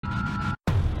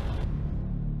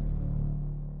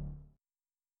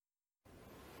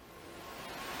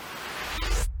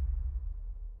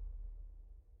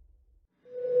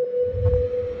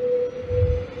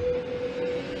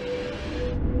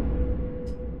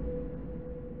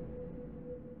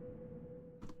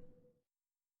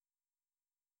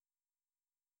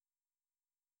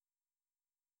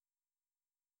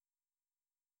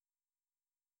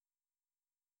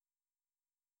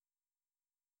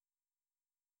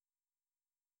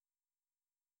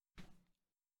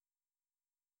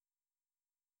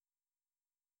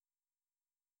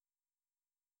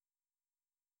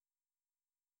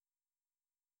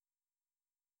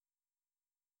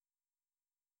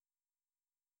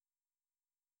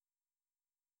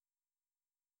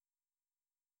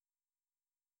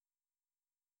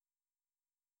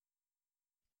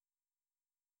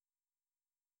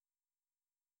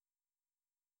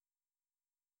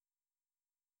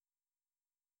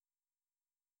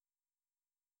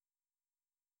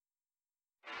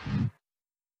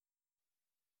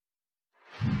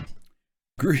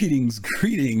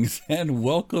Greetings, and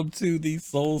welcome to the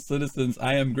Soul Citizens.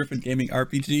 I am Griffin Gaming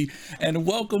RPG, and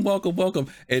welcome.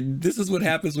 And this is what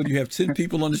happens when you have 10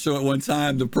 people on the show at one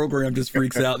time. The program just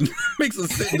freaks out and makes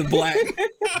us sit in the black.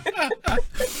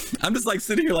 I'm just like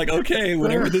sitting here like, okay,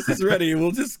 whenever this is ready, we'll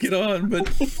just get on. But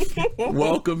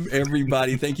welcome,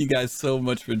 everybody. Thank you guys so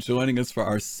much for joining us for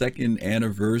our second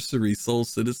anniversary Soul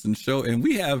Citizen show. And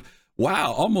we have,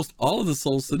 wow, almost all of the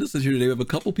Soul Citizens here today. We have a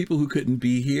couple people who couldn't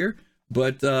be here.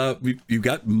 But you've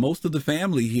got most of the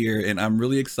family here, and I'm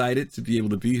really excited to be able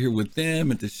to be here with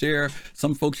them and to share.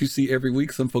 Some folks you see every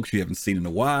week, some folks you haven't seen in a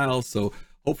while. So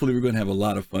hopefully we're going to have a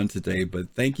lot of fun today.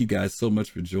 But thank you guys so much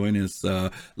for joining us.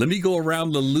 Let me go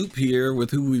around the loop here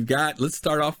with who we've got. Let's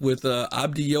start off with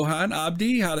Abdi Johan.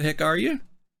 Abdi, how the heck are you?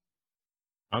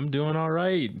 I'm doing all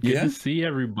right. Good to see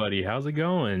everybody. How's it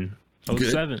going?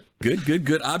 07.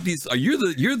 Good. Abdi, you're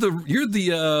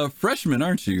the freshman,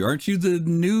 aren't you? Aren't you the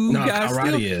new guy still?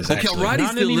 Kalrati is. Okay, Kalrati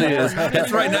still is.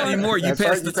 That's right, not anymore. You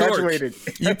passed the torch.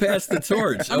 You passed the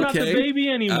torch. I'm not the baby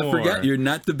anymore. I forgot you're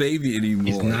not the baby anymore.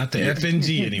 He's not the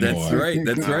FNG anymore.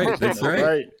 That's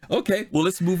right. Okay, well,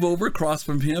 let's move over. Across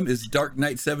from him is Dark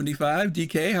Knight 75.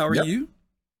 DK, how are you?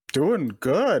 Doing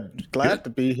good. Glad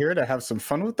to be here to have some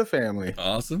fun with the family.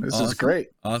 Awesome. This is great.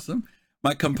 Awesome.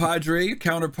 My compadre,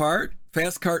 counterpart,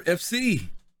 Fast Cart FC.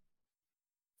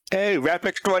 Hey, rap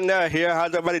extraordinaire here.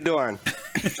 How's everybody doing?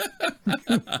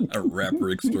 A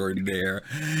rapper extraordinaire.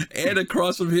 And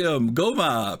across from him, Go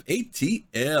Mob,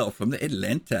 ATL from the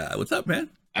Atlanta. What's up,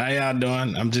 man? How y'all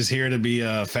doing? I'm just here to be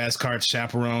a Fast Cart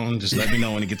chaperone. Just let me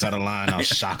know when he gets out of line. I'll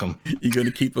shock him. You're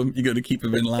gonna keep him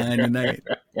in line tonight.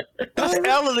 That's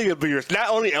elderly abuse. Not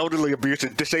only elderly abuse,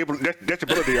 it's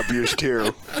disability abuse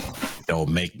too. Don't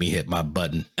make me hit my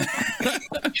button.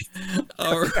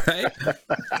 All right.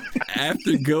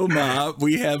 After Go Mob,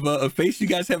 we have a face you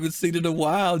guys haven't seen in a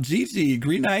while. Gigi,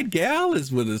 Green Eyed Gal,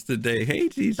 is with us today. Hey,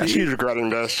 Gigi. She's regretting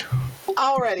this.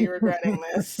 Already regretting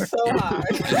this so hard.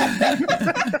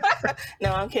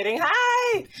 No, I'm kidding.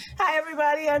 Hi,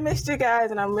 everybody. I missed you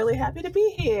guys, and I'm really happy to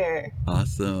be here.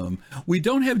 Awesome. We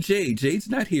don't have Jade. Jade's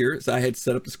not here, so I had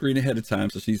set up the screen ahead of time,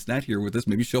 so she's not here with us.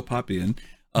 Maybe she'll pop in.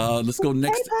 Let's go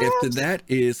next. After that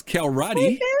is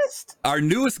Kalrati, our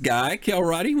newest guy.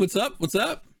 Kalrati, what's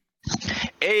up?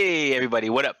 Hey everybody,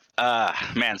 what up?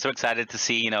 Man, so excited to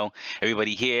see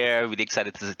everybody here. Really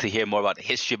excited to hear more about the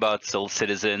history about Soul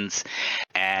Citizens,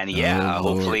 and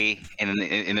hopefully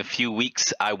in a few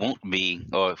weeks I won't be,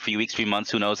 or a few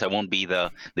months, who knows? I won't be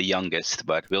the youngest,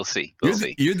 but we'll see.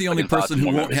 You're the only person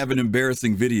who won't have an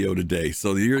embarrassing video today,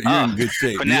 so you're in good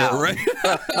shape. For now, right?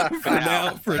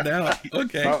 for now.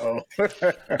 Okay.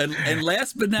 And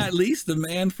last but not least, the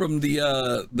man from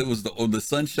the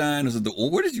Sunshine. Is it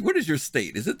what is your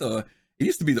state? Is it It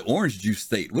used to be the orange juice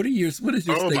state. What is your state?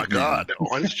 Oh my God, the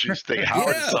orange juice state. How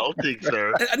insulting,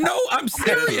 sir. No, I'm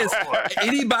serious.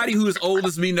 Anybody who is old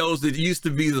as me knows that it used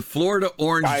to be the Florida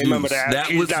orange juice. I remember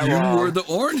that. You were the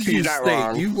orange juice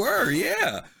state. You were,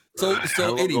 yeah.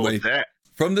 So anyway,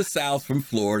 from the South, from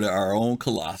Florida, our own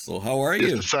Colossal. How are you?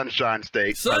 It's the Sunshine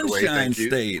State. Sunshine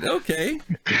State. Okay.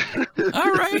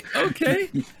 All right. Okay.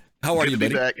 How are you,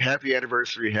 buddy? Back. Happy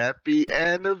anniversary. Happy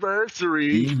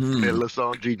anniversary. Middle of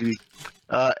song, Gigi.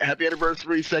 Happy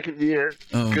anniversary, second year.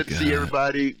 Good to see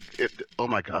everybody. Oh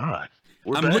my God.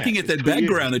 I'm looking at that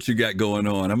background that you got going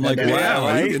on. I'm like, wow,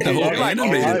 right? You get the whole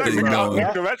animated thing going.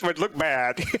 That's what look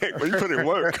bad. You put in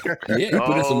work. Yeah, you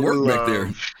put in some work back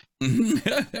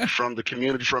there. From the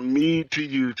community, from me to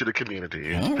you to the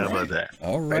community. How about that?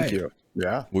 All right. Thank you.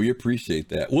 Yeah. We appreciate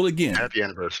that. Well, again, happy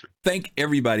anniversary. Thank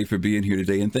everybody for being here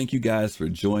today. And thank you guys for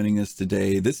joining us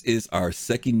today. This is our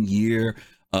second year.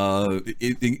 For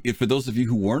those of you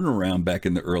who weren't around back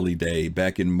in the early day,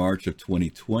 back in March of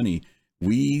 2020,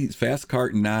 Fast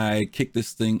Cart and I kicked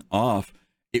this thing off.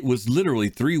 It was literally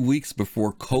 3 weeks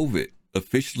before COVID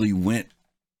officially went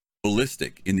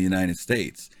ballistic in the United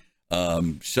States.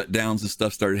 Shutdowns and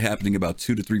stuff started happening about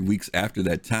 2 to 3 weeks after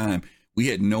that time. We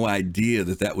had no idea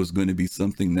that was going to be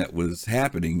something that was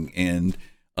happening. And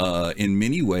in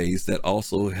many ways, that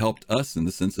also helped us in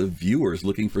the sense of viewers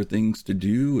looking for things to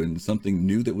do and something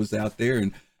new that was out there.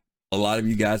 And a lot of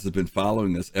you guys have been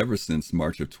following us ever since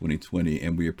March of 2020,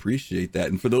 and we appreciate that.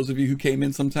 And for those of you who came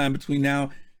in sometime between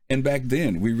now and back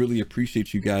then, we really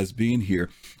appreciate you guys being here.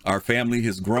 Our family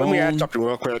has grown. Let me add something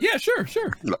real quick. Yeah, sure.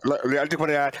 I just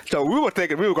want to add. So we were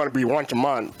thinking we were going to be once a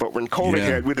month, but when COVID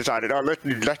hit, we decided,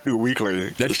 let's do weekly.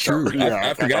 That's true.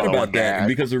 I forgot about that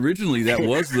because originally that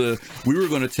was we were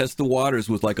going to test the waters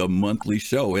with like a monthly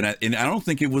show, and I don't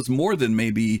think it was more than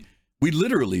maybe We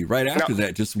literally right after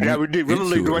that just went we did. We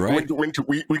literally went to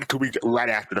week to week right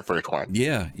after the first one.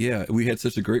 Yeah. We had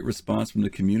such a great response from the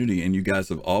community, and you guys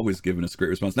have always given us great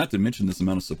response. Not to mention this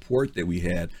amount of support that we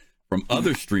had from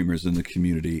other streamers in the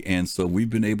community, and so we've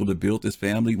been able to build this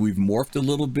family. We've morphed a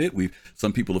little bit.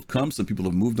 Some people have come, some people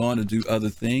have moved on to do other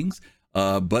things.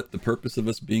 But the purpose of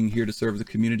us being here to serve the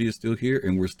community is still here,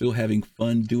 and we're still having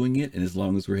fun doing it. And as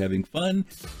long as we're having fun,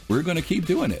 we're going to keep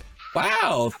doing it.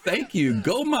 Wow. Thank you.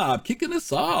 Go Mob kicking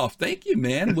us off. Thank you,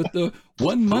 man, with the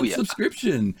 1 month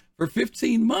subscription for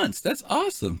 15 months. That's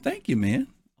awesome. Thank you, man.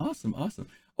 Awesome.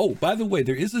 Oh, by the way,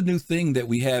 there is a new thing that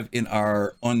we have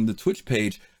on the Twitch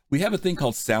page. We have a thing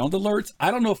called sound alerts.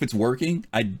 I don't know if it's working.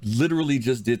 I literally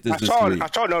just did this week. I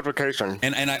saw a notification.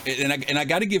 And I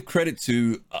got to give credit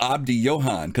to Abdi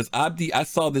Johan, because Abdi, I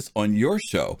saw this on your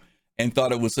show and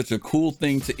thought it was such a cool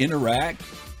thing to interact.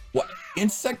 What?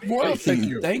 Insect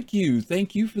Royalty. Thank you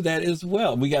for that as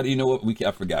well. We got, you know what?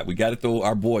 I forgot. We got to throw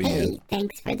our boy in.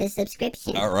 Thanks for the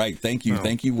subscription. All right. Thank you.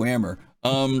 Thank you, Whammer.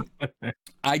 I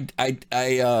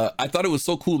thought it was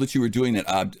so cool that you were doing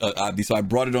that, Abdi. So I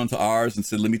brought it onto ours and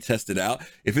said, let me test it out.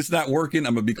 If it's not working,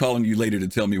 I'm gonna be calling you later to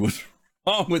tell me what's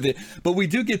wrong with it. But we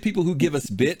do get people who give us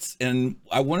bits, and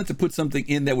I wanted to put something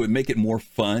in that would make it more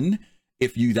fun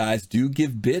if you guys do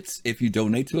give bits, if you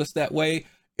donate to us that way.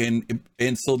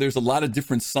 And so there's a lot of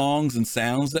different songs and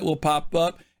sounds that will pop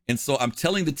up. And so I'm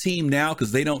telling the team now,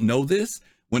 because they don't know this,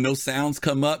 when those sounds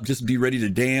come up, just be ready to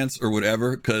dance or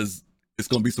whatever, because it's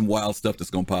going to be some wild stuff that's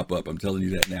going to pop up. I'm telling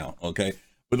you that now. Okay.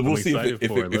 But we'll see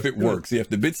if it works. Yeah, if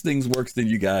the bits things works, then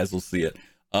you guys will see it.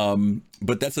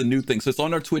 But that's a new thing. So it's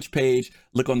on our Twitch page.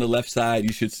 Look on the left side.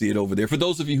 You should see it over there. For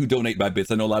those of you who donate by bits,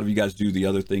 I know a lot of you guys do the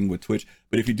other thing with Twitch,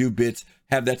 but if you do bits,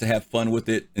 have that to have fun with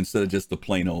it instead of just the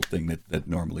plain old thing that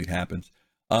normally happens.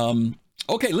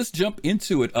 Okay, let's jump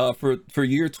into it. For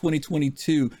year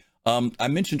 2022, I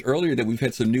mentioned earlier that we've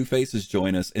had some new faces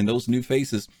join us, and those new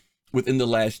faces within the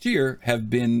last year have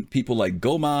been people like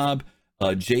GoMob,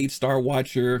 Jade Star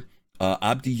Watcher,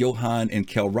 Abdi Johan, and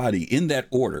Kelradi, in that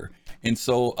order. And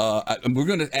so we're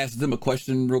going to ask them a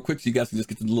question real quick so you guys can just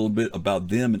get to a little bit about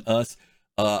them and us,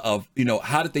 of, you know,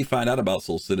 how did they find out about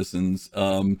Soul Citizens?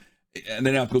 And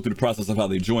then I have to go through the process of how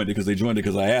they joined it, because they joined it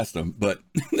because I asked them, but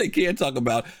they can't talk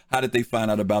about how did they find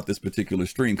out about this particular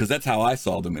stream, because that's how I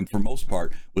saw them. And for most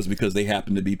part was because they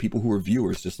happened to be people who were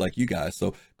viewers just like you guys.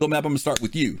 So GoMap, I'm going to start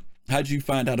with you. How did you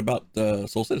find out about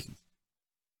Soul Citizens?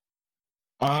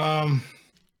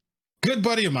 Good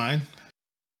buddy of mine,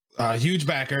 huge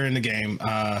backer in the game,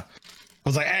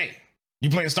 was like, hey, you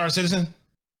playing Star Citizen?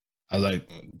 I was like,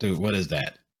 dude, what is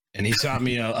that? And he shot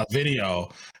me a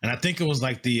video, and I think it was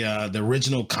like the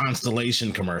original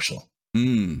Constellation commercial.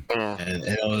 And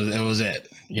it was it,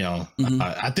 you know.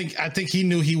 I think he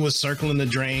knew he was circling the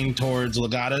drain towards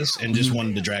Legatus and just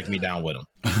wanted to drag me down with him.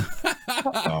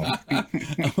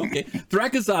 Okay,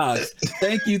 Thrakazaz,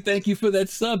 thank you for that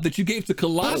sub that you gave to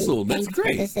Colossal. That's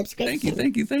great.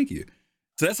 Thank you.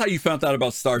 So that's how you found out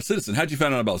about Star Citizen. How'd you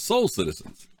find out about Soul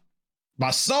Citizens?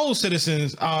 By Soul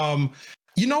Citizens,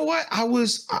 you know what?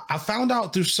 I found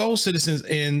out through Soul Citizens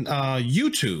in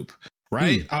YouTube,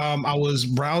 right? I was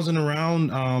browsing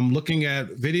around, looking at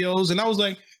videos, and I was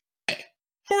like, hey,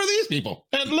 who are these people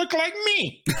that look like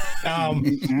me?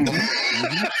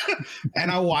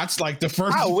 And I watched like the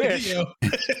first video.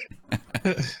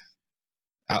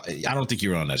 I don't think you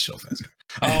were on that show, Fast.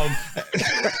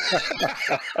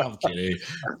 I'm kidding.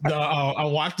 No, I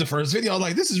watched the first video. I was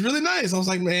like, this is really nice. I was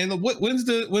like, man, when's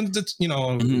the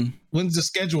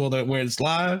schedule where it's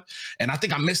live? And I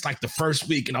think I missed like the first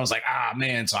week, and I was like,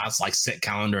 man. So I was like set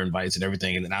calendar invites and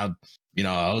everything, and then I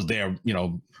was there,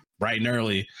 bright and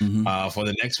early for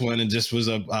the next one, and just was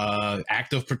a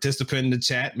active participant in the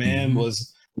chat. Man,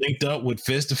 was linked up with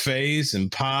Fist to Face and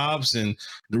Pops and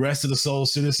the rest of the Soul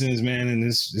Citizens, man, and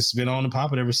it's been on and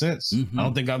popping ever since. I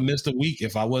don't think I've missed a week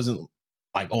if I wasn't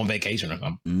like on vacation or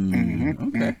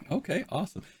something. Okay,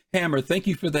 awesome. Hammer, thank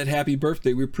you for that happy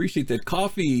birthday. We appreciate that.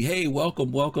 Coffee, hey,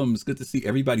 welcome. It's good to see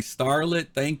everybody.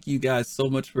 Starlit, thank you guys so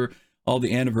much for all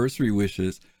the anniversary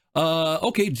wishes.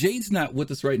 Okay, Jade's not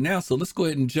with us right now, so let's go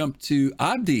ahead and jump to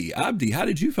Abdi. Abdi, how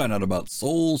did you find out about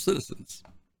Soul Citizens?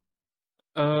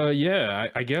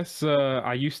 I guess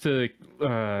I used to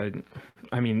I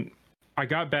I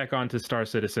got back onto Star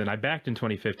Citizen. I backed in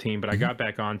 2015, but I got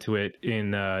back onto it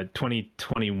in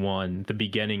 2021, the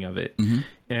beginning of it.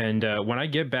 And when I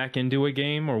get back into a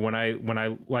game, or when I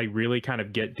like really kind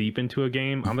of get deep into a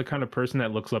game, I'm the kind of person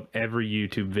that looks up every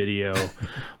YouTube video,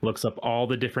 looks up all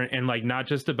the different, and like not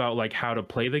just about like how to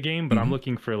play the game, but I'm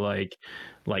looking for like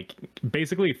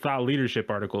basically thought leadership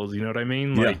articles. You know what I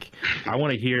mean? Like I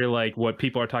want to hear like what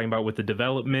people are talking about with the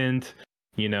development.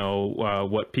 You know,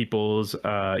 what people's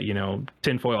you know,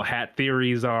 tinfoil hat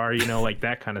theories are, you know, like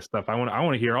that kind of stuff. I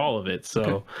want to hear all of it.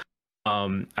 So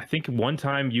I think one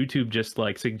time YouTube just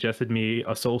like suggested me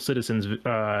a Soul Citizens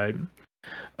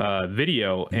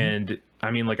video, and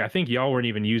I mean, like, I think y'all weren't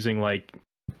even using like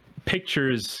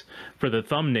pictures for the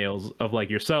thumbnails of like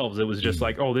yourselves. It was just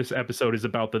like, oh, this episode is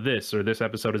about the this, or this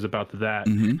episode is about the that.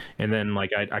 And then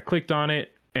like I clicked on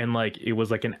it, and like it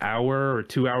was like an hour or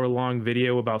 2 hour long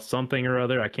video about something or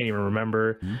other. I can't even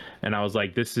remember. And I was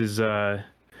like, this is it.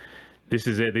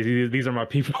 These are my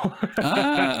people.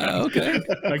 Okay.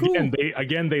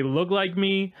 Again, they look like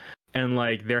me, and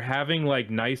like they're having like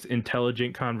nice,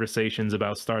 intelligent conversations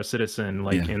about Star Citizen.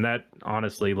 Like, and that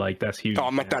honestly, like that's huge. Oh, I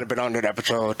might not have been on that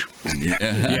episode. Yeah,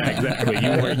 exactly.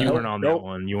 You weren't on that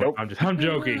one. You weren't. I'm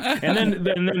joking. And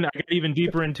then I got even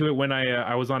deeper into it when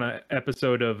I was on an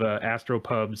episode of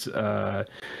Astropub's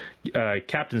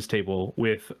Captain's Table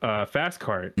with Fast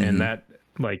Cart, and that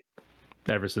like.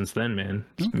 Ever since then, man,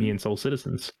 it's me and Soul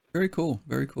Citizens. Very cool.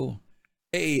 Very cool.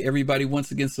 Hey, everybody.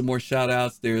 Once again, some more shout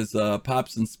outs. There's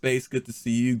Pops in Space. Good to see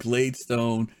you.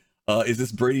 Gladestone. Is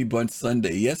this Brady Bunch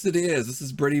Sunday? Yes, it is. This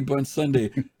is Brady Bunch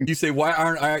Sunday. You say, why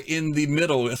aren't I in the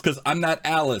middle? It's because I'm not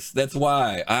Alice. That's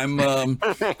why. I am a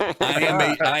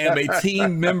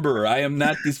team member. I am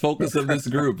not the focus of this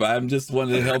group. I'm just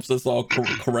one that helps us all,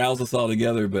 corrals us all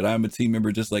together, but I'm a team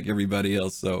member just like everybody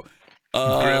else. So,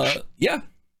 yeah.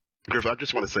 Griff, I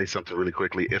just want to say something really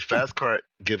quickly. If Fastcart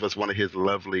give us one of his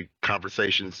lovely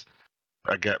conversations,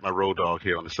 I got my road dog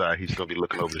here on the side. He's going to be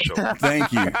looking over the shoulder.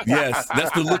 Thank you. Yes,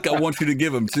 that's the look I want you to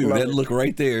give him, too. That look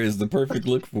right there is the perfect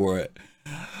look for it.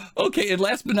 Okay, and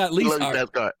last but not least,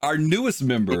 our newest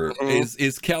member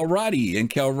is Cal Roddy. And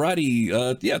Cal Roddy,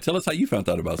 tell us how you found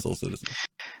out about Soul Citizen.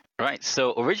 Right.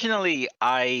 So originally,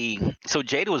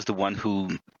 Jade was the one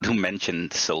who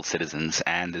mentioned Soul Citizens,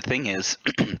 and the thing is,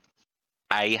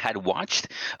 I had watched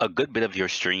a good bit of your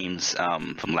streams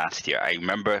from last year. I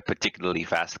remember particularly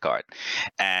Fast Cart,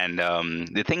 and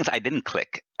the thing is, I didn't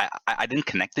click. I didn't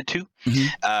connect the two.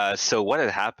 So what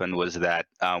had happened was that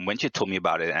when she told me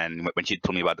about it, and when she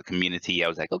told me about the community, I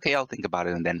was like, okay, I'll think about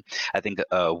it. And then I think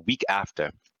a week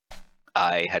after,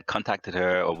 I had contacted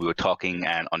her, or we were talking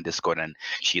and on Discord, and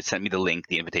she had sent me the link,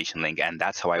 the invitation link, and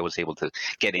that's how I was able to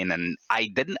get in. And I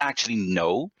didn't actually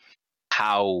know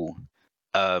how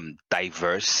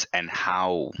diverse and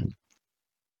how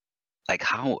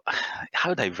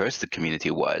diverse the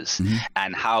community was,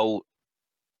 and how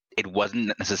it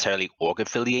wasn't necessarily org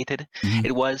affiliated.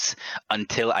 It was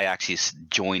until I actually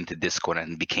joined the Discord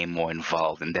and became more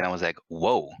involved, and then I was like,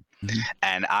 whoa.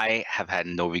 And I have had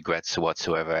no regrets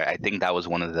whatsoever. I think that was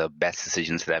one of the best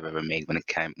decisions that I've ever made when it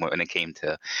came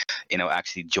to,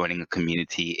 actually joining a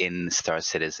community in Star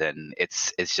Citizen.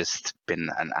 It's just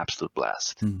been an absolute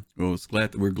blast. Well,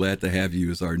 we're glad to have you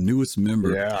as our newest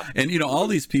member. Yeah. And all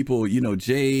these people,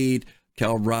 Jade,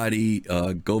 Cal Roddy,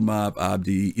 Gomob,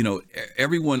 Abdi,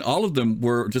 everyone, all of them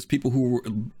were just people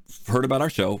who heard about our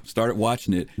show, started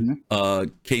watching it,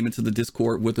 came into the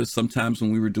Discord with us sometimes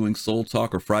when we were doing Soul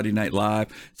Talk or Friday Night Live.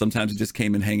 Sometimes they just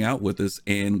came and hang out with us,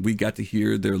 and we got to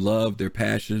hear their love, their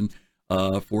passion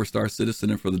for Star Citizen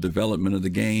and for the development of the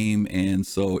game. And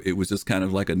so it was just kind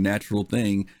of like a natural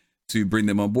thing to bring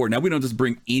them on board. Now, we don't just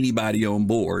bring anybody on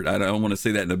board. I don't want to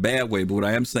say that in a bad way, but what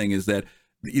I am saying is that,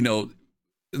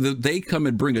 they come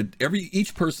and bring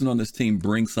each person on this team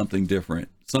brings something different.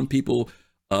 Some people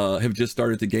have just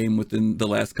started the game within the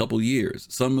last couple years.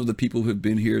 Some of the people who have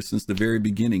been here since the very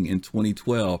beginning in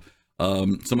 2012.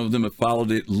 Some of them have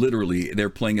followed it literally. They're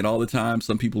playing it all the time.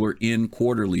 Some people are in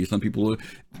quarterly.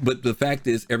 But the fact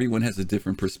is, everyone has a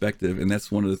different perspective, and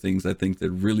that's one of the things I think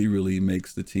that really, really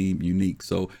makes the team unique.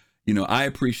 So, I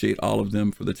appreciate all of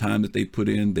them for the time that they put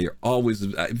in. They're always,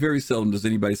 very seldom does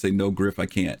anybody say, no, Griff, I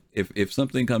can't. If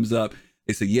something comes up,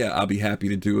 they say, yeah, I'll be happy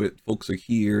to do it. Folks are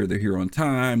here. They're here on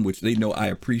time, which they know I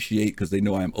appreciate because they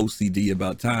know I'm OCD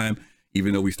about time,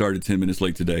 even though we started 10 minutes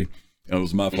late today. That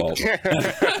was my fault.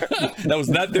 That was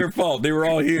not their fault. They were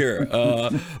all here.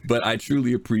 But I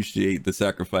truly appreciate the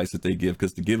sacrifice that they give,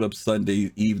 because to give up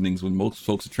Sunday evenings when most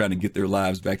folks are trying to get their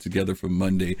lives back together from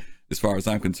Monday, as far as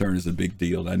I'm concerned, is a big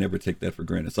deal. I never take that for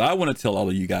granted. So I want to tell all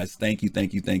of you guys, thank you,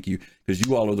 because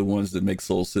you all are the ones that make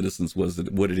Soul Citizens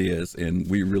what it is, and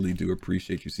we really do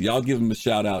appreciate you. So y'all give them a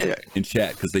shout out in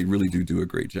chat, because they really do a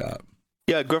great job.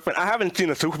 Yeah, Griffin, I haven't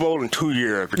seen a Super Bowl in 2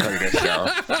 years because of this show.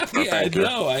 Yeah, I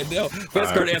know.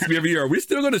 Fast Card asks me every year, are we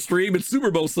still going to stream? It's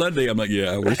Super Bowl Sunday. I'm like,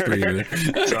 yeah, we're streaming.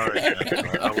 Sorry,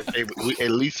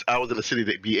 at least I was in a city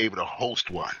that be able to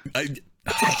host one.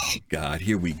 Oh God,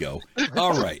 here we go.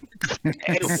 All right.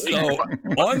 So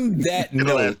on that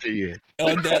note,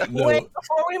 wait,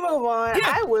 before we move on,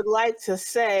 I would like to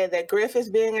say that Griff is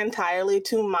being entirely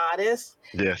too modest.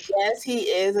 Yes, he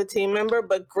is a team member,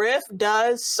 but Griff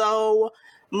does so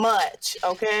much.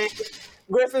 Okay.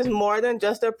 Griff is more than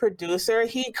just a producer.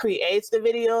 He creates the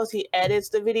videos, he edits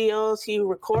the videos, he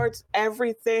records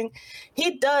everything.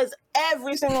 He does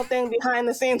every single thing behind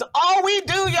the scenes. All we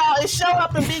do, y'all, is show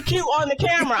up and be cute on the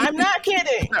camera. I'm not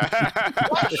kidding.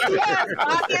 Pockets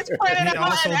printed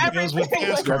out and everything.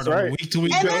 That's right. Week to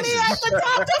week and then he has to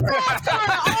talk to Fast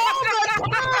all the time.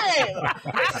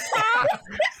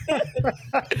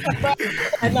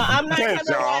 But no, I'm not going to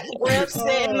let Griff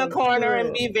sit in the corner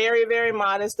and be very, very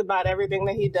modest about everything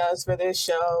that he does for this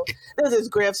show. This is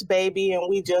Griff's baby, and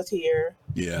we just here.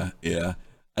 Yeah.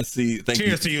 I see.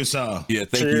 Cheers to you, sir. Yeah,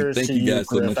 thank you guys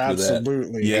so much for that.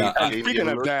 Absolutely. Yeah. Speaking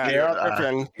of that,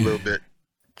 Griffin, a little bit.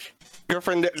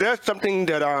 Griffin, there's something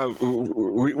that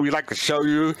we like to show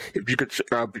you. If you could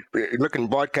look in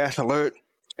broadcast alert,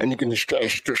 and you can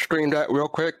stream that real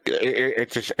quick.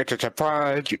 It's a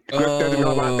surprise. Griff doesn't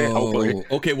know about that, hopefully.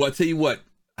 Okay. Well, I'll tell you what.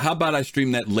 How about I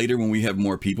stream that later when we have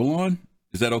more people on?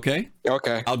 Is that okay?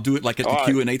 Okay. I'll do it like at the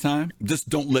Q&A time. Just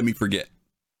don't let me forget.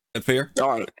 That fair?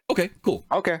 All right. Okay, cool.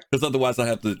 Okay. Because otherwise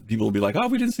people will be like, oh,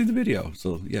 we didn't see the video.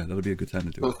 So yeah, that'll be a good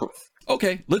time to do it.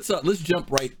 Okay, let's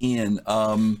jump right in.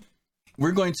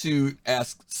 We're going to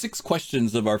ask 6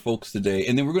 questions of our folks today,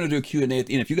 and then we're going to do a Q&A at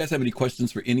the end. If you guys have any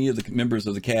questions for any of the members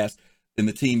of the cast and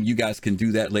the team, you guys can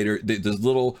do that later. There's a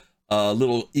little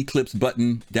Eclipse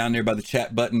button down there by the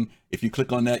chat button. If you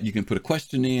click on that, you can put a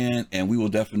question in, and we will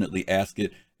definitely ask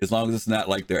it. As long as it's not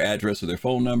like their address or their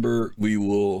phone number, we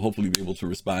will hopefully be able to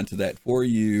respond to that for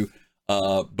you.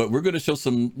 But we're going to show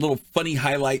some little funny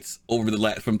highlights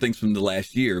from things from the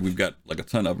last year. We've got like a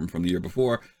ton of them from the year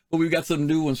before, but we've got some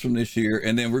new ones from this year.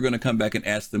 And then we're going to come back and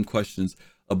ask them questions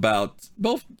about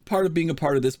both part of being a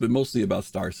part of this, but mostly about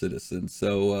Star Citizen.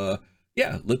 So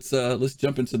yeah, let's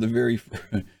jump into the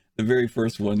very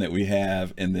first one that we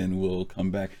have, and then we'll come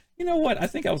back. You know what? I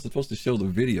think I was supposed to show the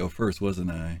video first,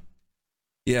 wasn't I?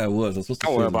 Yeah, I was. I was supposed to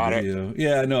show the video.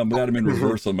 Yeah, I know. I'm glad I'm in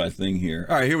reverse on my thing here.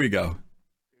 All right, here we go.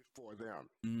 For them.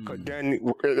 Because then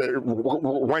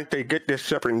once they get this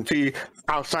stuff and see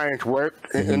how science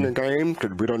works in the game,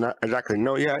 because we don't exactly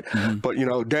know yet, but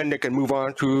then they can move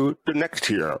on to the next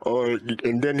tier,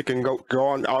 and then they can go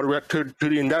on all the way up to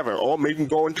the Endeavor, or maybe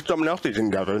go into someone else's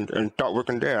Endeavor and start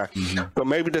working there. So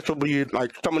maybe this will be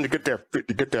like someone to get their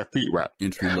feet wet.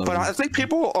 But I think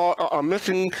people are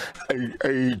missing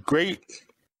a great,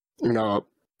 the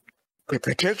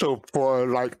potential for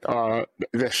like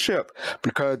the ship,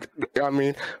 because I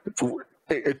mean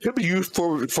it could be used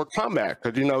for combat,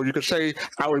 because you could say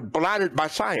I was blinded by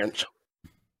science.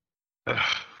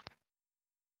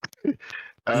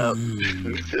 I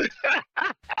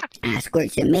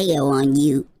squirt some mayo on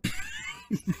you.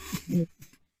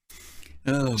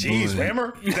 Oh, jeez,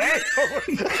 Whammer.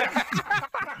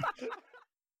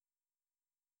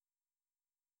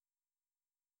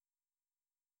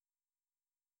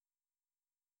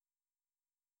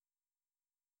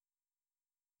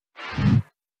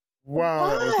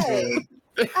 Wow.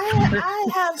 I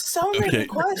have so many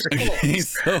questions. Okay,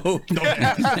 so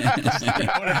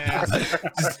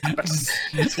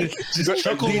just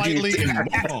chuckle lightly and move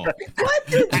on. What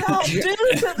did y'all do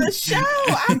to the show?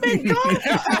 I've been gone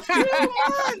for a few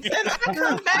months, and I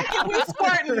come back and we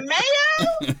squirting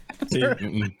mayo.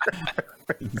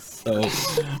 So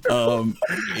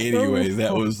anyway,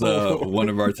 that was one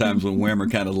of our times when Whammer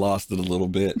kind of lost it a little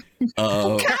bit,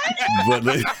 but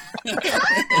kind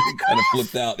of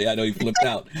flipped out. Yeah, I know he flipped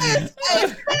out. It's a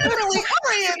family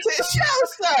oriented show,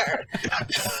 sir.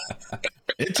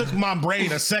 It took my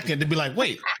brain a second to be like,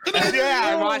 wait. Yeah,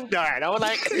 I watched that. I was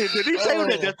like, did he say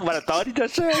that? That's what I thought he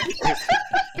just said.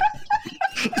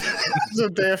 So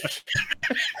damn.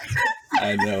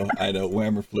 I know.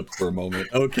 Whammer flipped for a moment.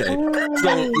 Okay,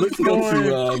 so let's go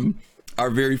to our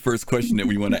very first question that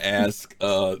we want to ask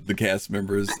the cast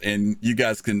members, and you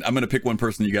guys can. I'm going to pick one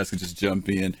person. You guys can just jump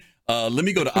in. Let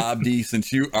me go to Abdi,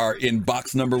 since you are in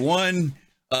box number 1.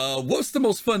 What's the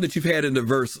most fun that you've had in the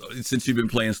verse since you've been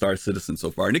playing Star Citizen so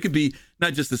far? And it could be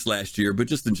not just this last year, but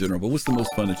just in general. But what's the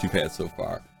most fun that you've had so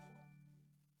far?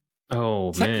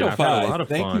 Oh man, I've had a lot of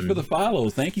fun. Thank you for the follow.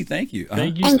 Thank you. Thank you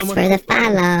Thanks so much for the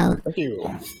follow. Thank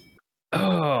you.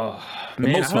 Oh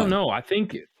man, I don't know. I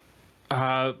think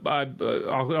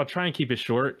I'll try and keep it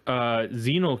short.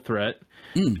 Xenothreat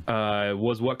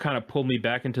was what kind of pulled me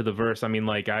back into the verse. I mean,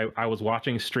 like I was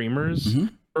watching streamers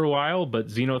for a while, but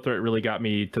Xenothreat really got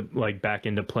me to like back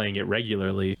into playing it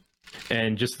regularly.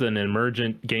 And just an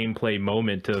emergent gameplay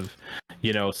moment of,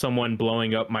 you know, someone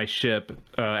blowing up my ship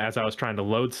as I was trying to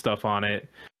load stuff on it,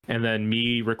 and then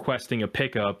me requesting a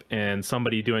pickup and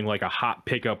somebody doing like a hot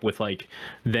pickup with like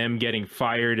them getting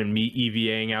fired and me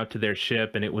EVAing out to their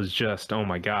ship. And it was just, oh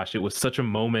my gosh, it was such a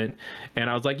moment. And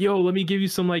I was like, yo, let me give you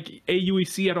some like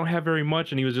AUEC. I don't have very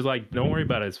much. And he was just like, don't worry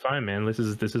about it. It's fine, man. This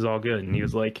is all good. And he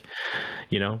was like,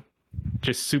 you know,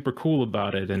 just super cool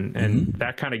about it. And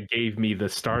that kind of gave me the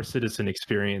Star Citizen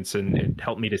experience, and it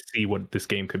helped me to see what this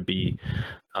game could be.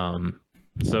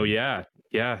 So yeah.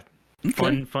 Okay.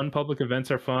 Fun public events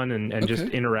are fun, and just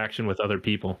interaction with other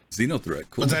people. Xenothreat,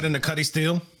 cool. Was that in the Cuddy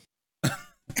Steel?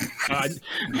 Oh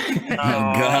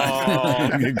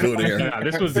God! Go there. Yeah,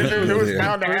 this was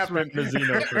bound to happen.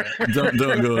 Don't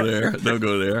go there. Don't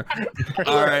go there.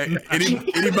 All right.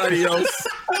 Anybody else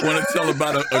want to tell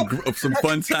about some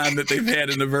fun time that they've had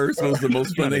in the verse? What was the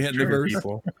most fun they had in the verse?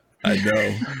 People. I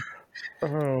know.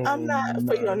 I'm not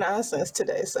for your nonsense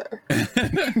today, sir.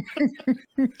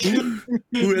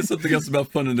 Who has something else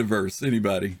about fun in the verse?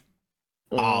 Anybody?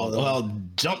 Oh, well,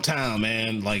 Jump Town,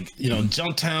 man. Like, you know,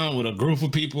 Jump Town with a group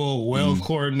of people, well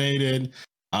coordinated.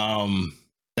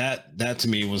 That to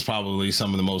me was probably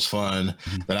some of the most fun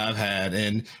that I've had.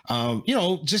 And you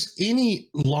know, just any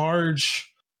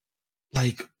large,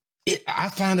 like, I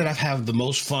find that I have the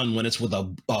most fun when it's with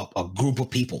a group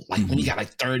of people. Like when you got like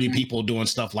 30 people doing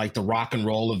stuff like the rock and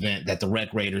roll event that the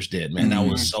Rec Raiders did, man, that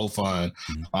was so fun.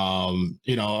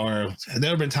 You know, or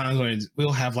there have been times when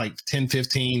we'll have like 10,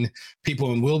 15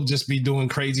 people and we'll just be doing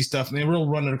crazy stuff. And we're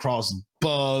running across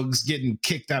bugs, getting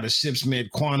kicked out of ships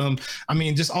mid-quantum. I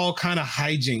mean, just all kind of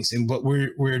hijinks, and but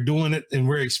we're doing it and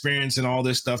we're experiencing all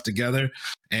this stuff together.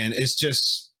 And it's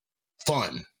just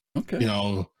fun. Okay. You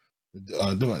know,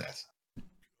 doing that.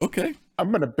 Okay.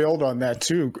 I'm going to build on that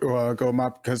too,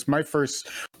 Gomap, because my first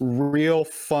real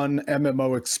fun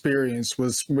MMO experience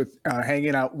was with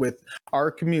hanging out with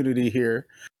our community here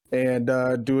and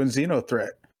doing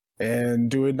Xenothreat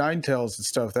and doing Ninetales and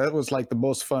stuff. That was like the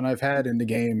most fun I've had in the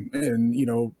game, and you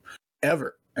know,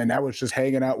 ever. And that was just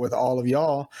hanging out with all of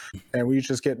y'all, and we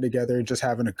just getting together, just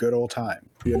having a good old time.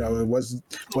 You know, it wasn't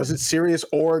serious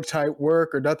org type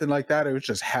work or nothing like that. It was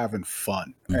just having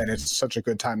fun, and it's such a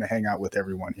good time to hang out with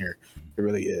everyone here. It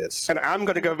really is. And I'm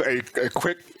going to give a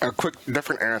quick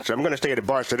different answer. I'm going to stay at the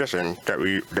Bar Citizen that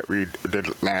we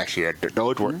did last year.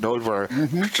 Those were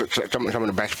some of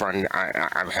the best fun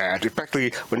I've had,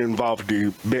 especially when it involved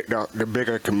the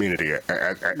bigger community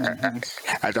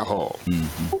as a whole.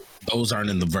 Those aren't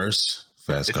in the verse.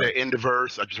 If they're in the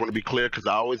verse, I just want to be clear because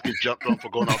I always get jumped on for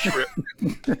going off script.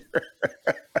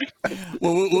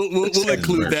 Well, we'll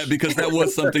include that because that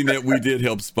was something that we did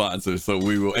help sponsor. So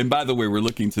we will. And by the way, we're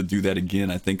looking to do that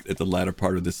again, I think, at the latter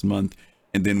part of this month,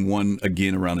 and then one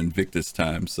again around Invictus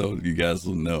time. So you guys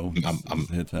will know. I'm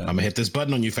gonna hit this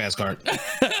button on you, Fast Card. I'm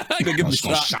gonna give him the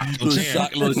shock.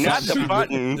 Not the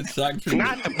button.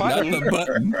 Not the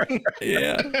button.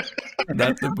 Yeah.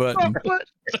 Not the button.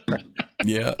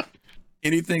 Yeah.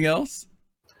 Anything else?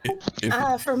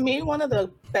 For me, one of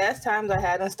the best times I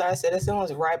had in Star Citizen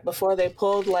was right before they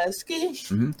pulled Lesky.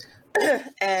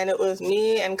 And it was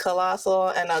me and Colossal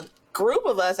and a group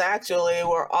of us actually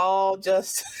were all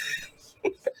just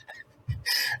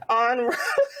on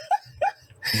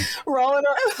rolling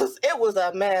around. It was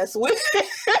a mess. The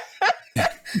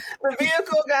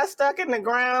vehicle got stuck in the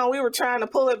ground. We were trying to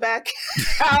pull it back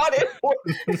out.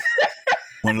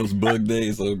 One of those bug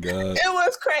days. Oh God! It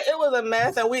was crazy. It was a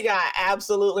mess, and we got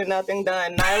absolutely nothing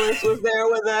done. Nihilus was there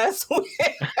with us.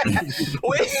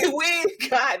 We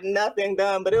got nothing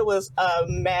done, but it was a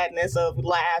madness of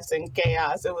laughs and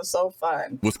chaos. It was so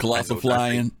fun. Was Colossal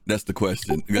flying? That's the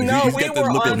question. No, we were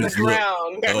on the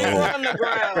ground. We were on the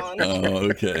ground. Oh,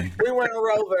 okay. We were in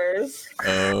rovers.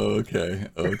 Oh, okay.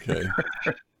 Okay.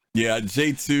 Yeah,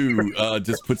 J2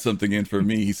 just put something in for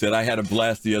me. He said, I had a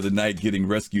blast the other night getting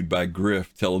rescued by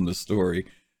Griff, telling the story.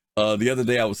 The other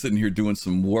day I was sitting here doing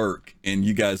some work, and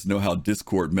you guys know how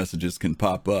Discord messages can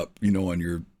pop up, you know, on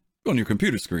your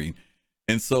computer screen.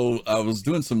 And so I was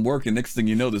doing some work, and next thing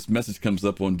you know, this message comes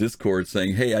up on Discord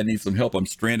saying, hey, I need some help. I'm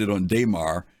stranded on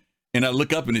Daymar. And I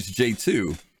look up and it's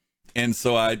J2. And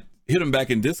so I hit him back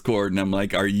in Discord and I'm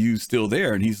like, are you still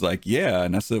there? And he's like, yeah.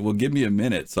 And I said, well, give me a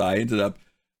minute. So I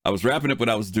was wrapping up what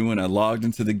I was doing. I logged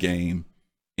into the game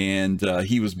and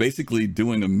he was basically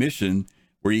doing a mission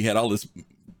where he had all this,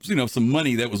 some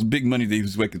money that was big money that he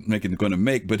was going to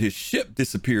make, but his ship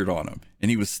disappeared on him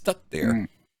and he was stuck there.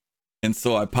 And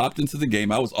so I popped into the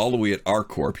game. I was all the way at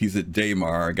ArcCorp. He's at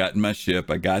Daymar. I got in my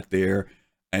ship. I got there.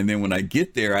 And then when I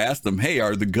get there, I asked him, hey,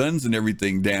 are the guns and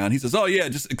everything down? He says, oh, yeah,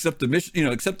 just accept the mission,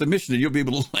 accept the mission and you'll be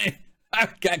able to land. I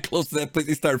got close to that place.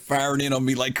 They started firing in on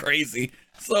me like crazy.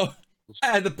 So I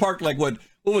had to park like, what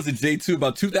was it, J2,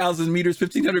 about 2,000 meters,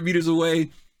 1,500 meters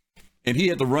away. And he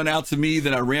had to run out to me.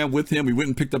 Then I ran with him. We went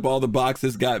and picked up all the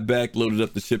boxes, got back, loaded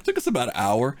up the ship. Took us about an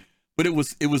hour, but it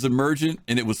was emergent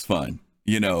and it was fun.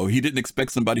 He didn't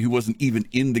expect somebody who wasn't even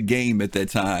in the game at that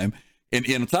time. And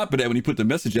on top of that, when he put the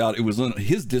message out, it was on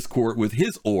his Discord with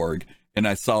his org, and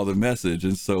I saw the message.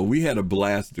 And so we had a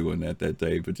blast doing that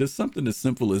day. But just something as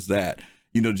simple as that,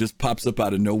 just pops up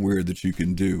out of nowhere that you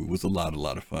can do was a lot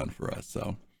of fun for us.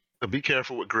 So be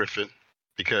careful with Griffin,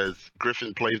 because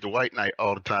Griffin plays the White Knight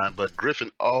all the time, but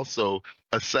Griffin also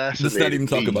assassinated. Let's not even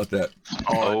talk about that.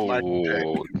 Oh,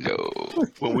 no.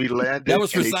 When we landed, that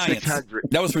was for science.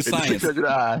 That was for science.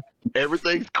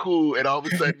 Everything's cool, and all of a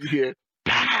sudden you hear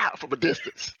pow from a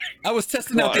distance. I was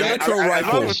testing out the electro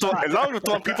rifle. As long as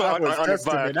throwing people on the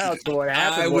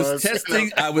I was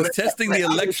testing the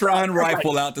electron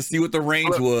rifle out to see what the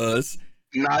range was.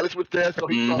 Nihilus was there, so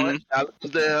he saw it. Nihilus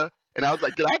was there, and I was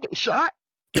like, did I get shot?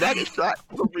 Did I get shot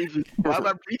for some reason? Why am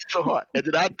I breathing so hard? And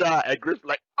did I die? And Griffin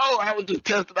like, oh, I was just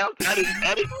testing out. I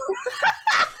didn't.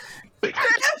 What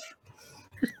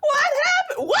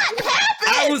happened?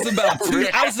 I was about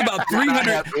 300.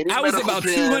 I was about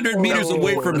 200 meters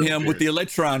away from him with the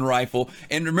electron rifle.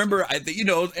 And remember, I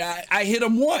hit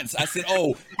him once. I said,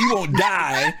 "Oh, he won't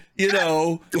die," And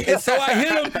so I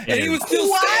hit him, and he was still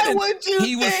standing. Why would you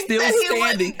he was still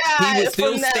standing. He was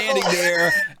still standing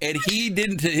there, and he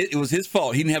didn't. It was his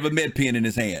fault. He didn't have a med pen in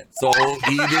his hand, so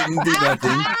he didn't do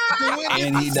nothing,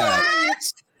 and he died.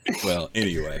 Well,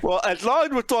 anyway. Well, as long as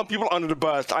we're throwing people under the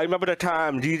bus, I remember the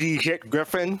time DD hit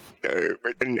Griffin and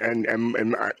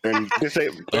this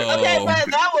ain't. Okay, but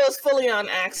that was fully on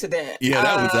accident. Yeah,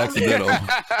 that was accidental.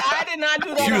 I did not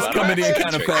do that. She was coming in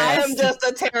kind of fast. I am just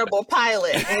a terrible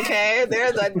pilot. Okay,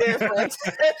 there's a difference.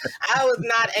 I was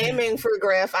not aiming for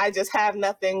Griff. I just have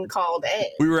nothing called aim.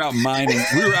 We were out mining,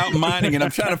 and I'm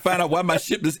trying to find out why my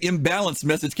ship this imbalanced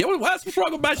message came. What's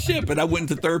wrong with my ship? And I went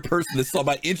into third person and saw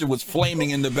my engine was flaming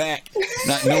in the back,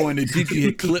 not knowing that Gigi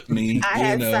had clipped me. I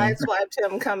had sideswiped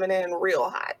him coming in real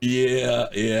hot.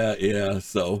 Yeah.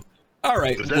 So, all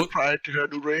right. Was that prior to her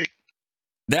new rig?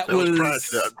 That was prior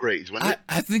to the upgrades, wasn't it?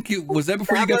 I think it was that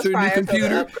before you got your new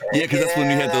computer. Yeah, because that's when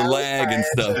we had the lag and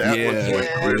stuff.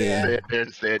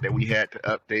 Griff said that we had to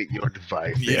update your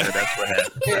device. Yeah, that's what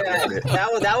happened. Yeah,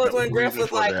 that was when Griff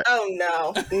was like, "Oh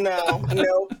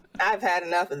no, I've had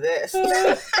enough of this."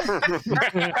 Yeah.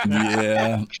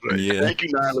 Thank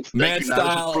you, Nihilus. Mad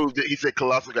Style proved it. He said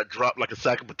Colossal got dropped like a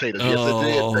sack of potatoes. Yes, it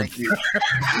did. Thank you.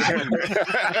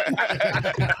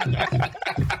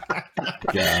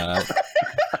 God.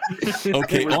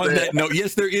 Okay, on that note,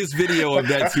 yes, there is video of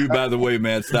that too, by the way,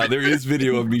 Mad Style. There is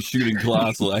video of me shooting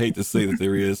Colossal. I hate to say that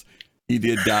there is. He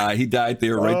did die. He died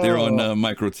there, right there on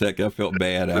Microtech. I felt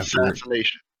bad after.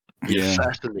 Assassination. Yeah,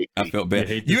 I felt bad.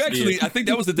 You actually, I think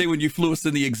that was the day when you flew us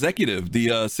in the executive,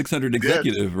 the 600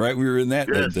 executive, right? We were in that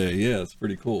day. Yeah, it's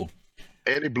pretty cool.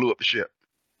 And he blew up the ship.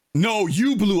 No,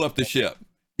 you blew up the ship.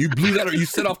 You blew that, or you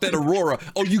set off that Aurora.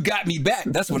 Oh, you got me back.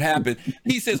 That's what happened.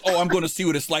 He says, "Oh, I'm going to see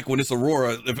what it's like when it's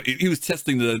Aurora." He was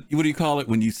testing the, what do you call it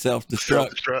when you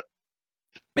self-destruct?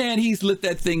 Man, he's lit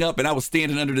that thing up, and I was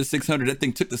standing under the 600. That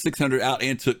thing took the 600 out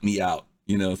and took me out.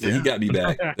 So he got me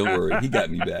back. Don't worry, he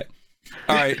got me back.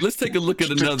 All right, let's take a look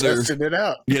at another. Testing it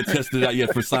out. Yeah, tested it out. Yeah,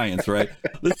 for science, right?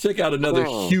 Let's check out another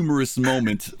humorous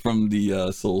moment from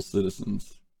the Soul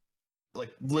Citizens.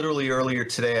 Like literally earlier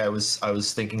today, I was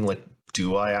thinking, like,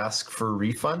 do I ask for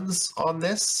refunds on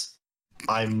this?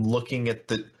 I'm looking at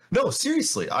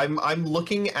seriously. I'm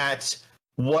looking at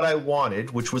what I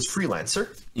wanted, which was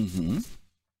Freelancer. Mm-hmm.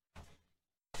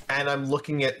 And I'm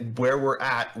looking at where we're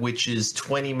at, which is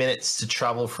 20 minutes to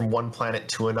travel from one planet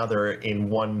to another in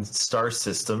one star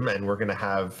system, and we're going to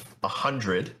have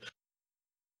 100.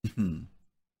 Mm-hmm. And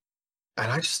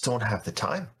I just don't have the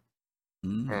time.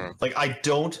 Mm-hmm. Like,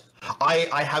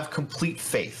 I have complete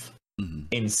faith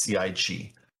in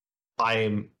CIG. I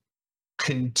am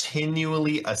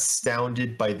continually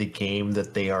astounded by the game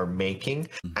that they are making,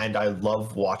 and I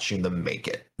love watching them make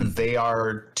it. They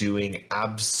are doing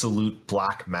absolute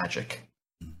black magic.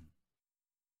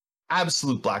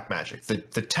 Absolute black magic. The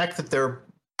tech that they're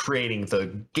creating,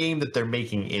 the game that they're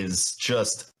making is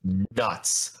just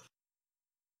nuts.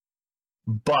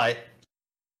 But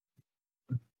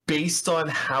based on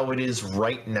how it is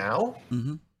right now,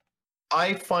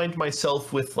 I find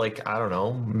myself with, like, I don't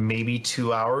know, maybe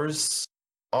 2 hours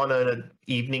on an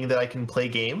evening that I can play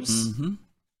games.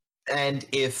 And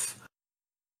if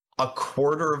a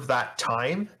quarter of that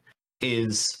time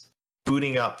is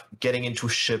booting up, getting into a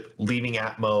ship, leaving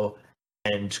Atmo,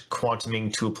 and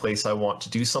quantuming to a place I want to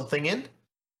do something in,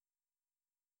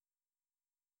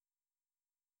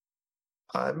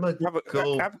 I have a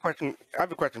question. I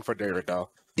have a question for David, though.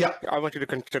 Yeah, I want you to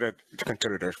consider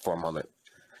this for a moment.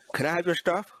 Can I have your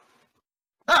stuff?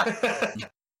 Yeah,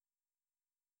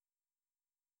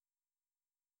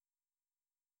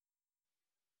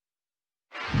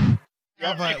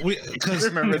 but because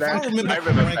if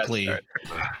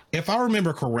I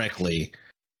remember correctly,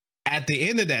 at the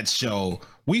end of that show,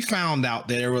 we found out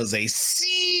that there was a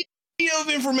sea of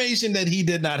information that he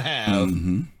did not have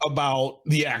about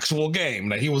the actual game,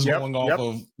 that he was going off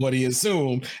of what he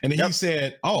assumed, and he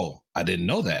said, "Oh, I didn't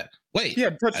know that. Wait, I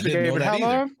didn't know that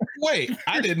either. Wait,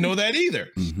 I didn't know that either."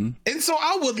 And so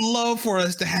I would love for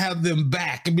us to have them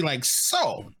back and be like,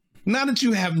 "So now that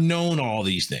you have known all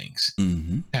these things,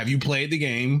 have you played the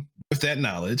game with that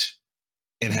knowledge,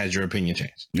 and has your opinion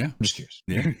changed?" Yeah, I'm just curious.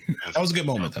 Yeah, that was a good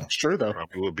moment, though. It's true, though.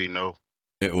 Probably would be no.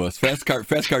 It was. Fast Car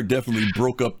definitely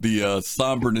broke up the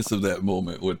somberness of that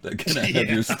moment with that. Can I have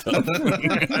your stuff?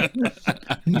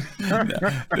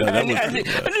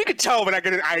 As you can tell when I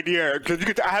get an idea, because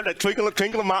I had that twinkle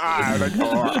in my eye, like,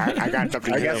 oh, I got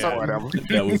something. Whatever.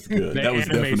 That was good. That was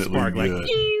definitely good.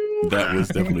 That was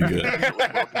definitely good.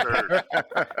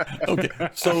 Okay,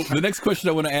 so the next question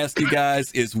I want to ask you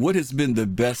guys is, what has been the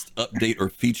best update or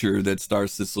feature that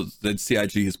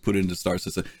CIG has put into Star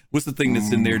Citizen? What's the thing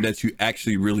that's in there that you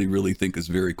actually really think is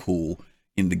very cool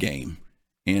in the game?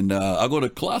 And I'll go to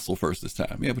Colossal first this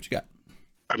time. Yeah, what you got?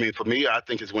 I mean, for me, I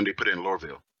think it's when they put it in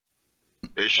Lorville.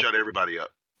 It shut everybody up.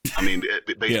 I mean,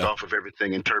 based off of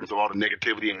everything in terms of all the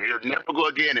negativity, and it'll never go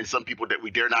again. And some people that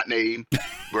we dare not name,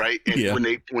 right? And when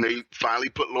they finally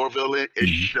put Lorville in, it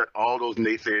shut all those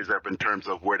naysayers up in terms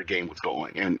of where the game was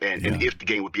going, and if the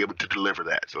game would be able to deliver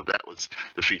that. So that was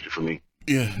the feature for me.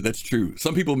 Yeah, that's true.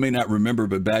 Some people may not remember,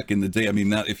 but back in the day, I mean,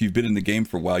 not if you've been in the game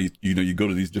for a while, you know, you go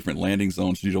to these different landing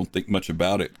zones, you don't think much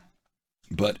about it.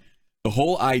 But the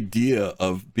whole idea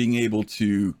of being able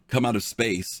to come out of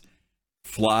space,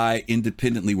 fly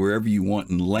independently wherever you want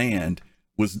and land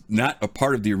was not a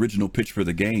part of the original pitch for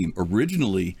the game.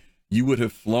 Originally, you would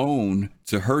have flown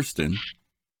to Hurston,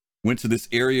 went to this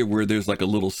area where there's like a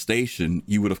little station.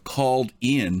 You would have called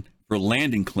in for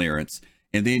landing clearance,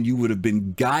 and then you would have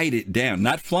been guided down,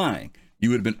 not flying. You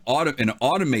would have been in an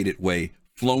automated way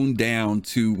flown down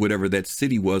to whatever that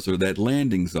city was or that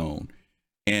landing zone.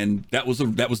 And that was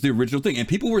the original thing, and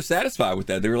people were satisfied with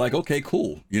that. They were like, "Okay,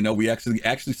 cool." You know, we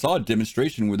actually saw a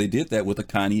demonstration where they did that with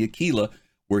Akani Aquila,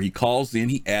 where he calls in,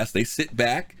 he asks, they sit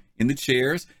back in the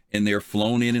chairs, and they're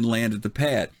flown in and land at the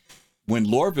pad. When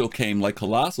Lorville came, like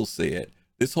Colossal said,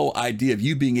 this whole idea of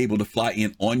you being able to fly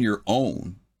in on your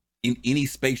own in any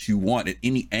space you want, at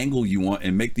any angle you want,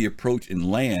 and make the approach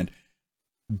and land,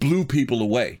 blew people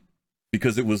away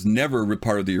because it was never a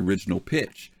part of the original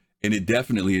pitch. And it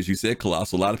definitely, as you said,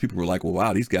 Colossal, a lot of people were like, well,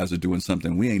 wow, these guys are doing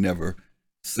something we ain't never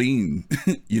seen,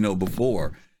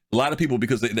 before. A lot of people,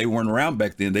 because they weren't around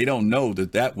back then, they don't know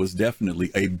that was definitely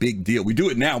a big deal. We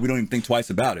do it now. We don't even think twice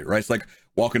about it, right? It's like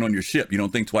walking on your ship. You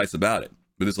don't think twice about it.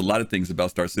 But there's a lot of things about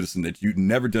Star Citizen that you've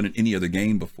never done in any other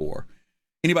game before.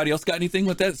 Anybody else got anything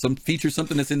with that? Some feature,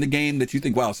 something that's in the game that you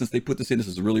think, wow, since they put this in, this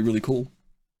is really, really cool?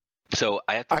 So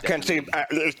I can't say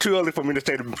it's too early for me to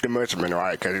say the measurement,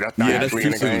 right? Because that's not that's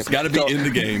too soon. It's got to be in the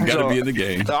game. Got to be in the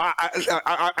game. So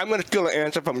I'm going to steal an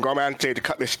answer from Gorman and say to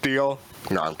cut the steel.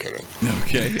 No, I'm kidding.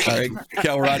 Okay, all right,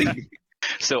 Kalrati.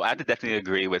 So I have to definitely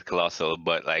agree with Colossal,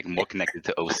 but like more connected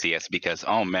to OCS because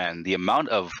oh man, the amount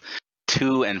of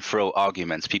to and fro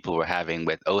arguments people were having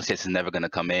with OCS is never going to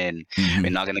come in. We're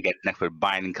not going to get next with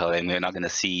binding color, and we're not going to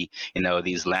see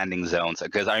these landing zones.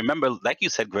 Because I remember, like you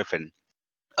said, Griffin.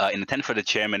 In the 10 for the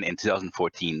Chairman in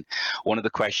 2014, one of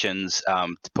the questions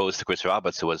posed to Chris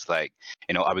Roberts was like,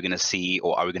 are we going to see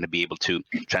or are we going to be able to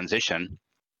transition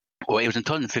well, it was in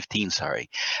 2015, sorry.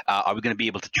 Are we going to be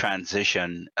able to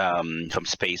transition from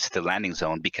space to landing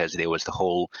zone? Because there was the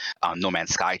whole No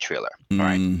Man's Sky trailer,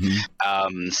 right?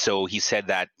 So he said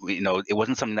that, it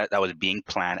wasn't something that was being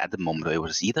planned at the moment. It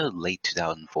was either late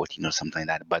 2014 or something like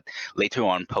that. But later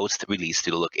on, post-release,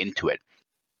 to look into it.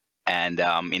 And,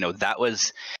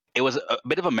 it was a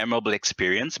bit of a memorable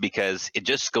experience because it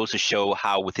just goes to show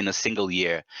how within a single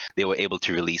year they were able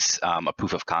to release a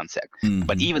proof of concept.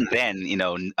 But even then,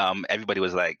 everybody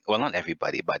was like, well, not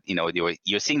everybody, but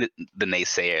you're seeing the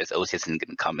naysayers. OC isn't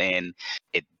going to come in.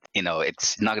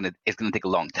 It's going to take a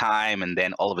long time. And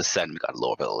then all of a sudden we got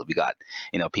Lorville. We got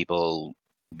people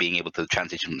being able to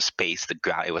transition from space to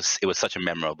ground. It was such a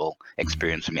memorable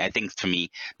experience for me. I think for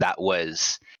me that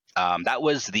was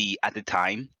the at the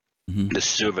time. The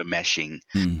server meshing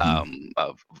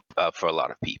for a lot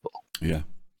of people. Yeah,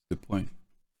 good point.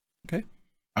 Okay.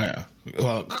 Yeah.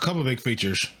 Well, a couple of big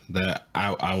features that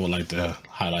I would like to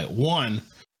highlight. One,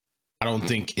 I don't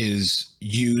think is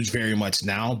used very much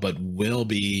now, but will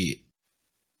be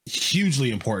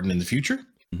hugely important in the future.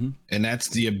 And that's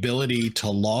the ability to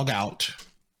log out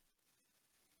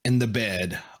in the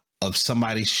bed of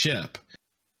somebody's ship.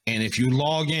 And if you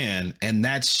log in and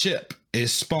that ship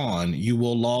is spawned, you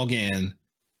will log in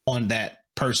on that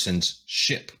person's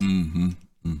ship.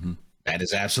 That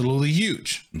is absolutely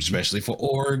huge, especially for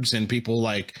orgs and people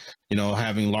like,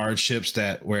 having large ships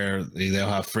where they'll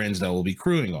have friends that will be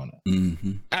crewing on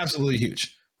it. Absolutely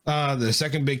huge. The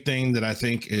second big thing that I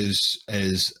think is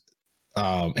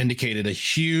indicated a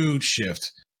huge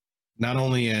shift, not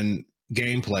only in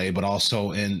gameplay, but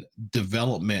also in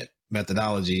development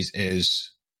methodologies,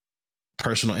 is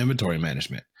personal inventory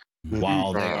management.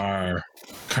 While they are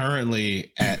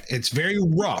currently it's very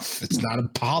rough. It's not a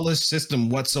polished system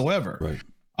whatsoever. Right.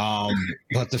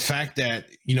 But the fact that,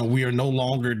 we are no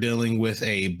longer dealing with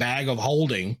a bag of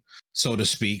holding, so to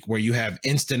speak, where you have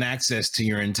instant access to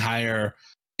your entire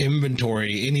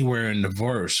inventory anywhere in the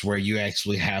verse, where you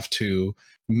actually have to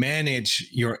manage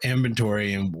your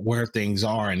inventory and where things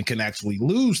are and can actually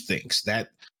lose things. That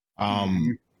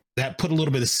put a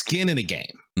little bit of skin in the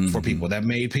game for people. That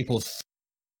made people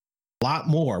lot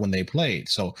more when they played.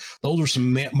 So those were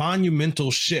some monumental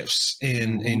shifts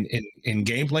in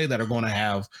gameplay that are going to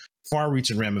have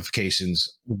far-reaching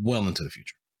ramifications well into the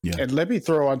future. Yeah. And let me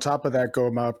throw on top of that,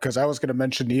 Goma, because I was going to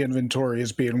mention the inventory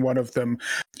as being one of them.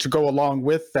 To go along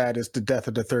with that is the death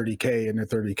of the 30K and the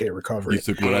 30K recovery. You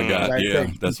took what I got.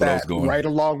 That's what I was going. Right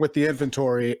along with the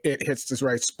inventory, it hits this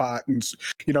right spot. And,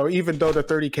 even though the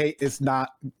 30K is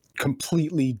not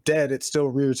completely dead, it still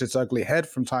rears its ugly head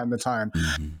from time to time.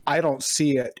 I don't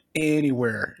see it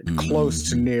anywhere close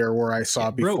to near where I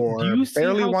saw before. Bro, do you see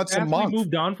barely how once a fast month. We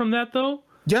moved on from that though.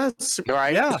 Yes,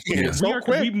 right. Yeah, so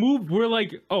quick. We moved. We're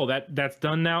like, oh, that's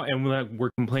done now, and we're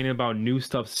complaining about new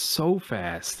stuff so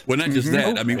fast. Well, not just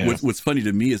that. I mean, what's funny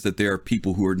to me is that there are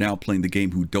people who are now playing the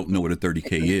game who don't know what a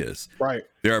 30K is. Right.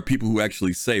 There are people who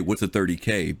actually say, "What's a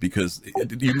 30K?" Because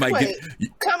you might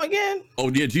come again.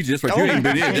 Oh yeah, Gigi, that's right. You ain't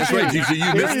been in. That's right, Gigi.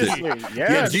 You missed it.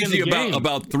 Yeah, Gigi.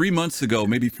 About 3 months ago,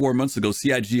 maybe 4 months ago,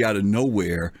 CIG out of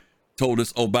nowhere told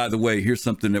us, oh, by the way, here's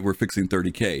something that we're fixing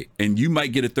 30K. And you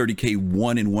might get a 30K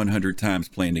 1 in 100 times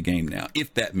playing the game now,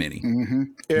 if that many.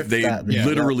 If they that,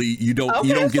 literally, you don't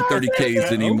get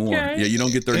 30Ks anymore. Okay. Yeah, you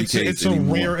don't get 30Ks it's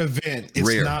anymore. a rare event. It's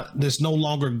rare. There's no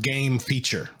longer game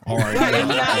feature. All right.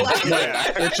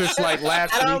 It's just like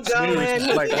last I don't week's go news.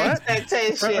 in Like what?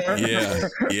 expectation.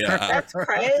 Yeah. That's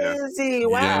crazy.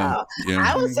 Wow. Yeah.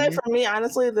 I would say for me,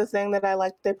 honestly, the thing that I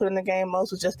like they put in the game most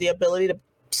was just the ability to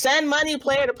send money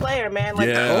player to player, man. Like,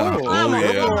 Yeah,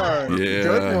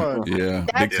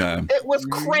 big time. It was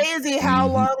crazy how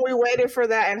long we waited for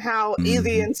that and how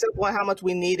easy and simple and how much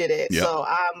we needed it. Yep. So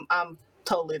I'm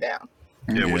totally down.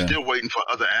 Yeah, we're still waiting for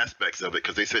other aspects of it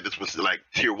because they said this was like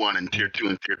tier 1 and tier 2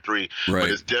 and tier 3. Right. But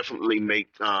it's definitely make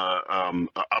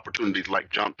opportunities like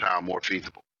Jump Town more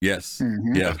feasible. Yes.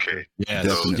 Yeah. Okay. Yes.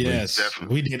 Definitely. Yes.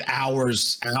 Definitely. We did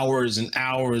hours and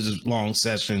hours of long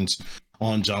sessions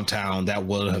on Jumptown that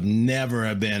would have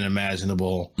never been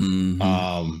imaginable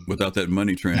without that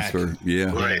money transfer.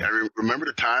 Right. I remember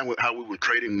the time how we were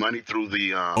trading money through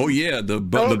the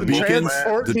the beacons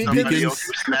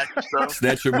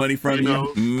snatch your money from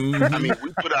you. I mean,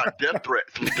 we put out death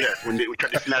threats from death when we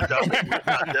tried to snatch out. We put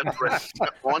out death threats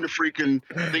on the freaking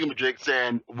thingamajig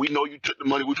saying, "We know you took the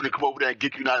money. We're gonna come over there and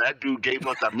get you." Now that dude gave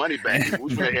us our money back. We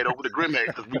were gonna head over to Grimhead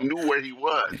because we knew where he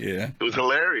was. Yeah, it was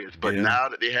hilarious. But now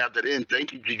that they have that in,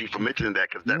 thank you, Gigi, for mentioning that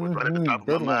because that was right at the top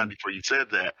of my mind before you said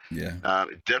that. Yeah,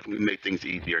 it definitely made things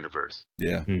easier in the verse.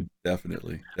 Yeah,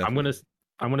 definitely. I'm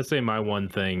my one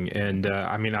thing, and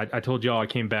I mean, I told y'all I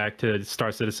came back to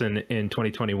Star Citizen in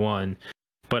 2021,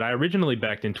 but I originally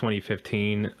backed in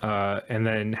 2015, and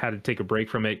then had to take a break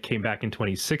from it. Came back in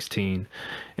 2016,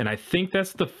 and I think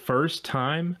that's the first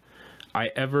time I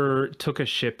ever took a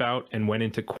ship out and went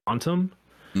into Quantum.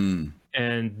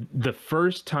 And the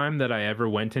first time that I ever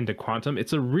went into Quantum,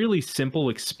 it's a really simple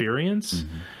experience,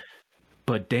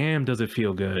 but damn, does it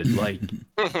feel good. Like,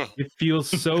 it feels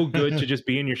so good to just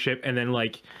be in your ship and then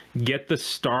like get the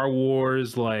Star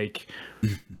Wars, like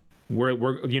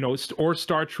we're you know, or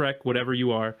Star Trek, whatever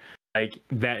you are, like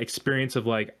that experience of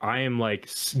like, I am like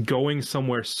going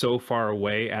somewhere so far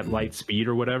away at light speed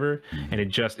or whatever, and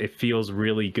it feels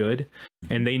really good.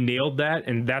 And they nailed that,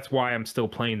 and that's why I'm still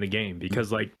playing the game,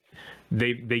 because like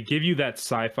they give you that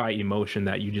sci-fi emotion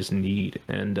that you just need.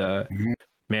 And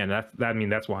man,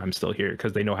 that's why I'm still here,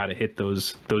 because they know how to hit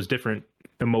those different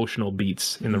emotional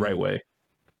beats in the right way.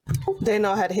 They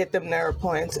know how to hit them nerve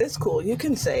points. It's cool. You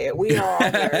can say it. We are all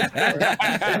nerve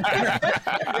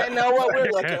They know what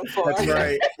we're looking for. That's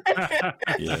right.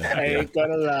 Yeah, I ain't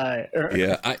gonna lie.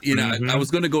 Yeah, I was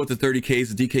going to go with the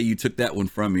 30Ks. DK, you took that one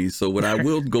from me. So what I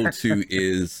will go to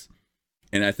is,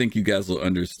 and I think you guys will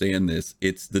understand this,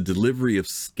 it's the delivery of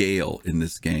scale in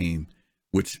this game,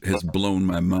 which has blown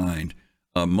my mind.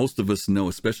 Most of us know,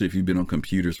 especially if you've been on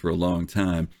computers for a long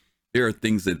time, there are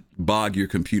things that bog your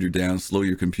computer down, slow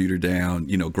your computer down,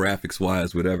 you know, graphics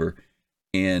wise, whatever.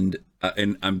 And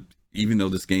I'm, even though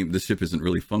this ship isn't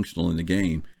really functional in the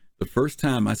game, the first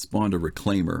time I spawned a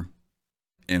reclaimer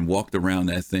and walked around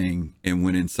that thing and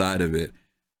went inside of it,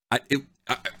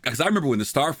 because I remember when the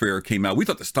Starfarer came out, we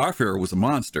thought the Starfarer was a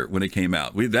monster when it came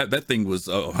out. That thing was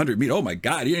 100 meters. Oh my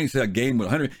God, you didn't see a game with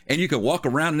 100, and you could walk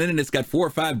around and then it's got 4 or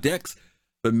 5 decks.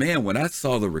 But man, when I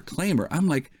saw the reclaimer, I'm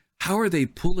like, how are they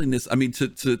pulling this? I mean,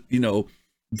 to you know,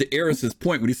 to Eris's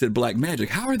point when he said Black Magic,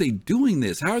 how are they doing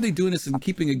this? How are they doing this and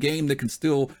keeping a game that can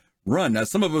still run? Now,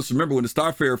 some of us remember when the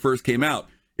Starfarer first came out,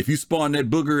 if you spawned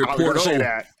that booger at Port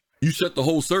O, you shut the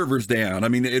whole servers down. I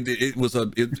mean, it was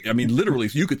I mean, literally,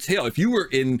 you could tell if you were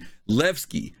in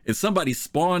Levski and somebody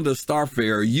spawned a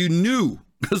Starfarer, you knew,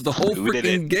 because the whole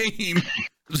freaking game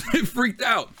freaked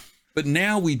out. But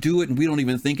now we do it and we don't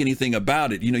even think anything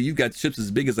about it. You know, you've got ships as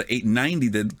big as an 890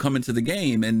 that come into the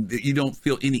game and you don't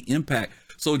feel any impact.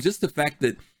 So just the fact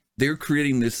that they're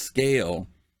creating this scale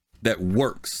that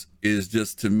works is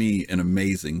just, to me, an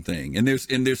amazing thing. And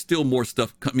there's still more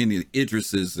stuff coming in,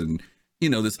 Idrises and, you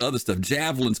know, this other stuff.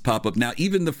 Javelins pop up now.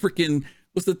 Even the freaking,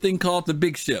 what's the thing called? The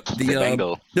big ship. The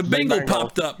Bengal. The Bengal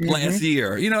popped up last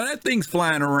year. You know, that thing's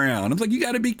flying around. I'm like, you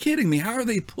got to be kidding me. How are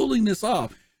they pulling this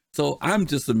off? So I'm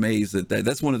just amazed at that.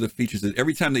 That's one of the features that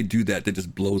every time they do that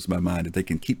just blows my mind, that they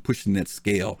can keep pushing that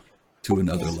scale to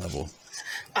another level.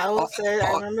 I will say,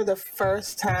 I remember the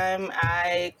first time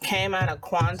I came out of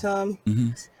Quantum,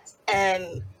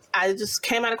 and I just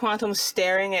came out of Quantum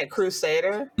staring at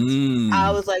Crusader.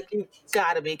 I was like, you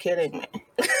gotta be kidding me.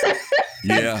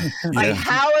 Like,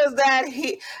 how is that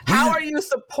how are you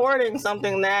supporting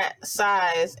something that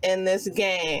size in this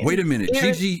game? Wait a minute,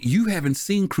 Gigi, you haven't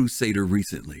seen Crusader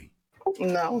recently.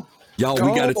 No. Y'all,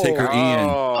 we got to take her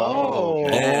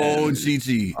in.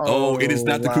 Gigi. It is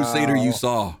not the Crusader you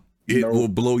saw. It will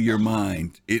blow your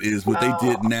mind. It is what they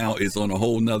did now is on a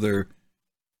whole nother.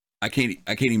 I can't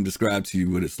even describe to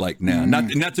you what it's like now.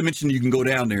 Not to mention you can go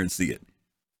down there and see it,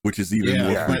 which is even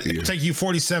more creepier. It'll take you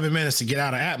 47 minutes to get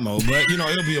out of Atmo, but you know,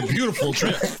 it'll be a beautiful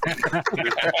trip. On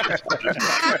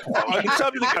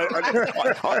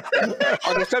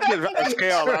the subject of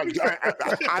scale,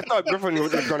 I thought Griffin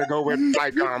was going to go with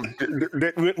like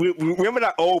remember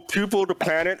that old Pupil the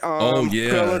Planet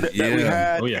trailer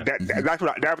that we had? That's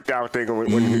what I was thinking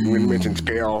when you mentioned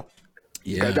scale.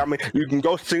 Yeah, I mean, you can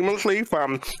go seamlessly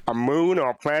from a moon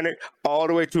or a planet all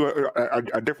the way to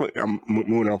a different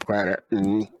moon or planet,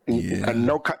 and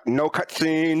no cut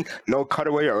scene, no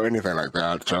cutaway or anything like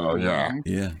that. So no,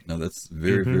 that's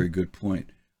very good point.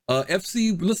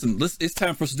 FC, listen, it's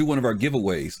time for us to do one of our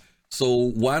giveaways.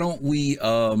 So why don't we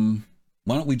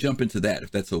jump into that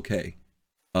if that's okay?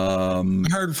 I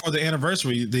heard for the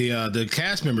anniversary, the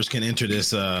cast members can enter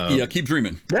this. Keep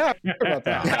dreaming. Yeah.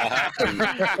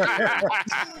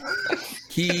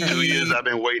 2 years I've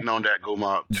been waiting on that,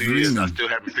 Gomab. 2 years, I still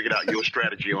haven't figured out your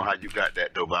strategy on how you got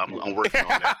that, though. But I'm working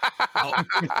on that.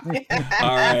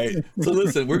 All right. So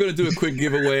listen, we're going to do a quick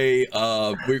giveaway.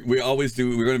 We always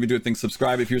do. We're going to be doing things.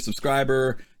 Subscribe if you're a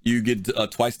subscriber. You get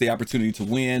twice the opportunity to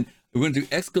win. We're going to do !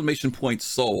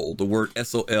 Soul, the word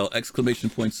SOL, !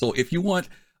 Soul. If you want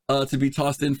to be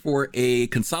tossed in for a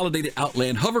consolidated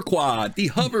Outland hover quad,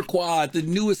 the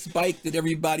newest bike that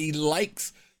everybody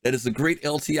likes, that is a great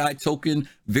LTI token,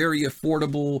 very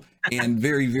affordable and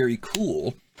very, very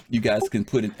cool. You guys can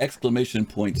put an exclamation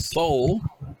point soul.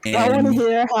 And I want to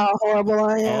hear how horrible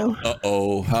I am.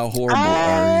 Uh-oh, how horrible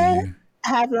are you? I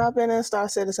have not been in Star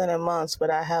Citizen in months, but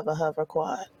I have a hover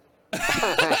quad.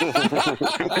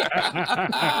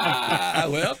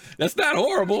 Well, that's not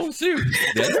horrible. Shoot,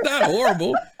 that's not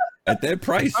horrible. At that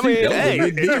price, I mean, that was hey, a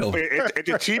big deal. it's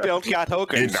a cheap LTI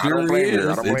token. It I don't sure blame you. is.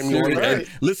 I don't It blame sure you. is. And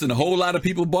listen, a whole lot of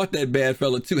people bought that bad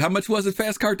fella too. How much was it,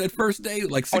 Fast Cart, that first day?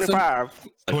 Like $25.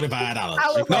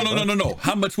 $25. No.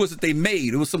 How much was it they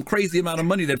made? It was some crazy amount of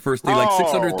money that first day, like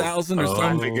 600,000 or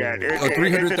something, or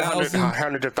 300,000.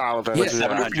 Hundreds of thousands. Yes,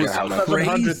 it was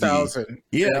crazy. 700,000.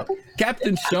 Yeah,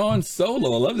 Captain Sean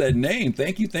Solo. I love that name.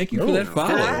 Thank you for that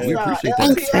follow. We appreciate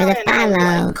that. Thanks for the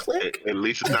follow. At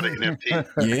least it's not an NFT.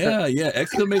 Yeah.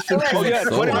 Exclamation point. Oh yeah,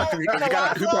 Solo. you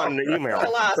got a coupon in the email.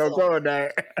 Colossal. So go with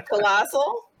that.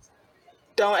 Colossal,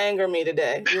 don't anger me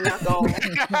today. You're not going.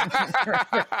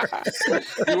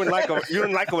 You wouldn't like her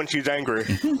when she's angry.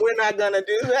 We're not gonna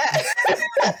do that.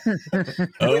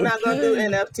 We're not gonna do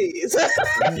NFTs.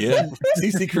 Yeah,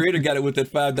 CC Creator got it with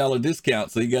that $5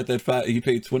 discount, so he got that he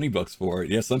paid $20 for it.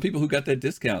 Yeah, some people who got that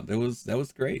discount, that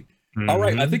was great. All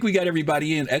right, I think we got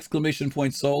everybody in. Exclamation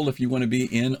point soul if you want to be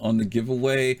in on the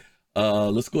giveaway.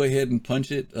 Let's go ahead and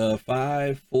punch it.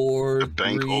 5, 4,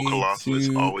 3,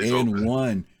 2, and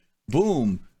 1.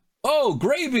 Boom. Oh,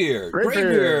 Graybeard.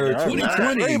 Graybeard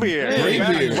 2020.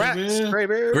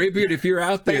 Graybeard, if you're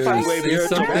out there, say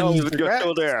something. You're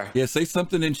still there. Yeah, say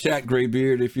something in chat,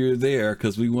 Graybeard, if you're there,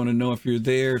 because we want to know if you're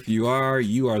there. If you are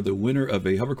the winner of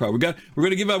a hover quad. We're going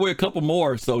to give away a couple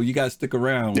more, so you guys stick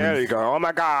around. There you go. Oh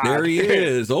my God. There he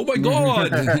is. Oh my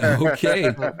God.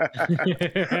 Okay.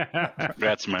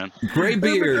 Congrats, man.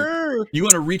 Graybeard, you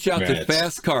want to reach out to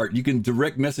Fast Cart. You can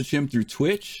direct message him through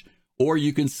Twitch, or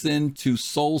you can send to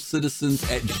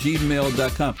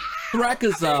soulcitizens@gmail.com.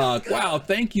 Thrakazak, wow,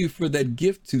 thank you for that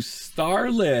gift to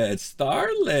Starlet.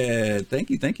 Thank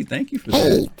you for that.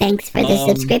 Hey, thanks for the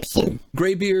subscription.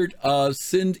 Graybeard,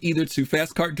 send either to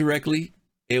Fastcart directly,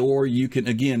 or you can,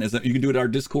 again, you can do it at our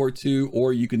Discord too,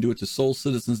 or you can do it to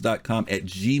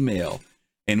soulcitizens.com@gmail,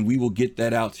 and we will get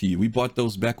that out to you. We bought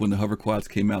those back when the hover quads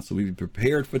came out, so we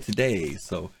prepared for today,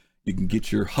 so you can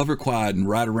get your hover quad and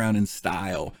ride around in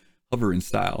style. Hover in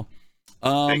style.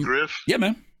 Hey, Griff. Yeah,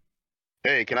 man.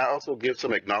 Hey, can I also give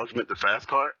some acknowledgement to Fast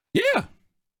Cart? Yeah.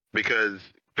 Because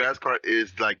Fast Cart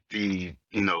is like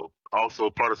also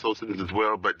part of Soul Citizens as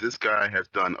well, but this guy has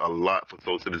done a lot for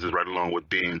Soul Citizens right along with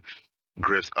being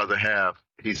Griff's other half.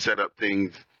 He set up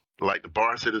things like the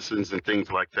Bar Citizens and things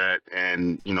like that,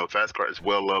 and Fast Cart is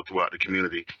well loved throughout the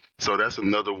community. So that's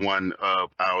another one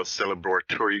of our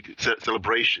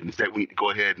celebrations that we need to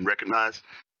go ahead and recognize.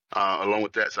 Along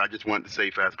with that, so I just wanted to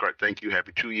say, Fast Cart, thank you.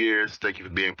 Happy 2 years. Thank you for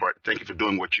being part. Thank you for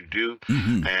doing what you do,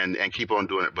 and keep on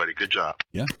doing it, buddy. Good job.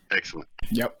 Yeah. Excellent.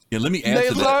 Yep. Yeah. Let me add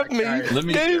to that.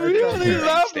 They really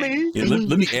love me. Yeah,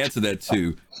 let me add to that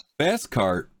too. Fast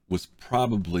Cart was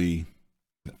probably,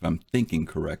 if I'm thinking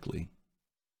correctly,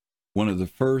 one of the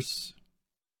first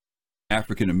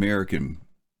African American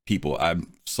people I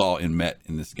saw and met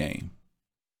in this game.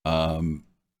 And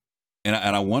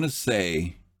I want to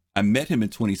say, I met him in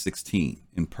 2016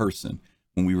 in person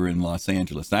when we were in Los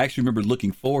Angeles. I actually remember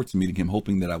looking forward to meeting him,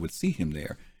 hoping that I would see him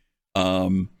there.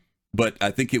 But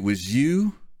I think it was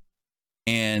you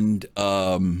and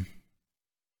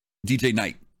DJ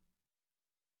Knight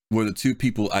were the two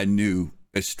people I knew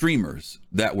as streamers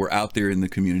that were out there in the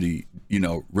community,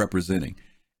 representing.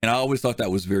 And I always thought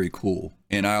that was very cool.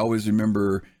 And I always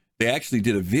remember they actually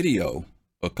did a video.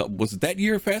 Was it that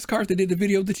year, Fast Cart, they did the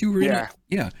video that you were in?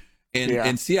 Yeah.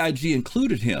 And CIG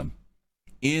included him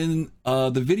in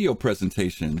the video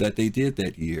presentation that they did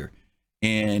that year.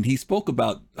 And he spoke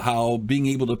about how being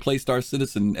able to play Star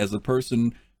Citizen as a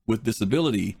person with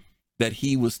disability, that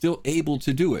he was still able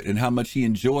to do it and how much he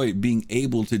enjoyed being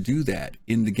able to do that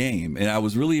in the game. And I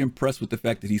was really impressed with the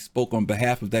fact that he spoke on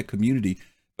behalf of that community,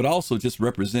 but also just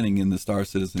representing in the Star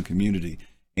Citizen community.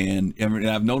 And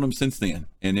I've known him since then.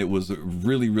 And it was a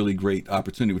really, really great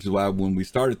opportunity, which is why when we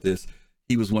started this,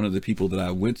 he was one of the people that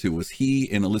I went to. Was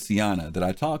he and Aliciana that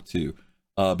I talked to,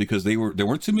 because there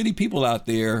weren't too many people out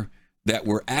there that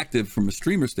were active from a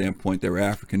streamer standpoint that were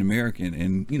African American.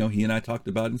 And he and I talked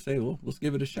about it and say, well, let's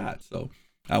give it a shot. So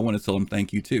I want to tell him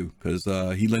thank you too, because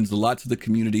he lends a lot to the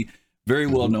community. Very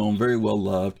well known, very well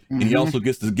loved, and he also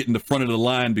gets to get in the front of the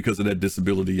line because of that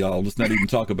disability, y'all. Let's not even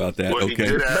talk about that, Well, he okay?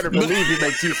 did Better believe he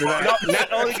makes use of that.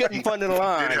 Not only getting fun in the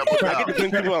line, I get to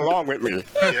bring people along with me.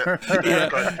 Yeah.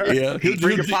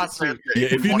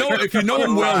 If you know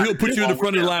him well, he'll put you in the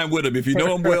front of the line with him. If you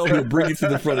know him well, he'll bring you to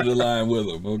the front of the line with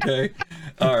him. Okay.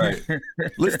 All right.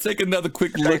 Let's take another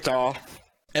quick look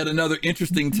at another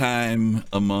interesting time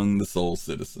among the Soul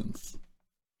Citizens.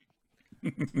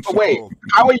 But wait,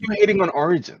 how are you hating on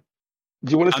Origin?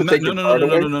 Do you want us to take no.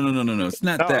 It's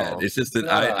not that. No. It's just that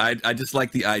I just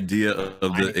like the idea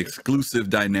of the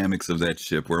exclusive dynamics of that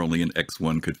ship, where only an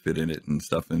X1 could fit in it and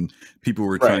stuff, and people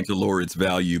were trying to lower its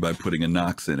value by putting a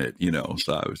Nox in it.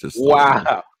 So I was just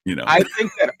wow. I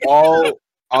think that all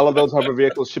of those hover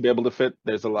vehicles should be able to fit.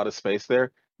 There's a lot of space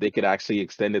there. They could actually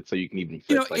extend it so you can even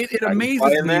fit. It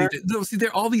amazes me. See, there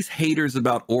are all these haters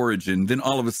about Origin. Then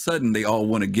all of a sudden, they all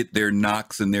want to get their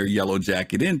Nox and their Yellow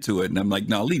Jacket into it, and I'm like,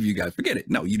 no, leave you guys. Forget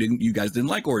it. No, you didn't. You guys didn't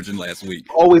like Origin last week.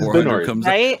 Always been Origin,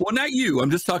 right? Well, not you.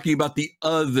 I'm just talking about the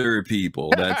other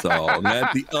people. That's all.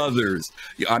 The others.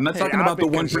 I'm not talking about the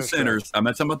 1%ers. I'm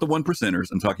not talking about the 1%ers.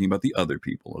 I'm talking about the other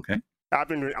people. Okay. I've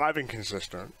been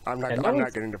consistent. I'm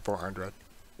not getting to 400.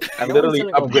 I literally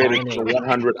upgraded to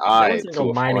 100i.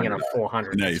 Go mining in a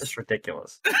 400. Nice. It's just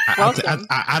ridiculous.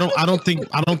 I don't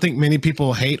think many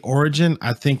people hate Origin.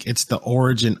 I think it's the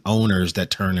Origin owners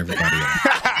that turn everybody off.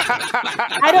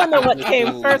 I don't know what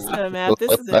came first, though, Matt.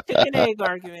 This is a chicken egg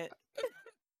argument.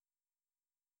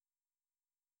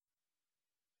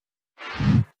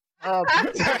 You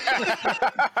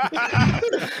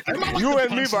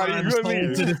and me, buddy. You and me.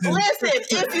 Listen,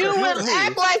 if you would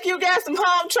act like you got some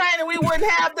home training, we wouldn't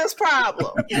have this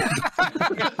problem. You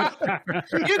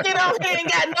get on here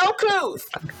and got no clues.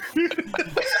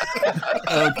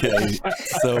 Okay,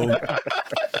 so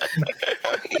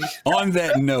on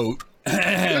that note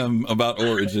about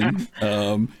Origin,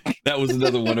 that was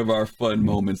another one of our fun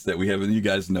moments that we have, and you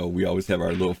guys know we always have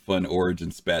our little fun Origin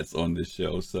spats on this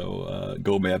show, so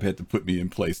GoMap had to put me in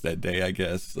place that day, I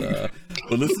guess.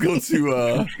 But let's go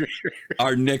to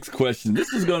our next question.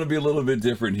 This is going to be a little bit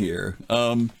different here.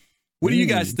 What do you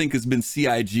guys think has been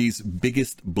CIG's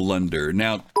biggest blunder?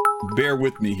 Now, bear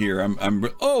with me here.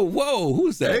 Oh, whoa,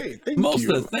 who's that? Hey,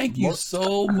 Mosta, thank you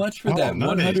so much for that.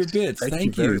 100 bits.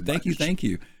 Thank you.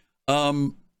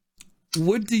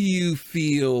 What do you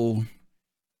feel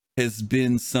has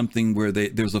been something where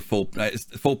there's a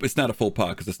it's not a faux pas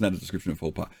because it's not a description of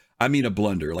faux pas. I mean a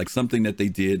blunder, like something that they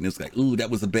did and it's like, ooh, that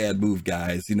was a bad move,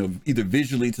 guys. Either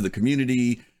visually to the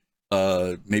community,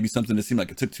 maybe something that seemed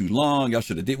like it took too long. Y'all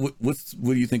should have did. What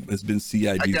do you think has been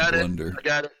CIG's blunder? I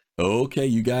got it. Okay,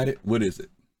 you got it. What is it?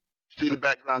 See the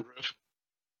background, Griff?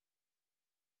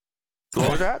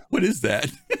 What was that? What is that?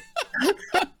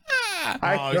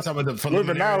 You're talking about the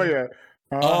Luminalia.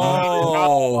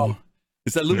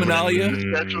 Is that Luminalia?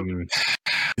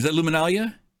 Is that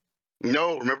Luminalia?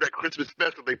 No, remember that Christmas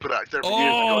special they put out several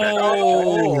years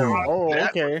ago?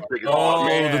 Okay.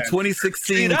 The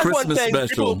 2016 Christmas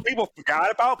special. People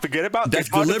forget about. That's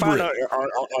deliberate.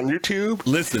 On YouTube.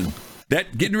 Listen,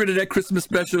 getting rid of that Christmas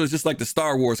special is just like the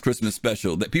Star Wars Christmas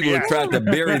special. That people have tried to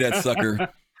bury that sucker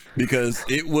because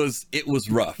it was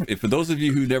rough. For those of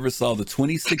you who never saw the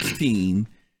 2016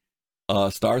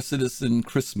 Star Citizen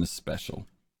Christmas special,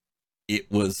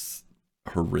 it was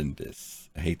horrendous.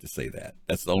 I hate to say that.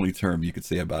 That's the only term you could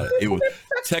say about it. It was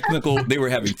technical. They were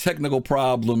having technical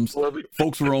problems.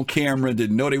 Folks were on camera,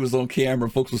 didn't know they was on camera.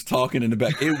 Folks was talking in the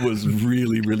back. It was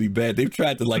really, really bad. They've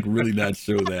tried to really not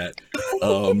show that.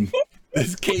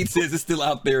 As Kate says, it's still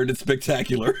out there and it's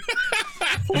spectacular.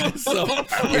 So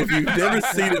if you've never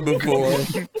seen it before,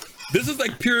 this is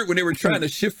like pure when they were trying to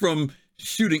shift from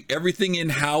shooting everything in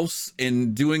house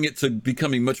and doing it to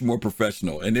becoming much more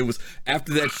professional. And it was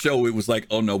after that show, it was like,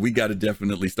 oh no, we got to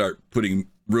definitely start putting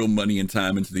real money and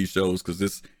time into these shows because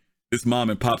this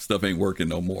mom and pop stuff ain't working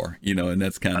no more, and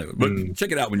that's kind of. But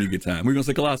check it out when you get time. We're gonna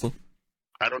say Colossal.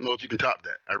 I don't know if you can top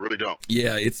that. I really don't.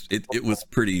 Yeah, it was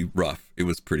pretty rough. It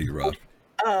was pretty rough.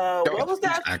 What was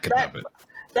that?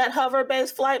 That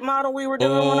hover-based flight model we were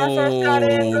doing when I first got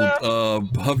in.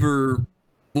 Hover.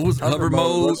 What was hover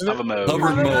mode? Hover mode.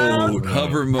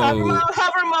 Hover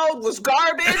mode was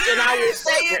garbage, and I will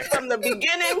say it from the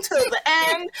beginning to the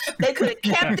end. They could have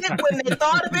kept it when they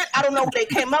thought of it. I don't know when they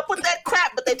came up with that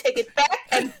crap, but they take it back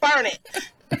and burn it.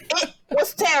 It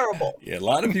was terrible. Yeah, a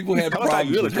lot of people had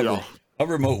problems with hover.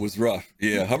 Hover mode was rough.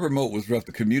 Yeah, hover mode was rough.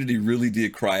 The community really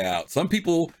did cry out. Some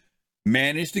people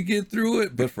managed to get through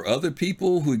it, but for other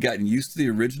people who had gotten used to the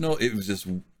original, it was just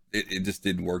it just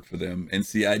didn't work for them. And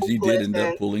CIG did end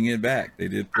up pulling it back. They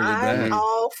did pull it back. I'm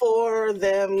all for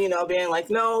them, you know, being like,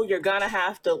 no, you're gonna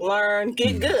have to learn,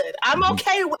 get good. I'm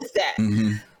okay with that.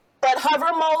 But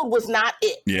hover mode was not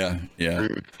it. Yeah.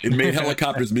 It made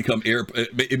helicopters become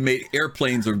it made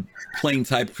airplanes or plane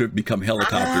type become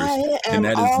helicopters, and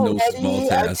that is no small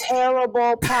task. A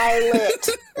terrible pilot.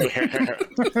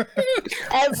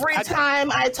 Every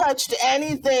time I touched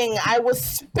anything, I was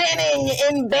spinning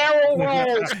in barrel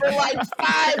rolls for like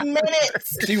 5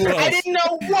 minutes. She was. I didn't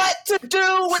know what to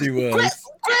do. She was.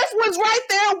 Griff was right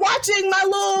there watching my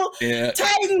little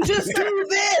Titan just do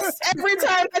this every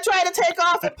time I try to take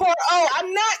off at Port O.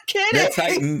 I'm not kidding. That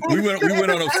Titan, we went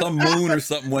on some moon or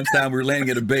something one time. We were landing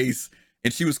at a base,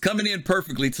 and she was coming in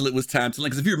perfectly till it was time to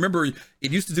land. Because if you remember,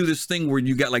 it used to do this thing where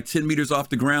you got like 10 meters off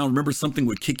the ground. Remember, something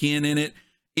would kick in it.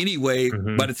 Anyway,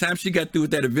 by the time she got through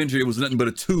with that Avenger, it was nothing but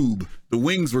a tube. The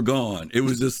wings were gone. It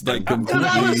was just like completely.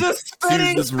 I was just spinning,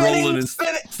 she was just rolling and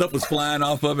stuff was flying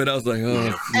off of it. I was like, oh.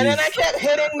 Geez. And then I kept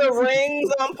hitting the rings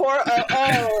on Port.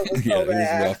 Oh, it was so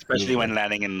bad. Especially when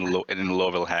landing in the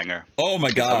Louisville hangar. Oh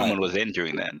my God! Someone was in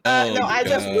during that. No, I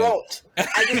just won't.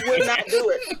 I just would not do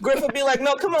it. Griff would be like,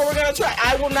 "No, come on, we're gonna try."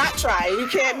 I will not try. You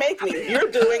can't make me.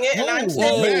 You're doing it, and I'm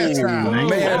sitting there.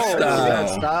 Mad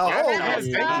style.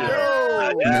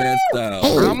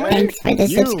 Hey, thanks for the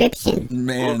subscription.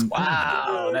 Man,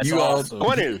 wow, that's you awesome.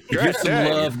 all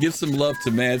give some love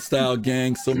to Mad Style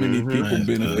Gang. So many people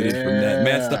benefited from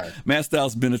that. Mad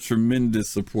Style's been a tremendous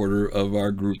supporter of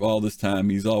our group all this time.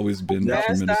 He's always been a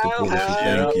tremendous supporter. So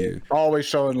thank you. Always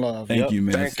showing love. Thank you,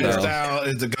 Mad Style. Style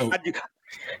is the GOAT.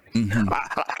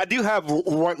 I do have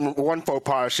one faux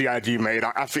pas CIG made.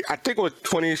 I think it was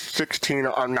 2016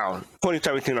 or no,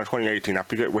 2017 or 2018. I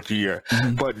forget which year.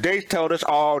 But they told us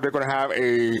all they're going to have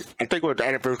I think it was the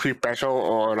anniversary special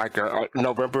or like a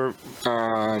November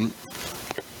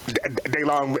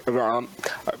day-long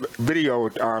video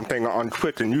thing on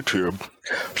Twitch and YouTube.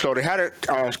 So they had it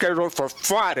scheduled for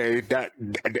Friday that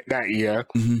year,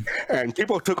 and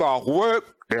people took off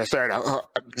work. They said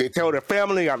they told their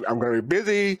family, "I'm going to be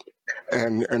busy,"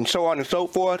 and so on and so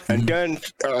forth. And then,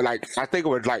 like I think it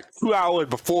was like 2 hours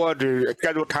before the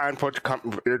scheduled time supposed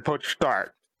to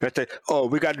start, they said, "Oh,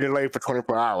 we got delayed for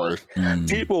 24 hours."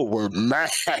 People were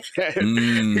mad.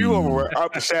 People were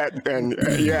upset, and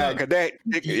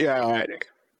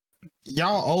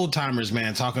y'all old timers,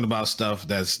 man, talking about stuff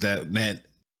that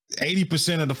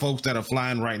 80% of the folks that are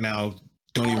flying right now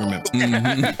don't even remember.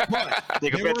 But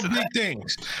there were big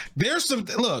things. There's some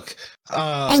look.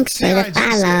 Thanks for the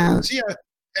follow.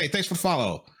 Hey, thanks for the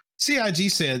follow. CIG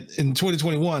said in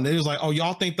 2021, it was like, "Oh,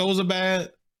 y'all think those are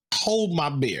bad? Hold my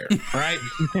beer," right?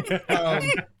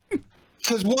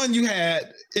 Because one, you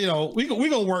had, you know, we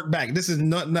gonna work back. This is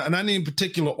not in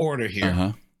particular order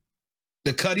here.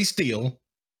 The Cuddy Steele.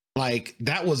 Like,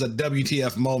 that was a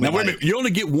WTF moment. Now, wait a minute. You only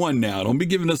get one now. Don't be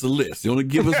giving us a list. You only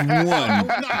give us one. No,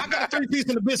 I got a 3-piece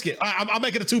in the biscuit. I'll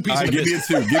make it a 2-piece. All right, give me a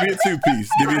 2. Give me a 2-piece.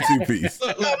 Give me a 2-piece.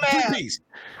 Look, 2-piece.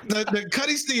 The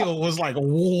Cuddy Steele was like,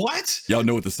 what? Y'all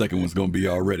know what the second one's going to be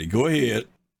already. Go ahead.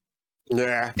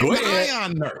 Yeah. Go ahead.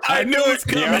 Ion Nerf. I knew it's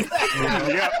coming. The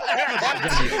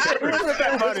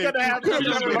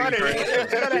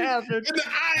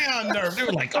Ion Nerf. They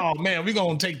were like, "Oh man, we're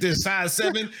gonna take this size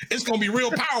 7. It's gonna be real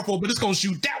powerful, but it's gonna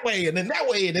shoot that way and then that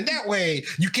way and then that way.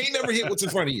 You can't never hit what's in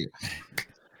front of you."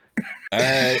 All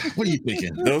right. What are you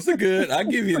thinking? Those are good. I'll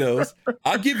give you those.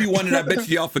 I'll give you one that I bet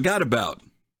y'all forgot about.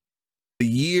 The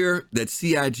year that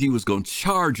CIG was going to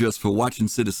charge us for watching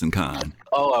CitizenCon.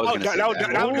 Oh, I was going to say that was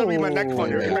going to be my next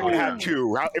one. If I could have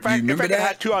 2. If I could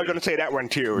have 2, I was going to say that one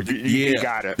too. You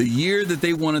got it. The year that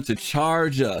they wanted to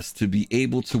charge us to be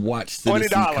able to watch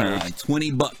CitizenCon,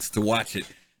 $20 to watch it.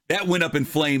 That went up in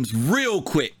flames real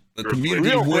quick. The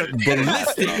community went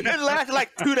ballistic. It lasted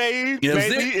like 2 days,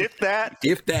 maybe, if that.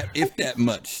 If that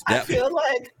much. I feel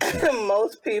like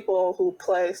most people who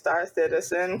play Star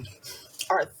Citizen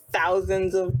are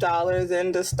thousands of dollars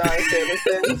into Star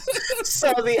Citizen.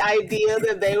 So the idea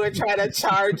that they would try to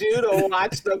charge you to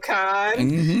watch the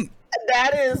con,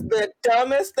 that is the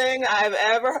dumbest thing I've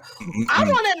ever. I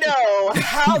want to know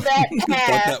how that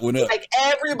passed. Like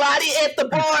everybody at the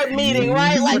board meeting,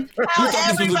 right? Like how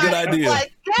everybody was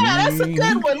like, "Yeah, that's a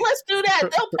good one. Let's do that.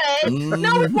 They'll pay."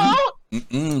 No, we won't.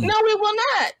 No, we will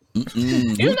not.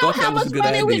 You know how much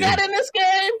money we got in this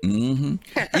game?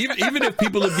 Even if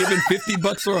people have given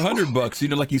 $50 or $100, you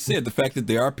know, like you said, the fact that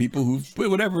there are people who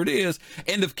whatever it is,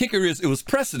 and the kicker is it was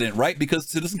precedent, right? Because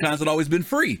CitizenCons had always been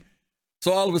free.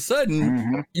 So all of a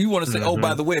sudden, you want to say, oh,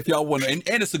 by the way, if y'all want to, and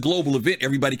it's a global event,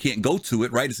 everybody can't go to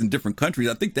it, right? It's in different countries.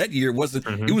 I think that year it was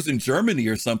in Germany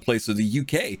or someplace, or the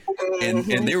UK.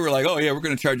 And they were like, oh, yeah, we're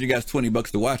going to charge you guys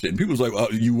 $20 to watch it. And people was like, oh,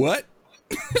 you what?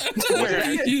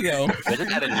 You know,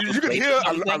 you can hear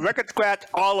a record scratch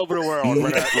all over the world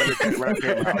when I came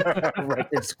out.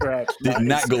 Record scratch. Did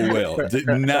not go well. Did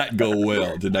not go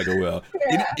well.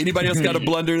 Anybody else got a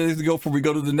blunder to go before we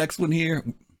go to the next one here?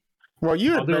 Well,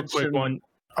 you I'll do a quick one.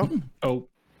 Oh.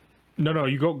 No,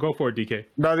 you go for it, DK.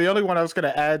 No, the only one I was going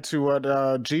to add to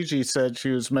what Gigi said, she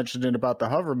was mentioning about the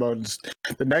hover mode.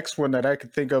 The next one that I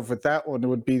could think of with that one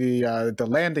would be the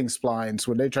landing splines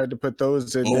when they tried to put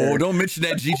those in. Oh, don't mention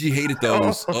that. Gigi hated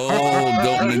those. Oh,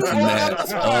 don't mention that.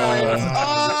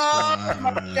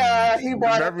 Yeah, he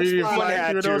brought up the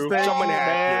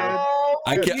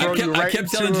I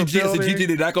kept telling Gigi, I said, Gigi,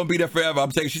 they're not going to be there forever.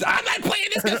 I'm saying, she's like, I'm not playing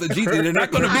this guy. I said, Gigi, they're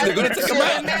not going to be there. They're going to take them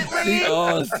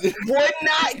out. Would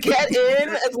not get in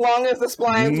as long as the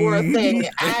splines were a thing.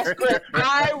 Ask Griff,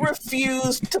 I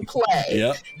refuse to play.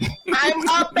 Yep. I'm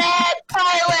a bad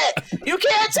pilot. You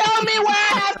can't tell me where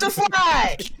I have to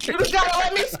fly. You just got to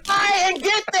let me fly and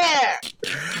get there.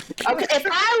 Okay, if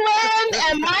I land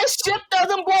and my ship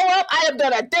doesn't blow up, I have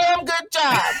done a damn good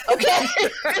job. Okay?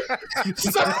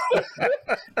 So...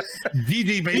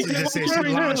 Gigi basically just said she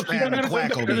launched pad and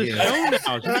quack over here. As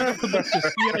far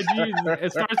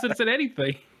as it's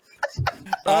anything.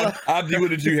 Abdi, what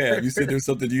did you have? You said there was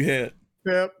something you had.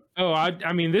 Yep. Oh,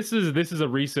 I mean, this is a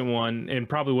recent one and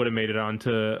probably would have made it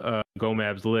onto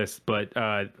Gomab's list, but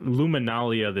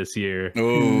Luminalia this year.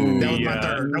 Oh, that was my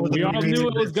third. We all knew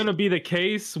it was going to be the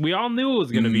case.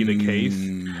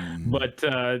 But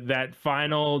that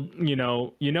final, you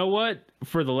know what?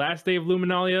 For the last day of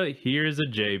Luminalia, here's a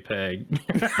JPEG.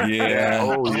 Yeah.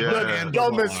 Oh yeah.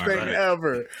 Dumbest thing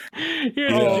ever.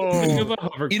 Here's a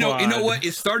hover you know what?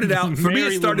 It started out for me.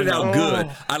 It started out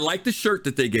good. I like the shirt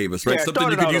that they gave us, right? Yeah,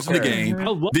 something you could use in the game.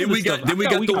 Then we got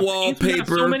the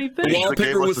wallpaper. So the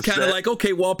wallpaper was kind of like,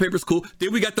 okay, wallpaper's cool.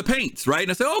 Then we got the paints, right? And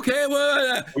I said, okay,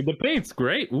 well, the paints,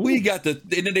 great. Ooh. We got and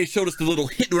then they showed us the little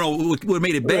hint. What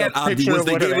made it bad, Abdi, was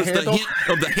they gave us the hint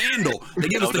of the handle. They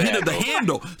gave us the hint of the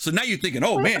handle. So now you're thinking,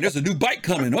 oh man, there's a new bike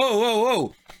coming.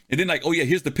 Oh. And then like, oh yeah,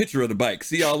 here's the picture of the bike.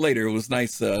 See y'all later. It was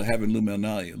nice having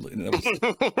Luminalia.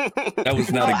 That was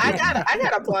not a good one. I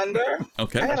got a blunder.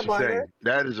 Okay. I got a blunder.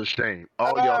 That is a shame.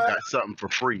 All y'all got something for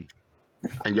free,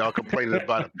 and y'all complaining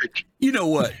about a picture. You know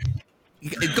what?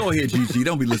 Go ahead, Gigi.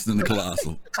 Don't be listening to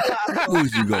Colossal. What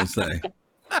was you gonna say?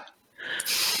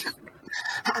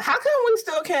 How come we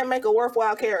still can't make a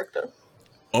worthwhile character?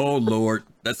 Oh Lord,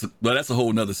 that's a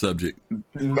whole nother subject.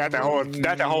 That's a whole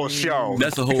show.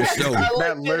 That's a whole show.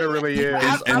 That literally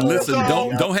is. And listen,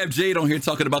 don't have Jade on here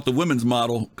talking about the women's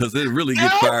model because it really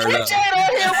gets fired up. Jade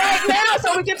on here right now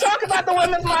so we can talk about the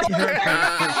women's model.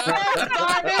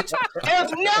 Garbage.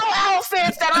 There's no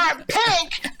outfits that aren't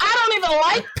pink. I don't even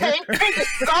like pink. Pink is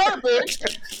garbage.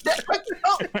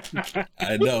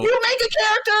 I know. You make a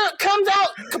character, comes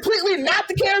out completely not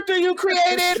the character you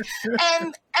created,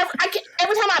 and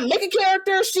every time I make a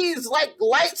character, she's like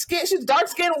light skin, she's dark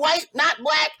skin, white, not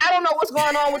black. I don't know what's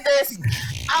going on with this.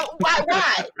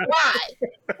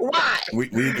 Why? We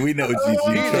know,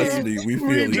 Gigi. Trust me, we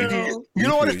feel you. You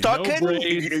know what it's stuck in?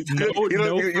 You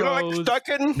know what it's stuck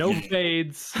in? No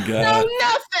fades. No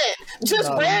nothing. Just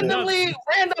random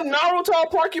Naruto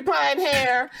porcupine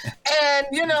hair, and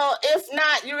if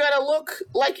not, you gotta look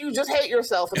like you just hate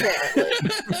yourself. Apparently.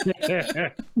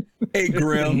 Hey,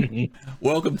 Grim.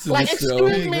 Welcome to the show.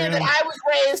 Excuse me that I was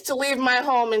raised to leave my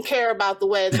home and care about the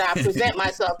way that I present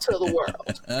myself to the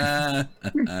world.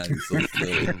 So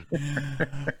silly.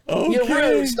 Okay. You're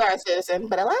rude, Star Citizen,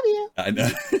 but I love you. I know.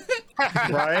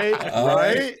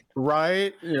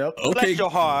 Right. Yep. Okay. Bless your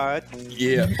heart.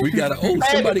 Yeah, we got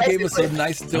somebody gave us a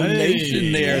nice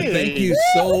donation there. Thank you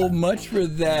so much for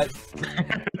that.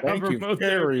 Thank you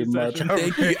very much.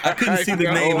 Thank you. I couldn't see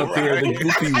the name up here. The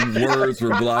goofy words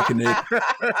were blocking it.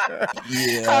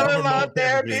 Yeah. I'm out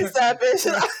therapy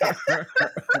session.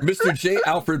 Mr. J.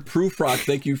 Alfred Proofrock,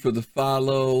 thank you for the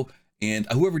follow. And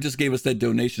whoever just gave us that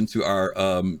donation to our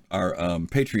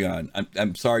Patreon,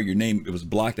 I'm sorry your name, it was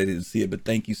blocked. I didn't see it, but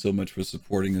thank you so much for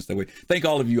supporting us that way. Thank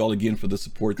all of you all again for the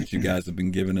support that you guys have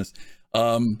been giving us.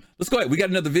 Let's go ahead. We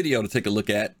got another video to take a look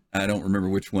at. I don't remember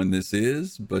which one this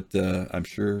is, but I'm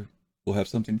sure we'll have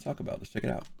something to talk about. Let's check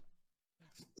it out.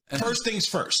 First things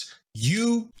first,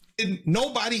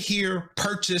 nobody here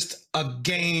purchased a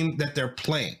game that they're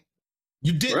playing.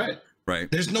 You didn't. Right.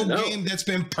 There's no game that's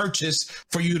been purchased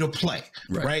for you to play.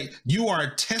 Right. You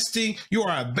are testing. You are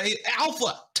a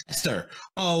alpha tester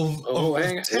of. Whoa.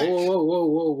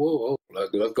 Let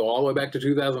let's go all the way back to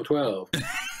 2012.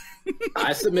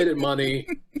 I submitted money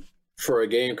for a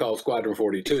game called Squadron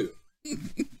 42.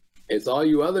 It's all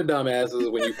you other dumbasses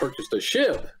when you purchased a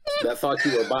ship that thought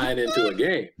you were buying into a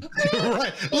game.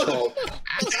 Right. Called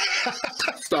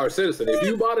Star Citizen. If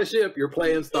you bought a ship, you're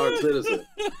playing Star Citizen.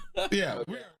 Yeah.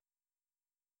 Okay.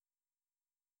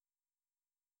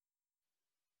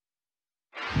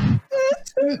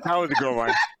 How was it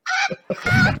going?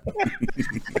 I'm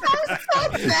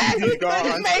so sad he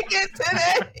couldn't make it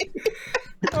today.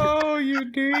 Oh,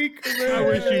 Unique. Man. I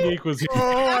wish Unique was here.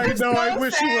 Oh, I know. I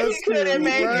wish he was He couldn't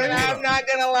make right? it. I'm not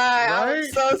gonna lie. Right?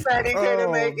 I'm so sad he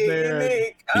couldn't make it. Man.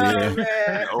 Unique.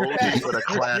 Yeah. Oh man. Old what a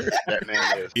class that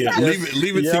man is. Yeah,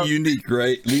 leave it to Unique,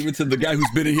 right? Leave it to the guy who's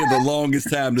been in here the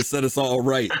longest time to set us all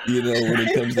right, you know, when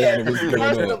it comes down to what's going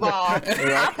on. First of all,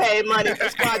 I paid money for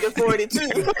Squadron 42.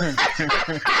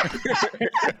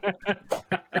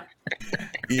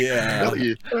 Yeah.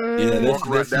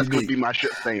 That's gonna be my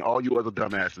shit thing. All you other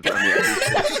dumbasses.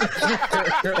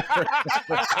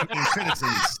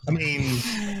 Citizens. I mean,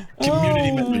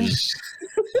 community members.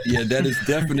 Yeah, that is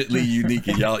definitely Unique,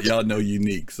 and y'all know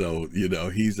Unique, so you know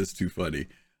he's just too funny.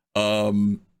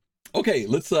 Okay,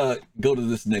 let's go to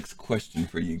this next question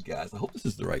for you guys. I hope this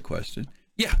is the right question.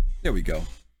 Yeah, there we go.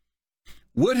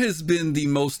 What has been the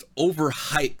most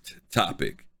overhyped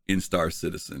topic in Star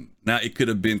Citizen? Now, it could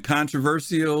have been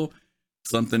controversial,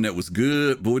 something that was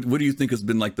good, but what do you think has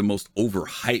been like the most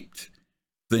overhyped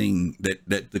thing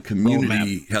that the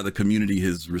community, how the community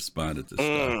has responded to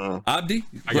stuff? Abdi,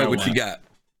 what you got?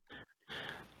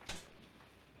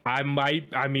 I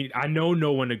mean, I know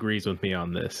no one agrees with me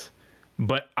on this,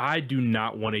 but I do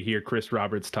not want to hear Chris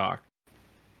Roberts talk.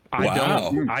 I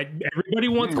don't. Everybody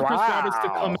wants Chris Roberts to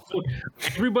come out.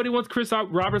 Everybody wants Chris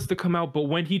Roberts to come out, but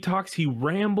when he talks, he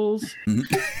rambles.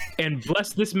 And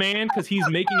bless this man because he's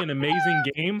making an amazing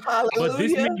game. But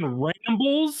this man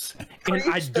rambles, and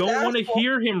I don't want to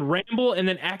hear him ramble and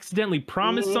then accidentally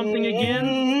promise something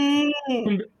again.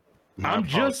 I'm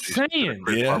just saying.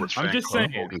 I'm just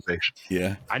saying.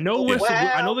 Yeah. I know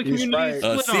the community is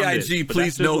split on this, CIG,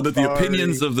 please know that the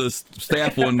opinions of the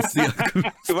staff on Soul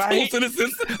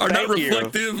Citizens are not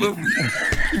reflective of.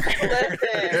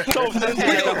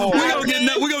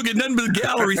 We're gonna get nothing but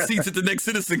gallery seats at the next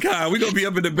CitizenCon. We're gonna be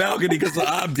up in the balcony because of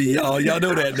Abdi, y'all. Y'all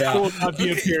know that now. We'll not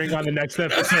be appearing on the next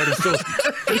episode of Soul.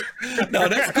 No,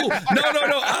 that's cool.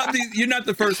 No, Abdi, you're not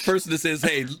the first person that says,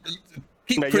 "Hey,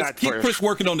 keep Chris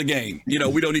working on the game." You know,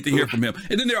 we don't need to hear from him.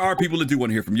 And then there are people that do want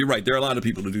to hear from him. You're right. There are a lot of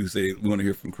people that do say we want to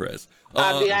hear from Chris.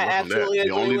 I absolutely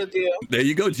agree with you. There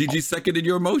you go. Gigi seconded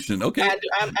your motion. Okay.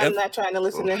 I'm not trying to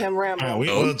listen to him ramble.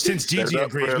 Well, since Gigi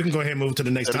agrees, we can go ahead and move to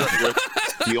the next topic.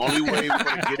 The only way we're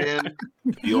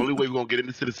gonna get in,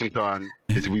 into CitizenCon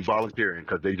is if we volunteering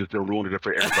because they just don't ruin it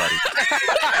for everybody.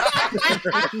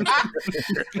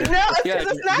 No,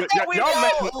 it's not that we don't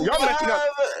love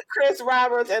Chris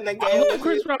Roberts and the game. I love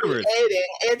Chris Roberts.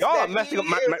 It's y'all that are messing up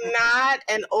is not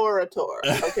an orator.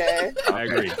 Okay. I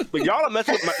agree. But y'all are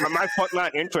messing with my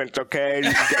frontline entrance. Okay.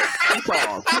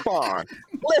 Keep on.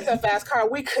 Listen, Fast Car,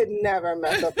 we could never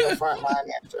mess up your frontline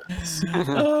entrance.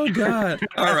 Oh God!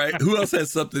 All right, who else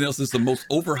has something else that's the most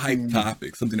overhyped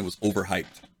topic? Something that was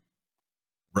overhyped.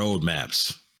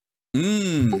 Roadmaps.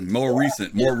 More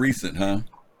recent, huh?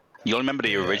 You remember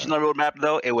the original roadmap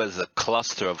though? It was a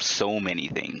cluster of so many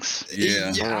things.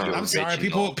 Yeah. I'm sorry,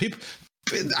 people.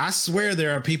 I swear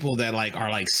there are people that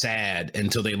are sad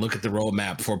until they look at the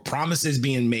roadmap for promises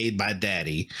being made by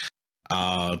Daddy.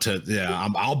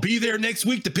 I'll be there next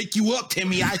week to pick you up,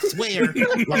 Timmy. I swear.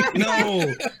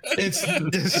 No, this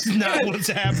is not what's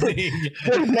happening.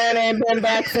 This man ain't been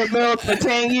back for milk for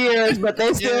 10 years, but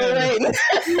they still waiting.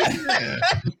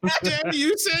 Daddy,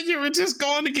 you said you were just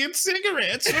going to get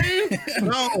cigarettes.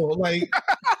 No,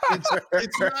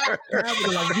 it's not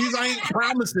happening. These ain't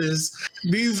promises.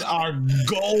 These are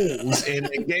goals, and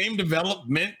the game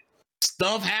development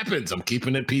stuff happens. I'm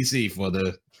keeping it PC for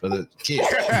the kids.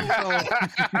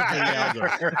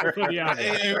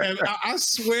 I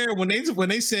swear when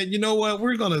they said, you know what,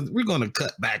 we're gonna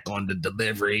cut back on the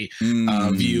delivery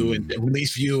view and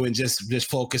release view and just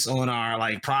focus on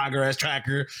our progress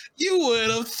tracker, you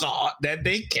would have thought that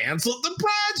they canceled the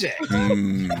project.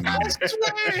 I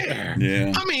swear.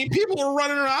 Yeah. I mean, people were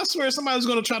running around. I swear somebody was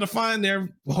gonna try to find their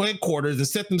headquarters and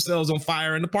set themselves on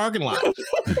fire in the parking lot.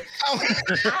 I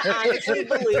I honestly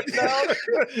believe so.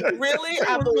 Really,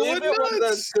 I believe it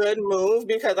was a good move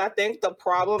because I think the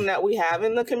problem that we have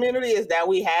in the community is that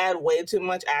we had way too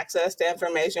much access to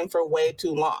information for way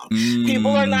too long.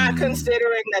 People are not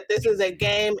considering that this is a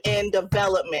game in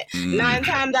development. 9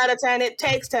 times out of 10, it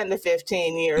takes 10 to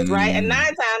 15 years, right? And 9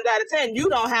 times out of 10, you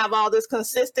don't have all this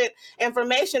consistent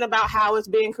information about how it's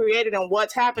being created and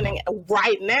what's happening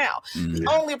right now. The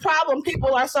only problem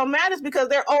people are so mad is because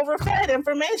they're overfed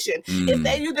information.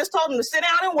 If you just told them to sit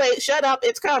down and wait, shut up,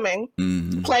 it's coming,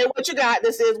 play what you got,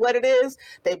 this is what it is,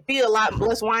 they'd be a lot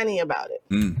less whiny about it.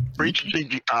 Preach,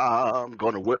 Gigi, I'm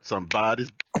gonna whip somebody's.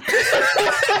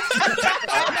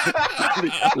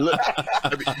 Look,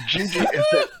 Gigi has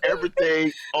said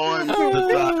everything on the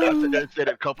side. I said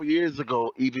a couple years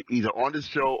ago, either on this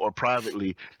show or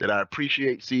privately, that I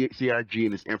appreciate CIG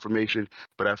and its information,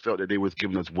 but I felt that they was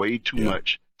giving us way too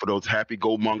much for those happy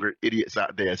goldmonger idiots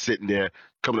out there sitting there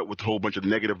coming up with a whole bunch of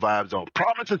negative vibes on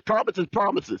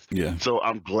promises. Yeah. So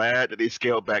I'm glad that they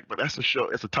scaled back, but that's a show.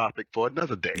 It's a topic for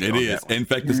another day. It is. In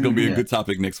fact, it's going to be a good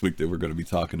topic next week that we're going to be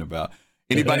talking about.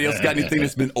 Anybody else got anything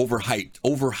that's been overhyped?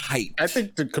 I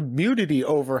think the community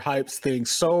overhypes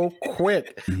things so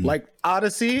quick. Like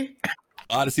Odyssey.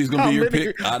 Odyssey's gonna be your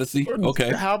pick. Odyssey.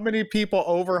 Okay. How many people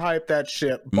overhyped that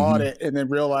shit, bought it, and then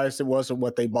realized it wasn't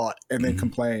what they bought, and then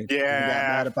complained? And got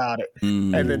mad about it.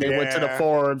 And then they went to the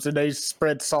forums and they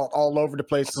spread salt all over the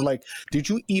place. It's like, did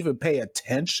you even pay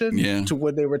attention to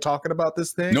when they were talking about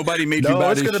this thing? Nobody made you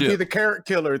buy this shit. It's gonna be the carrot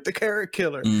killer. The carrot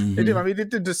killer. They did. I mean, they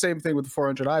did the same thing with the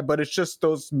 400i, but it's just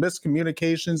those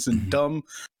miscommunications and dumb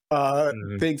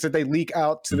things that they leak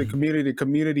out to the community. The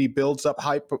community builds up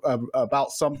hype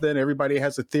about something. Everybody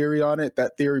has a theory on it.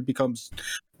 That theory becomes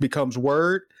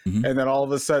word, and then all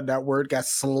of a sudden that word got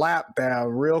slapped down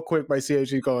real quick by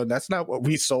CIG going, that's not what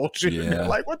we sold you.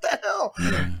 Like, what the hell?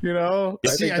 You know,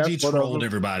 CIG trolled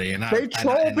everybody, and they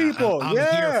troll people. I'm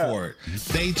here for it.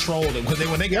 They trolled it because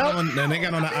when they got on the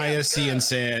ISC and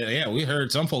said, "Yeah, we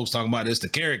heard some folks talking about this, the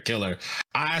carrot killer."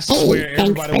 I swear,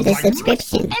 everybody was like,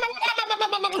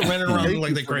 running around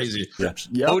like they're crazy.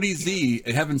 ODZ,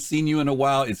 I haven't seen you in a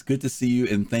while. It's good to see you,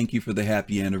 and thank you for the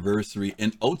happy anniversary.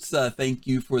 And Otsa, thank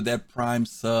you for that Prime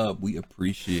sub. We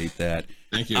appreciate that.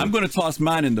 Thank you. I'm going to toss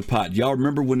mine in the pot. Y'all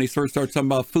remember when they first started talking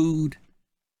about food?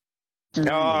 Oh,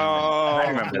 I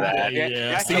remember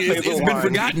that. See, it's been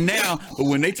forgotten now, but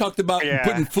when they talked about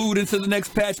putting food into the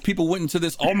next patch, people went into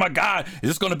this, oh my God, is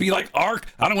this going to be like Ark?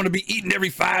 I don't want to be eating every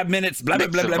 5 minutes, blah, blah,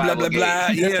 blah, blah, blah, blah, blah.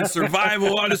 Yeah,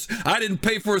 survival artist. I didn't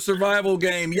pay for a survival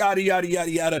game, yada, yada, yada,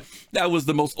 yada. That was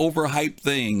the most overhyped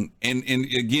thing. And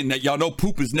again, that y'all know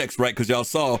poop is next, right? Because y'all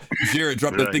saw Jared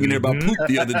drop that thing in there about poop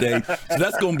the other day. So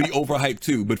that's going to be overhyped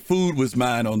too. But food was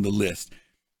mine on the list.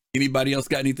 Anybody else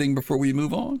got anything before we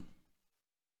move on?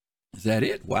 Is that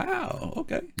it? Wow.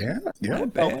 Okay. Yeah.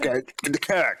 Okay. The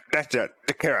carrot. That's it.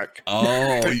 The carrot.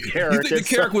 Oh, you think the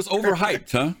carrot was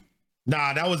overhyped, huh?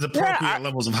 Nah, that was appropriate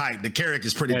levels of hype. The carrot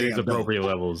is pretty damn appropriate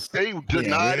levels. They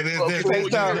denied there's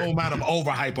no amount of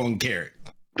overhype on carrot.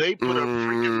 They put a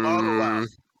freaking model out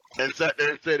and sat there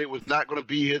and said it was not going to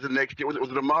be here the next year. Was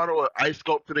it a model or ice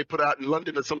sculpture they put out in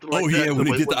London or something like that? Oh yeah, when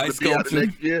they did the ice sculpture.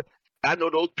 Next year. I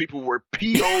know those people were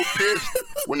P.O. pissed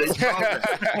when they saw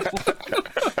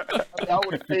that. I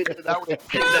would have paid that. I would have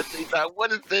paid that thing. Like,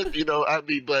 what is this? You know, I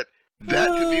mean, but that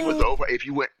to me was over if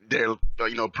you went there,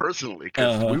 you know, personally,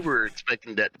 because we were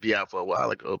expecting that to be out for a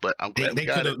while ago. But I'm glad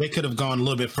they could have gone a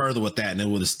little bit further with that, and it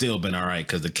would have still been all right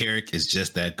because the carrot is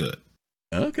just that good.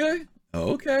 Okay.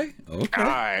 All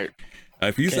right.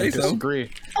 If you say so.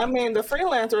 Disagree. I mean, the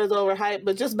freelancer is overhyped,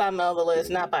 but just by Melvillist,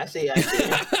 not by CIG.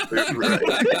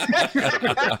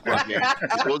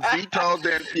 Well, Z-Tall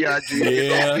and CIG.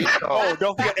 Yeah. Oh,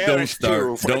 don't forget Don't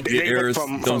start. Don't get errors.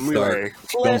 Don't start.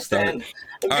 Don't start.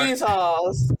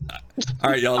 Z-Talls.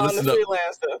 All right, y'all, listen up.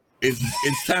 Freelancer.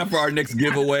 It's time for our next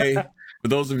giveaway. For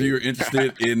those of you who are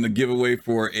interested in the giveaway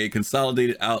for a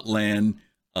consolidated Outland,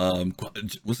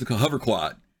 what's it called? Hover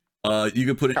quad. You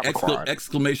can put an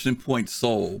exclamation point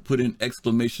soul. Put in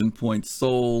exclamation point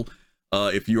soul.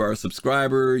 If you are a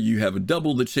subscriber, you have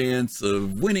double the chance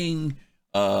of winning.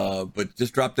 But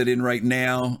just drop that in right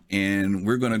now, and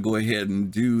we're gonna go ahead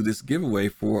and do this giveaway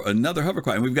for another hover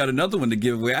quad. And we've got another one to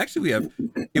give away. Actually,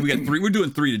 we got 3. We're doing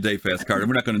 3 today, Fast Card.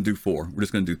 We're not gonna do 4. We're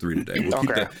just gonna do 3 today.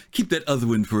 We'll keep that other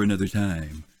one for another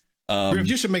time.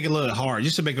 You should make it a little hard. You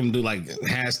should make them do like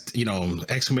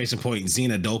exclamation point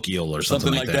Xenodocial or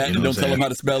something like that. You know, don't tell them how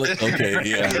to spell it. Okay,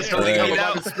 yeah.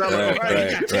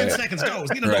 Right. 10 seconds go.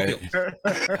 Xenodocial.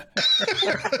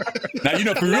 Now, you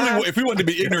know, if we wanted to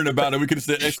be ignorant about it, we could have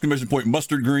said exclamation point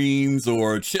mustard greens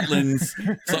or chitlins,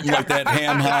 something like that,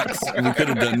 ham hocks. We could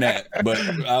have done that, but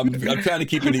I'm trying to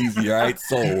keep it easy. All right,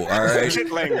 soul. All right,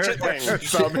 chitlings.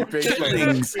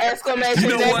 Exclamation You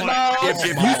know neck what? bones.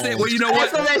 If you say, well, you know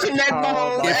what? Exclamation neck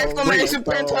bones. Exclamation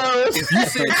pintos. If you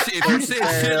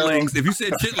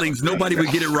said chitlings, nobody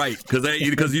would get it right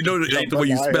because you know that ain't the way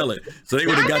you spell it. So they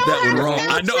would have got that one wrong.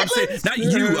 I know. I'm saying not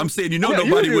you. I'm saying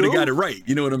nobody would have got it right.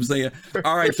 You know what I'm saying?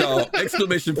 All right, y'all.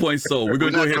 Exclamation point soul. We're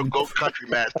gonna go ahead and go country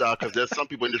man style because there's some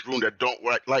people in this room that don't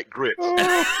like grits. Don't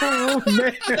like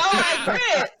grit.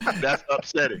 That's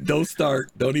upsetting. Don't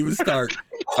start. Don't even start.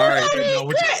 All right.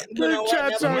 The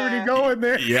chat's already going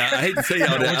there. Yeah, I hate to say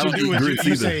all that. I don't eat grits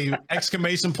you either. say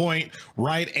exclamation point,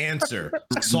 right answer.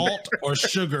 Salt or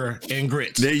sugar and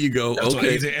grits. There you go. That's what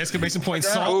Okay. it is. Exclamation point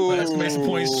salt, exclamation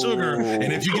point sugar.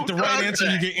 And if you get the right answer,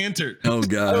 you get entered. Oh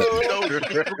God. Do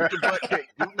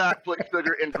not put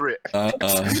sugar in grits.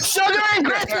 Sugar and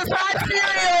grits is hot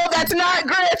cereal. That's not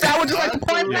grits. I would just like to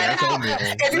point that out.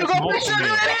 If you go put sugar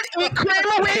in it, eat cream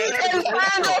of wheat and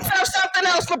find yourself something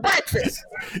else for breakfast.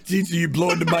 Gigi, you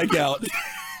blowing the mic out.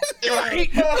 Right.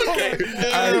 Okay.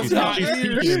 She's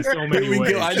speaking in so many Here we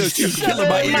ways. go. I know she's killing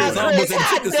my ears. I almost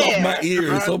had to take this off my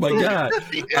ears. Oh my God.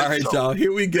 All right, y'all.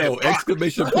 Here we go.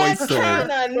 Exclamation point What soul.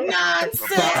 kind of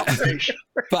nonsense?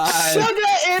 5, Sugar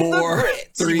in the 4,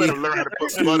 grits. 3, You better learn how to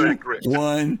put butter in 2, grits.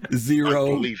 1,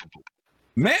 0. Unbelievable.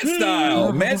 Matt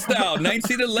Style,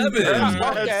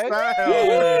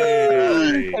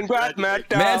 1911. Congrats,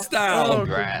 Matt. Matt Style.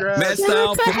 Matt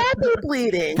Style. For happy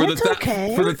bleeding. For It's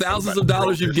okay. for the thousands of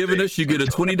dollars you've given us, you get a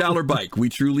 $20 bike. We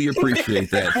truly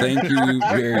appreciate that. Thank you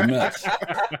very much.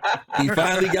 He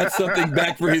finally got something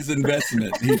back for his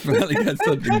investment. He finally got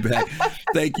something back.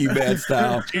 Thank you, Matt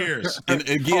Style. Cheers. And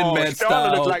again, Matt Style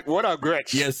Style. is like, what are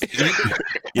grits? Yes.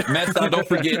 Yeah, Matt Style, don't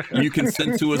forget, you can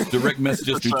send to us direct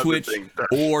messages through Twitch,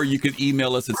 or you can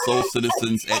email us at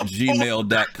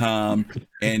soulcitizens@gmail.com,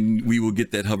 and we will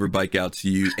get that hover bike out to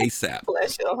you ASAP.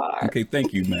 Bless your heart. Okay,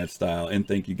 thank you, Matt Style, and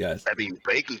thank you guys. I mean,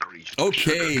 bacon grease.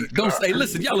 Okay, don't say.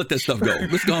 Listen, y'all let that stuff go.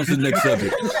 Let's go on to the next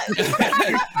subject.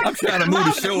 I'm trying to move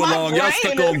the show along. Y'all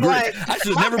stuck on grits. I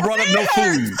should have never brought up no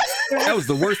food. That was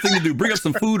the worst thing to do. Bring up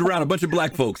some food around a bunch of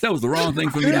black folks. That was the wrong thing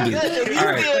for me to do. All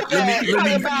right,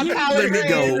 let me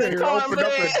go. Open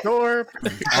up a door.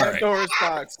 All right. Door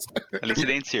response. At least it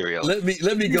ain't cereal. Let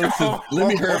me go to. Let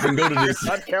me hurry up and go to this.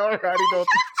 I already know.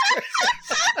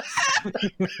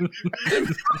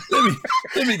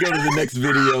 Let me go to the next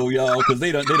video, y'all, because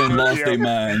they done lost their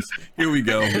minds. Here we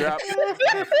go.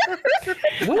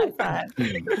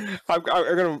 I'm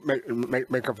gonna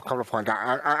make a couple of points.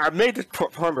 I made this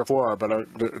point before, but I'm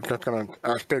just gonna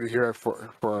state it here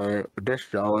for this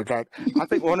show. Is that I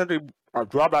think one of the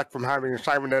drawbacks from having a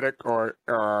cybernetic or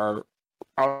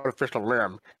artificial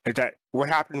limb is that what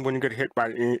happens when you get hit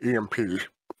by EMPs.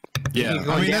 Yeah,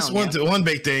 I mean that's one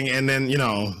big thing, and then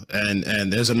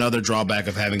and there's another drawback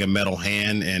of having a metal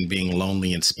hand and being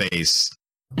lonely in space.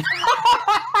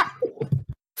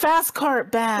 Fast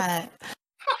cart bad.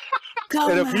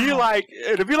 And if you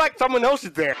like someone else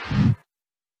is there.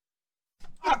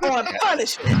 On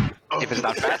punishment. If it's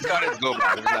not fast card, it's go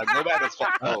bad. If it's not go bad, it's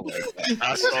fuck. Oh,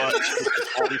 I saw it.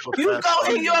 Only for You fast go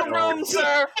card. in your room,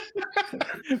 sir.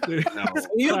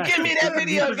 You give me that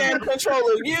video game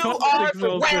controller. You are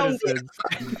surrounded.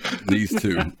 These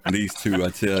two, I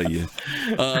tell you.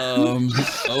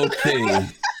 Okay.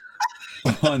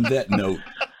 On that note,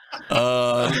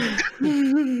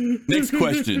 next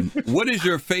question: what is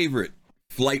your favorite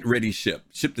flight-ready ship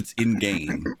that's in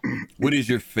game? What is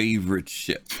your favorite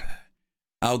ship?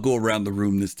 I'll go around the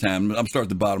room this time. I'm starting at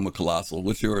the bottom with Colossal.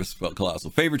 What's yours,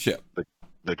 Colossal? Favorite ship?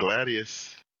 The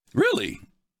Gladius. Really?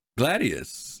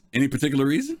 Gladius? Any particular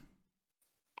reason?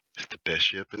 It's the best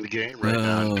ship in the game right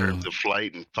now in terms of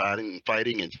flight and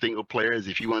fighting and single players.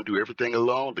 If you want to do everything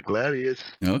alone, the Gladius.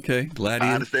 Okay, Gladius.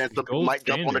 I understand some people might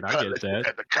jump on the Cutlass.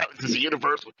 The Cutlass is a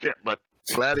universal ship, but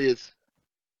Gladius.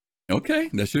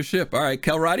 Okay, that's your ship. All right,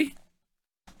 Kelroddy?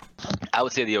 I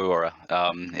would say the Aurora.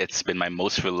 It's been my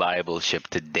most reliable ship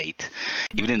to date.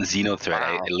 Even in Xenothreat,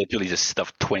 I literally just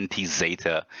stuffed 20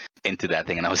 Zeta into that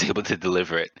thing, and I was able to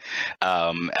deliver it.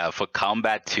 For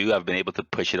combat too, I've been able to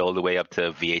push it all the way up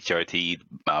to VHRT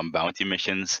bounty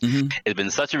missions. Mm-hmm. It's been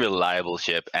such a reliable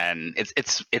ship, and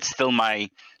it's still my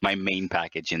main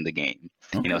package in the game.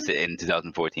 Okay. You know, in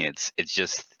 2014, I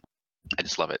just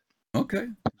love it. Okay,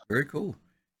 very cool.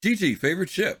 Gigi, favorite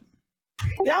ship?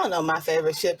 Y'all know my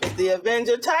favorite ship is the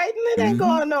Avenger Titan. It ain't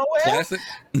going nowhere. Classic.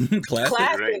 Classic.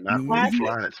 Classic. It ain't not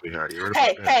flying, sweetheart. You heard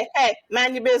Hey, about that? hey,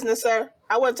 mind your business, sir.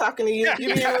 I wasn't talking to you.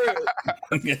 You being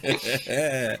rude.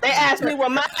 They asked me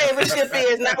what my favorite ship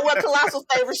is, not what Colossal's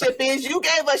favorite ship is. You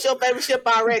gave us your favorite ship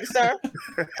already, sir.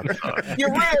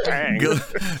 You're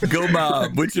rude. Go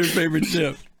Mob. What's your favorite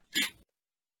ship?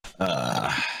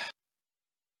 I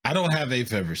don't have a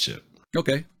favorite ship.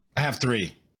 Okay. I have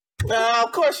 3.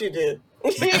 Of course you do. I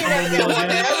do.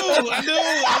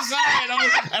 I'm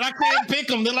sorry. And I can't pick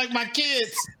them. They're like my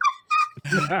kids.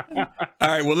 All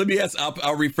right. Well, let me ask. I'll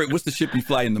rephrase. What's the ship you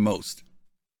fly in the most?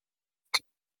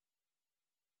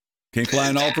 Can't fly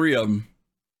in all 3 of them.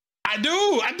 I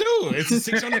do. It's a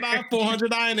 600i,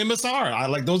 400i, and MSR. I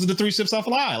like those are the 3 ships I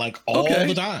fly like all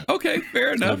the time. Okay,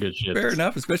 fair enough. Fair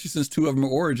enough. Especially since 2 of them are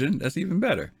Origin. That's even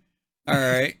better. All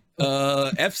right.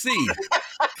 FC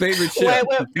favorite ship.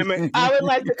 Wait. I would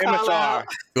like to call out.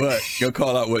 What? Go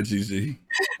call out what, GG?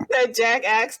 That Jack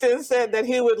Axton said that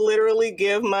he would literally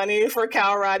give money for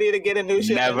Cal Roddy to get a new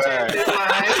ship. Never.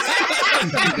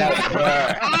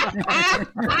 Never.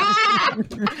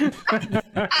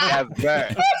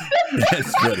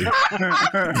 That's funny.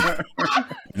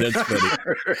 That's funny.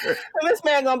 This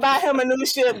man gonna buy him a new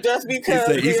ship just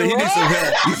because. He said he needs some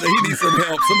help. He said he needs some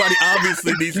help. Somebody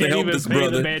obviously needs to help this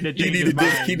brother. He needs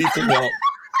some help.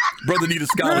 Brother need a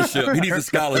scholarship. He needs a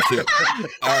scholarship.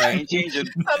 All right.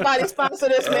 Somebody sponsor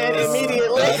this man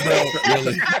immediately.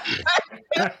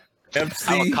 FC.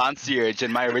 I'm a concierge,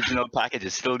 and my original package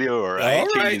is still yours. I ain't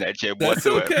changing that shit That's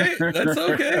whatsoever. okay. That's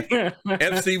okay.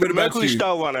 FC, what about Mercury you?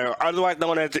 Star Runner, otherwise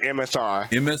known as the MSR.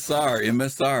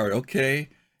 MSR. Okay.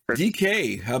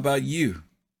 DK, how about you?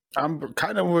 I'm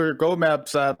kind of where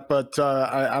GoMap's at, but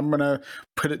I'm gonna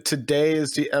put it today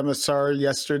is the MSR.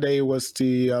 Yesterday was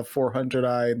the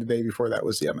 400i, and the day before that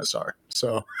was the MSR.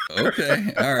 So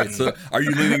okay, all right. So are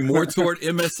you leaning more toward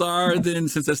MSR then,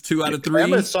 since that's 2 out of 3?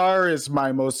 MSR is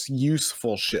my most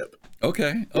useful ship.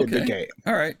 Okay. In the game.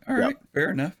 All right.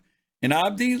 Fair enough. And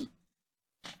Abdi?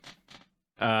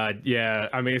 Yeah,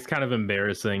 I mean, it's kind of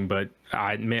embarrassing, but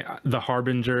the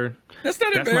Harbinger, that's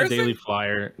my daily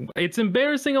flyer. It's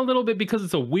embarrassing a little bit because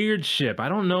it's a weird ship. I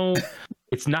don't know.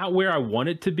 It's not where I want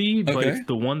it to be, but it's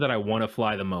the one that I want to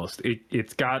fly the most.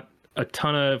 It's got a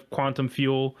ton of quantum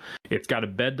fuel. It's got a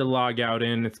bed to log out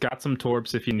in. It's got some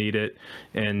torps if you need it.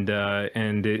 And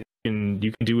you can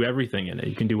do everything in it.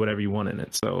 You can do whatever you want in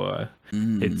it. So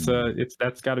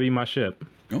that's got to be my ship.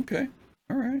 Okay.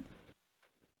 All right.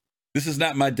 This is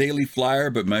not my daily flyer,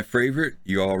 but my favorite.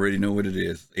 You already know what it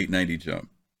is. 890 jump.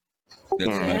 That's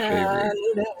my favorite.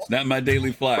 It's not my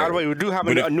daily flyer. By the way, we do have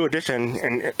a new addition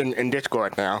in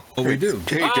Discord now. Oh, we do.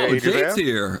 Jade's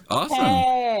here. Awesome.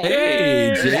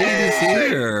 Hey, Jade is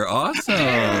here.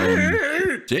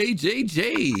 Awesome.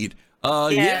 Jade.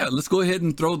 Yeah, let's go ahead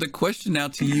and throw the question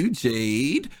out to you,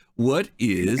 Jade. What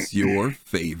is your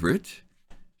favorite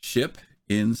ship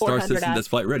in Star Citizen that's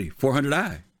flight ready?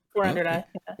 400i. 400i.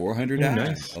 400i.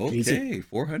 Nice. Okay,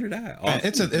 400i.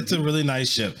 Awesome. It's a really nice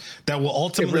ship that will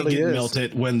ultimately get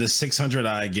melted when the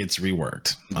 600i gets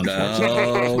reworked.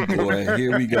 Oh boy,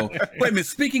 here we go. Wait a minute.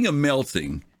 Speaking of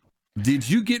melting, did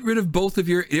you get rid of both of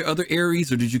your other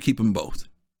Aries, or did you keep them both?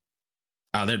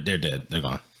 Oh, they're dead. They're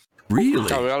gone.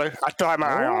 Really? Oh, really? I still have my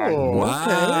Ion.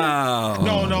 Wow. Okay.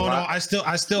 No. I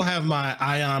still have my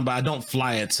Ion, but I don't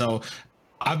fly it. So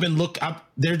I've been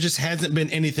there just hasn't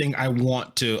been anything I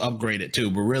want to upgrade it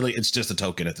to, but really it's just a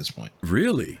token at this point.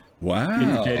 Really?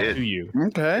 Wow. Dead to you.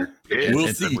 Okay. We'll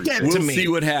see. We'll see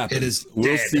what happens.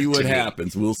 We'll see what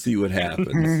happens. We'll see what happens.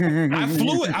 I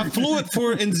flew it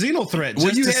for in Xenothreat.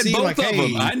 Well, you had both of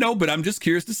them. I know, but I'm just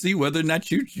curious to see whether or not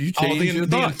you changed your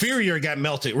the thoughts. Inferior got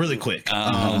melted really quick.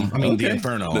 The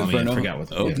Inferno. I forgot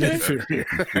what. Okay. Inferior.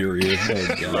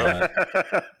 Oh God.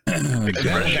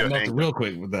 Got melted real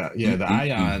quick with that. Yeah, the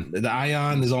Ion. The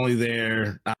Ion is only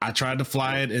there. I tried to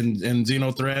fly it in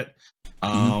Xenothreat.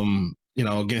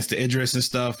 Against the Idris and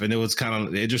stuff, and it was kind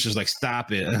of Idris was like,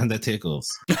 "Stop it, that tickles."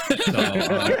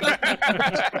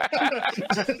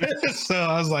 So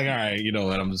I was like, "All right, you know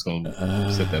what? I'm just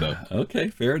gonna set that up." Okay,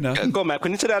 fair enough. Go, Matt.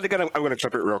 Can you say that again? I'm gonna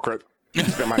accept it real quick.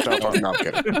 Get myself up. No, I'm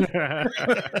kidding.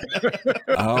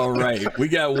 All right, we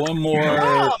got one more.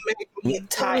 Oh,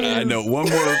 I know one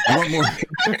more.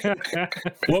 It's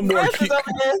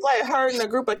like herding a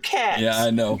group of cats. Yeah, I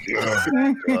know.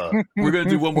 We're gonna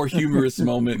do one more humorous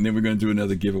moment, and then we're gonna do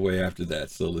another giveaway after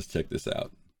that. So let's check this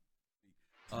out.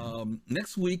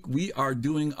 Next week we are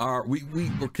doing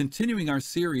we're continuing our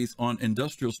series on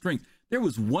industrial strength. There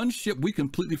was one ship we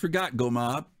completely forgot, Go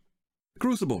Mob.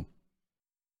 Crucible.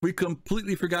 We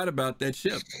completely forgot about that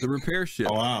ship, the repair ship.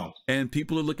 Oh, wow. And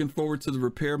people are looking forward to the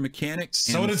repair mechanics.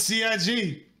 So did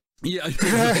CIG. Yeah.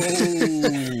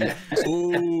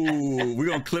 Oh, we're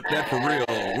going to clip that for real.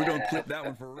 We're going to clip that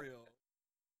one for real.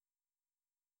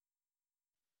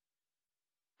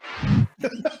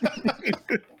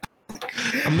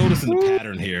 I'm noticing the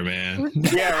pattern here, man.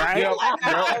 Yeah, right. Yep,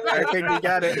 I think we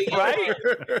got it. Right.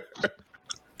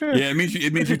 Yeah,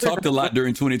 it means you talked a lot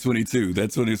during 2022.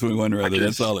 That's 2021 rather.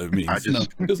 That's all it means.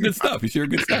 It was good stuff. You shared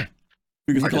good stuff.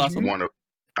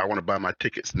 I want to buy my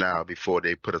tickets now before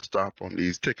they put a stop on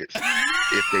these tickets.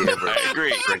 If they ever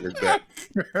bring us back.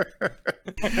 You're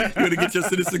going to get your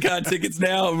CitizenCon tickets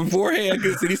now beforehand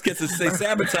because these kids say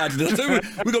sabotage this. We're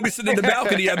going to be sitting in the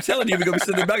balcony. I'm telling you, we're going to be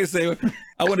sitting in the balcony saying,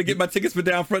 I want to get my tickets for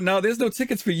down front. No, there's no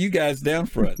tickets for you guys down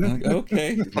front. I'm like,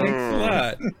 okay, thanks a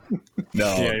lot.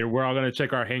 No. Yeah, we're all going to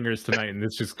check our hangers tonight and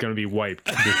it's just going to be wiped.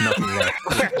 There's nothing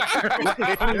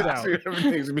left.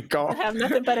 Everything's be gone. I have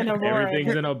nothing but an Aurora.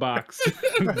 Everything's in a box.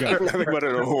 Nothing but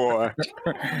an Aurora.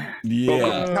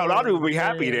 Yeah. A lot of people will be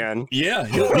happy then. Yeah,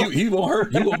 he won't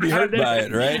hurt. He won't be hurt by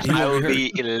it, right? I will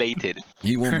be elated.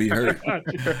 He won't be hurt.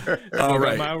 All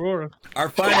right. Our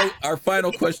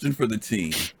final question for the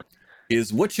team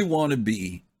is what you want to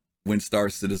be when Star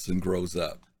Citizen grows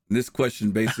up. And this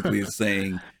question basically is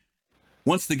saying,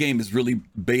 once the game is really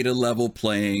beta level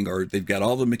playing, or they've got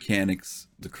all the mechanics,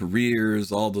 the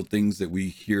careers, all the things that we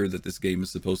hear that this game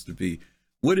is supposed to be,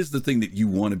 what is the thing that you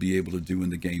want to be able to do in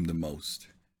the game the most?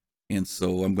 And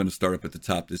so I'm going to start up at the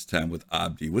top this time with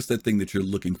Abdi. What's that thing that you're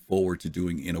looking forward to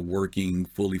doing in a working,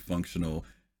 fully functional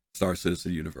Star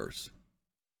Citizen universe?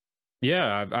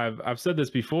 Yeah, I've said this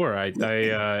before. I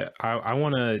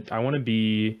want to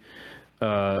be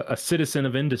a citizen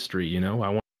of industry. You know, I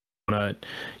want to,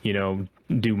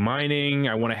 do mining.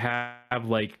 I want to have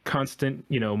like constant,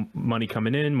 money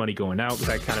coming in, money going out,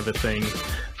 that kind of a thing.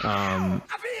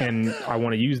 And I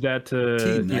want to use that to,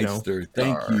 Thank you,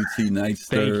 T Nightster.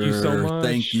 Thank you so much.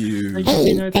 Thank you.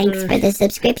 Hey, thanks for the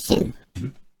subscription.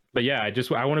 But yeah, I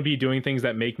want to be doing things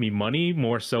that make me money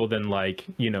more so than like,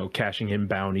 cashing in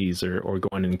bounties or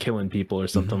going and killing people or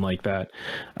something like that.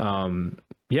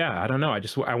 Yeah, I don't know.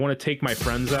 I want to take my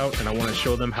friends out and I want to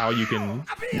show them how you can. T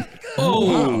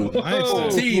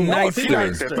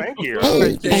Nightster. Thank you.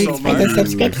 Hey, thanks for the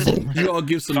subscription. You all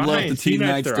give some love to T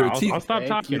Nightster. I'll stop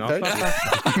talking.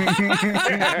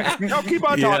 No, keep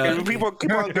on talking. People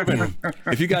keep on giving.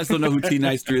 If you guys don't know who T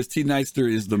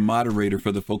Nightster is the moderator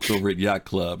for the folks over at Yacht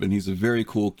Club, and he's a very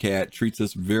cool cat. Treats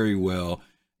us very well.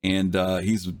 And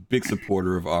he's a big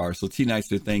supporter of ours. So T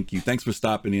Nightster, thank you. Thanks for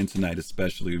stopping in tonight,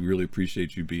 especially. We really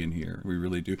appreciate you being here. We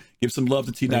really do. Give some love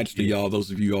to T Nightster, y'all,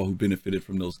 those of you all who benefited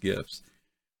from those gifts.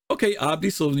 Okay, Abdi,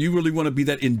 so you really want to be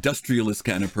that industrialist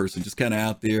kind of person, just kind of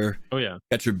out there. Oh, yeah.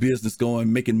 Got your business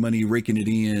going, making money, raking it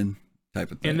in,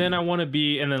 type of thing. And then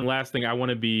last thing, I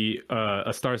want to be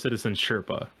a Star Citizen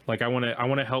Sherpa. Like I want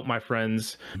to help my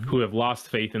friends who have lost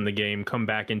faith in the game come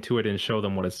back into it and show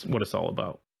them what it's all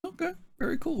about. Okay.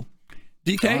 Very cool.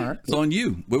 DK, it's on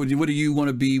you. What do you want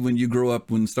to be when you grow up,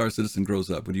 when Star Citizen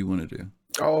grows up? What do you want to do?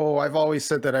 Oh, I've always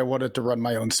said that I wanted to run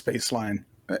my own space line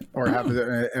or have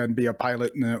and be a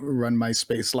pilot and run my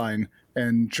space line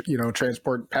and,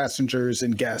 transport passengers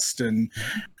and guests and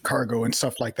cargo and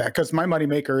stuff like that. Because my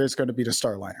moneymaker is going to be the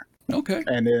Starliner. Okay.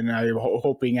 And then I'm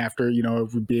hoping after,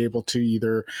 we'd be able to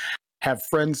either have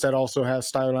friends that also have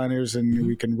Starliners and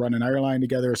we can run an airline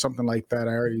together or something like that.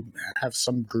 I already have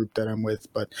some group that I'm with,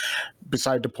 but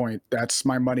beside the point, that's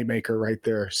my moneymaker right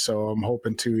there. So I'm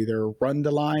hoping to either run the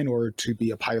line or to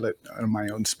be a pilot on my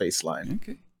own space line.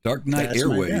 Okay. Dark Knight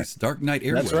Airways. Dark Knight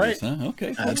Airways. That's right. Huh?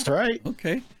 Okay. That's right.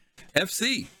 Okay.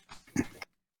 FC.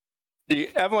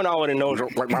 Everyone already knows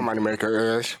what my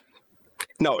moneymaker is.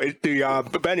 No, it's the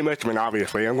Benny Mitchman,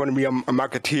 obviously. I'm going to be a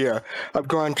marketeer. I'm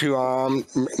going to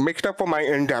make stuff for my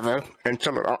Endeavor and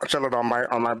sell it on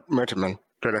my Mitchman.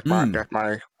 So that's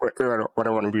my what I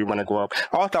want to be when I grow up.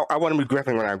 Also, I want to be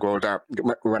Griffin when I grow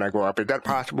up. Is that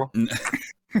possible?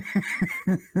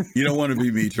 You don't want to be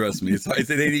me, trust me.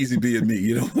 It ain't easy being me.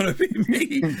 You don't want to be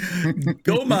me.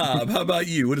 Go Mob. How about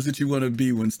you? What is it you want to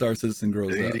be when Star Citizen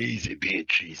grows up? It ain't easy being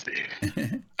cheesy.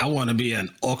 I want to be an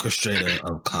orchestrator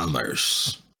of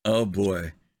commerce. Oh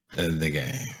boy. In the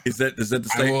game. Is that the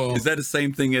same? Is that the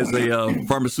same thing as a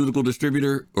pharmaceutical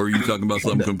distributor, or are you talking about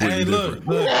something completely different?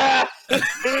 Look,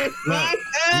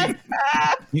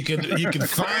 you can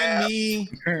find me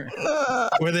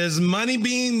where there's money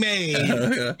being made.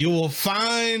 You will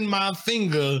find my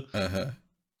finger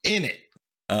in it.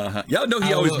 Y'all know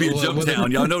he always be at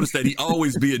Jumptown. Y'all notice that he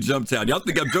always be at Jumptown. Y'all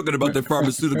think I'm joking about the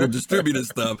pharmaceutical distributor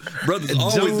stuff. Brother's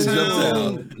always at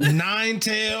Jumptown. Nine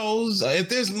Tails. If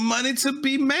there's money to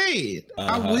be made,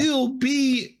 I will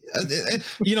be.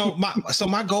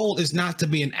 My goal is not to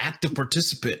be an active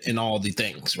participant in all the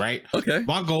things, right? Okay.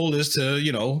 My goal is to,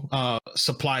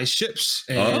 supply ships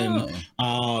and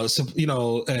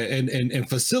and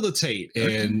facilitate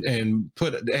and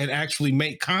put and actually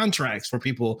make contracts for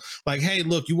people. Like, hey,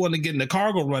 look, you want to get in the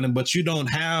cargo running, but you don't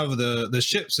have the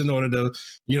ships in order to,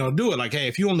 do it. Like, hey,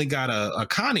 if you only got a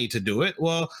Connie to do it,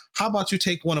 well, how about you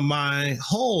take one of my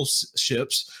hull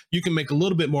ships? You can make a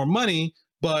little bit more money,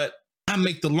 but I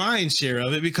make the lion's share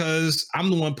of it because I'm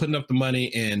the one putting up the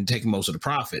money and taking most of the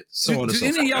profit. So Did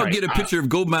any of y'all get a picture of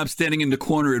GoMap standing in the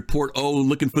corner at Port O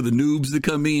looking for the noobs to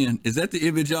come in? Is that the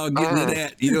image y'all getting it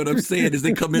at? You know what I'm saying? As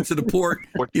they come into the port,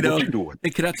 what you doing?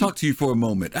 Hey, can I talk to you for a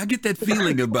moment? I get that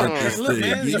feeling about this thing.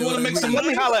 Man, you want to make some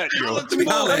money? Let me holler at you. Let me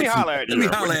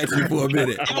holler at you for a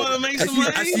minute. You want to make some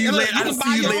money? I see you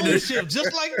later. Ship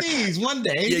just like these one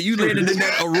day. Yeah, you landed in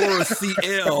that Aurora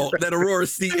CL. That Aurora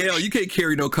CL. You can't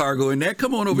carry no cargo in that.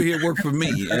 Come on over here. Work for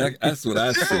me. That's what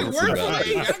I said. Work for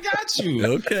me. I got you.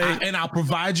 Okay. And I'll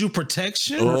provide you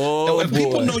protection. Oh, if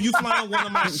people know you flying one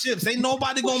of my ships, ain't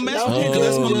nobody gonna mess with you because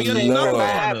that's gonna be another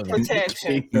part of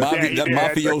protection.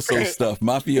 Mafioso stuff.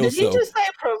 Mafioso. Did you just say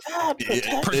provide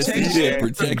protection?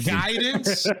 Protection.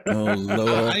 Guidance. Oh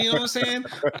Lord. You know what I'm saying?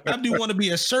 I do want to be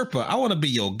a Sherpa. I want to be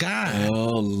your guy.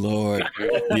 Oh Lord.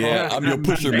 Yeah, I'm your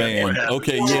pusher man.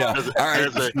 Okay, yeah. All right.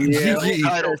 GG.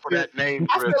 Title for that name.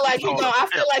 I feel like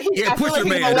Yeah, pusher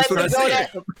man. That's what I said.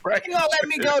 He's gonna let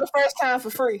me go the first time for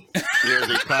free. There's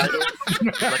a title.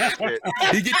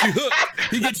 He get you hooked.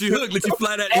 He gets you hooked. Let you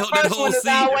fly that whole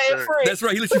sea. That's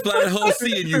right. He lets you fly that whole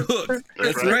sea and you hooked.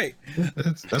 That's right.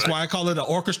 That's why I call it an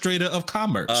orchestrator of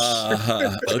commerce.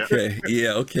 Okay.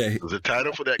 Yeah. Okay. There's a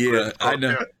title for that. Yeah, I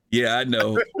know. Yeah, I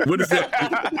know. What is that?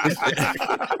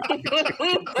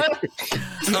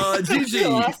 Gigi,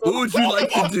 what would you like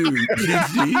to do,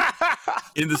 Gigi,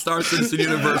 in the Star Citizen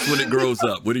universe when it grows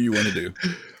up? What do you want to do?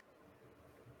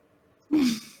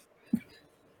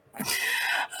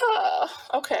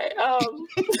 Okay.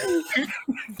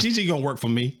 Gigi gonna work for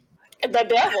me. The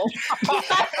devil.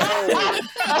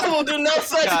 I will do no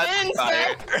such thing,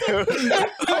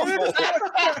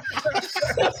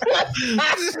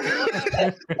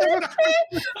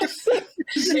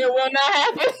 It will not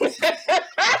happen.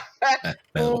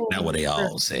 That's what they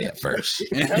all say at first.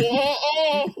 You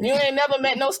ain't never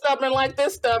met no stubborn like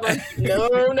this stubborn.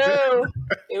 No.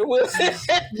 It will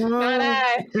not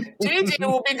I. Gigi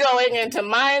will be going into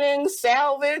mining,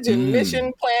 salvage, and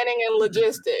mission planning and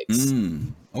logistics.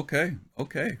 Okay.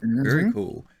 Very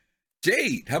cool.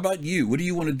 Jade, how about you? What do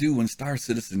you want to do when Star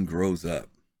Citizen grows up?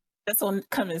 This will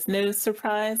come as no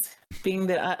surprise, being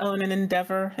that I own an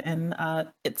endeavor, and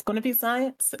it's going to be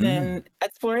science and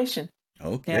exploration.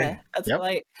 Okay. Yeah, that's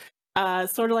like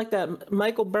sort of like that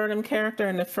Michael Burnham character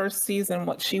in the first season,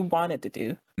 what she wanted to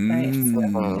do. Right? So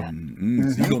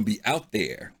you're going to be out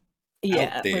there.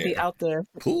 Yeah, we'll be out there.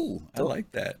 Cool. I like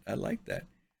that.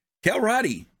 Cal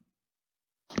Roddy.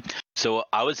 So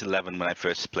I was 11 when I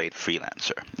first played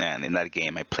Freelancer, and in that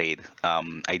game I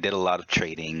did a lot of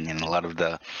trading and a lot of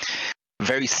the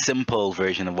very simple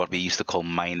version of what we used to call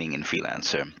mining in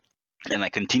Freelancer. And I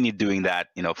continued doing that,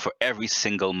 for every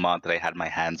single mod that I had my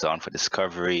hands on, for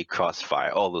Discovery,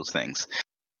 Crossfire, all those things.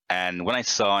 And when I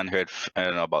saw and heard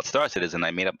about Star Citizen,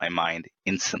 I made up my mind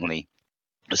instantly,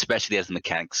 especially as the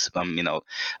mechanics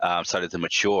started to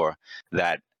mature,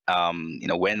 that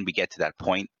when we get to that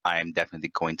point, I'm definitely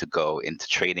going to go into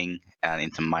trading and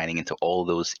into mining, into all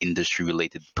those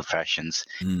industry-related professions,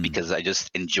 because I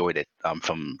just enjoyed it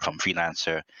from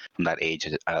Freelancer, from that age,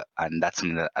 and that's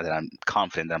something that I'm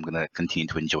confident that I'm going to continue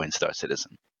to enjoy in Star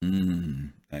Citizen.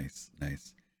 Nice.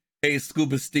 Hey,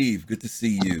 Scuba Steve, good to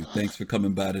see you. Thanks for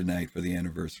coming by tonight for the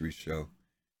anniversary show.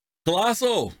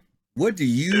 Colossal, what do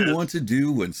you want to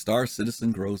do when Star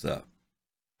Citizen grows up?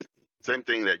 Same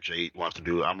thing that Jade wants to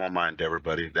do. I'm on my endeavor,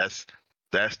 buddy. That's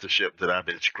the ship that I've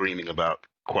been screaming about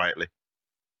quietly.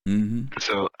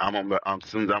 So as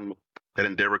soon as that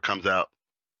endeavor comes out,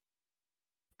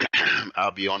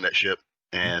 I'll be on that ship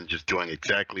and just doing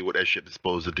exactly what that ship is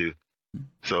supposed to do.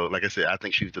 So, like I said, I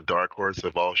think she's the dark horse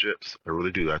of all ships. I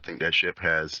really do. I think that ship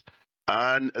has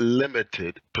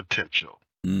unlimited potential.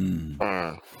 Man,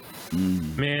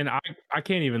 I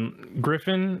can't even.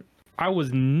 Griffin, I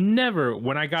was never,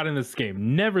 when I got in this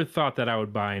game, never thought that I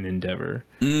would buy an Endeavor.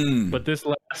 But this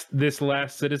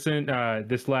last Citizen,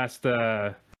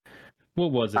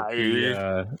 what was it?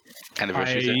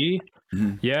 Anniversary.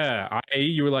 IAE. Yeah,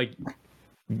 IAE. You were like,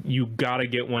 you gotta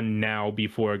get one now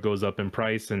before it goes up in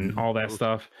price and all that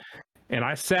stuff. And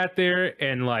I sat there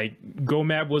and like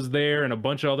GoMab was there and a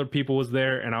bunch of other people was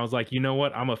there, and I was like, you know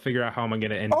what? I'm gonna figure out how I'm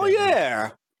gonna end. Oh yeah.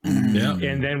 Yeah.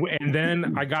 And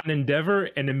then I got an Endeavor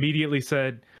and immediately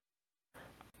said,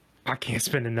 I can't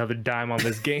spend another dime on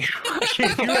this game. That's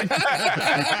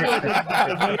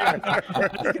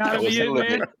gotta be it,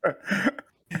 man.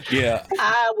 Yeah.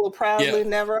 I will probably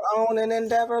never own an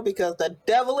Endeavor because the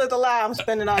devil is a lie. I'm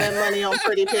spending all that money on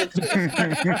pretty pictures.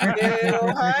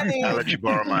 Hell, honey. I'll let you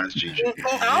borrow mine, Gigi.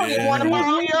 I don't even want to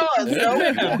borrow yours.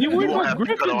 No. You wouldn't want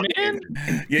Griffin, man.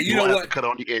 Yeah, you know what? Cut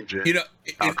on the engine. You know,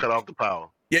 I'll cut off the power.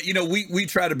 Yeah, you know, we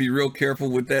try to be real careful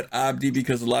with that, Abdi,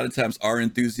 because a lot of times our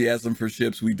enthusiasm for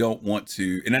ships, we don't want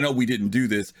to, and I know we didn't do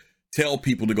this, tell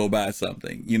people to go buy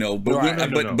something, you know, but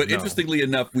Right. Interestingly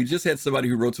enough, we just had somebody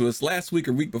who wrote to us last week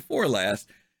or week before last,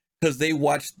 because they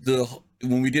watched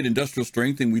when we did Industrial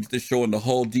Strength and we did the show on the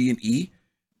Hull D&E,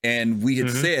 and we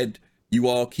had said, you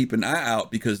all keep an eye out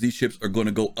because these ships are going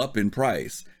to go up in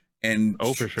price. And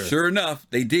for sure. Sure enough,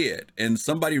 they did. And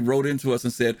somebody wrote into us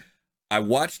and said, I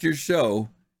watched your show,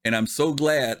 and I'm so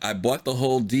glad I bought the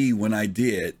Hull D when I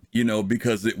did, you know,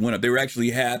 because it went up. They were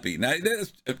actually happy. Now,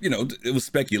 you know, it was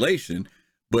speculation,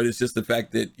 but it's just the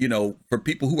fact that, you know, for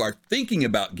people who are thinking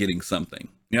about getting something,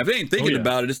 you know, if they ain't thinking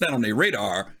about it, it's not on their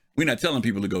radar. We're not telling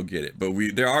people to go get it, but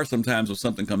there are some times when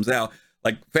something comes out,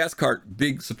 like Fast Cart,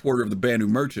 big supporter of the Banu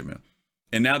Merchantman.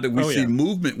 And now that we see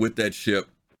movement with that ship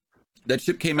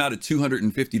came out at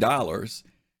 $250.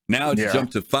 Now it's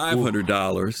jumped to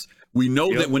 $500. We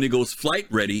know that when it goes flight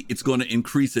ready, it's going to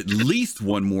increase at least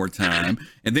one more time.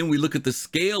 And then we look at the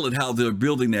scale and how they're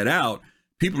building that out.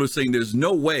 People are saying there's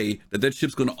no way that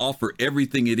ship's going to offer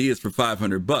everything it is for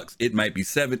 $500. It might be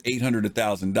 $700, $800,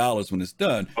 $1,000 when it's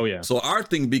done. Oh yeah. So our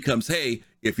thing becomes, hey,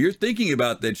 if you're thinking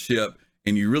about that ship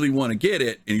and you really want to get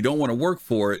it and you don't want to work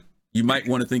for it, you might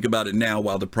want to think about it now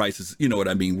while the price is, you know what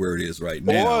I mean, where it is right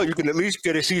now. Or you can at least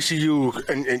get a CCU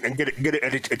and get it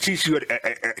at a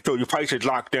CCU so your price is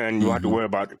locked in. You don't have to worry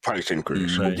about the price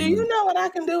increase. Do you know what I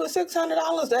can do with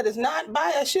 $600 that is not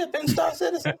buy a ship in Star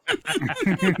Citizen?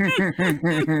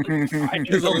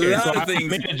 There's a lot of things.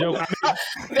 There's a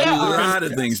lot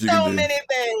of things you can do. So many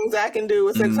things I can do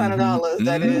with $600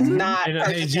 that is not.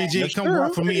 Hey, Gigi, come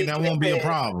work for me and that won't be a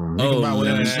problem. You can buy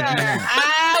whatever shit you want.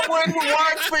 I wouldn't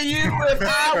work for you if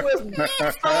I was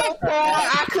so poor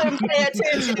I couldn't pay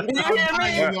attention. Do you hear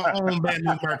me? Your own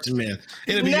Banu Merchantman.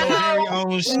 It'll be your very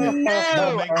own shit.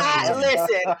 No,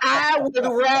 listen, I would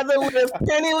rather live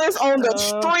penniless on the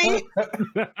street.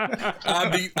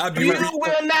 You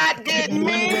will not get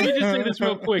me. Let me just say this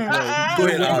real quick. Go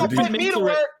ahead, Abdi. Put me to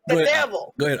work, the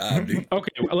devil. Go ahead, Abdi.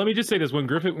 Okay, let me just say this: when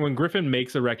Griffin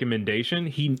makes a recommendation,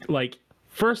 he like.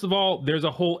 First of all, there's a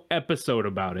whole episode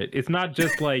about it. It's not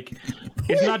just like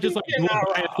go buy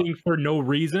a thing for no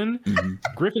reason.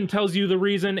 Griffin tells you the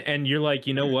reason, and you're like,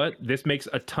 you know what? This makes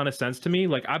a ton of sense to me.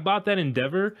 Like, I bought that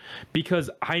Endeavor because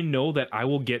I know that I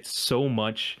will get so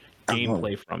much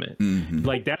gameplay from it.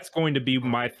 Like, that's going to be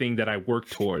my thing that I work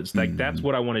towards. Like, that's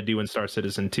what I want to do in Star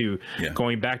Citizen 2.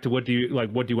 Going back to what do you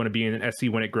want to be in an SC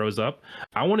when it grows up?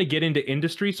 I want to get into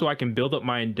industry so I can build up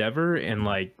my Endeavor, and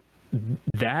like,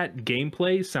 that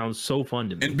gameplay sounds so fun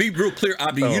to me. And be real clear,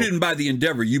 Abdi, you didn't buy the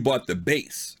Endeavor, you bought the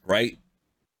base, right?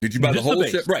 Did you buy the whole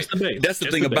ship? Right. That's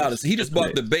the thing about it. So he just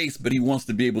bought the base, but he wants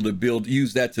to be able to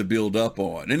use that to build up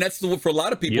on. And that's for a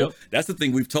lot of people. That's the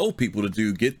thing we've told people to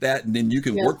do. Get that, and then you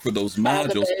can work for those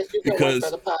modules.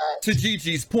 Because to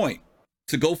Gigi's point,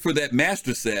 to go for that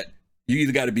master set, you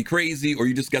either got to be crazy or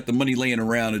you just got the money laying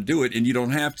around to do it, and you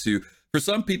don't have to. For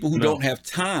some people who don't have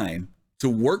time to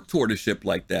work toward a ship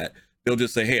like that, they'll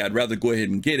just say, hey, I'd rather go ahead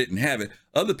and get it and have it.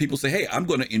 Other people say, hey, I'm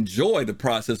going to enjoy the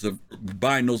process of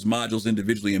buying those modules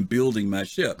individually and building my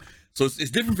ship. So it's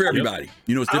different for everybody.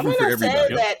 You know, it's different for everybody. I'm going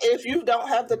to say that if you don't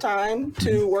have the time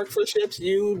to work for ships,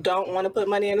 you don't want to put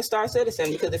money into Star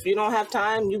Citizen, because if you don't have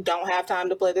time, you don't have time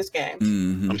to play this game.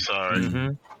 I'm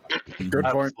sorry. Good I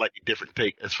have a point. slightly different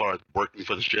take as far as working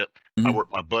for the ship. I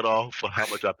worked my butt off for how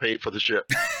much I paid for the ship.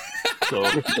 So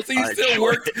you still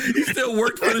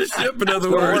worked for the ship, in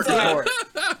other words.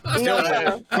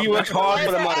 He works hard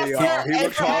for the money, y'all. He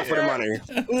works hard for the money.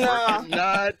 No.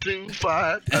 9 to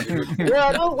 5.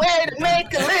 What a way to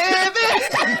make a living.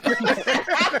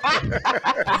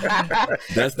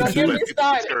 That's the truth.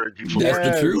 That's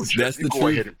the truth. That's the Go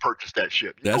truth. ahead and purchase that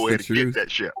ship. That's Go ahead the and truth. get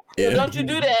that ship. Yeah. Don't you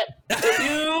do that. If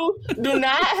you do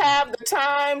not have the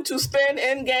time to spend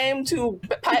in-game to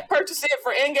purchase it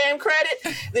for in-game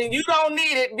credit, then you don't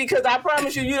need it, because I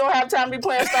promise you, you don't have time to be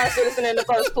playing Star Citizen in the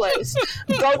first place.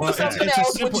 Go do something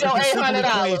else with your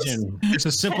 $800. It's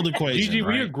a simple equation. Gigi,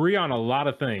 right? we agree on a lot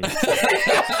of things.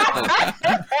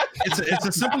 It's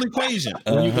a simple equation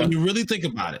when you really think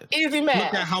about it. Easy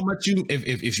math. Look at how much you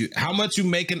how much you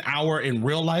make an hour in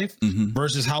real life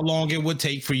versus how long it would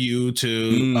take for you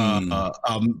to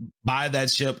buy that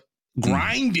ship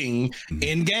grinding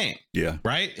in game. Yeah.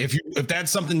 Right. If that's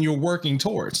something you're working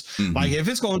towards, like if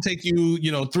it's going to take you,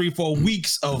 3-4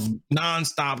 weeks of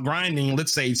nonstop grinding,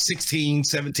 let's say 16,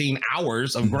 17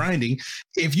 hours of grinding,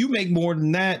 if you make more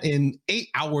than that in 8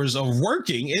 hours of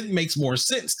working, it makes more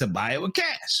sense to buy it with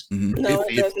cash. No,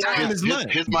 if time is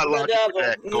money. Here's my logic for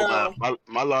that.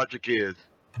 My logic is,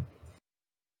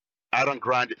 I don't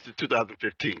grind it since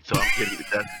 2015, so I'm kidding.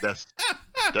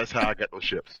 That's how I got those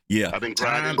ships. Yeah, I've been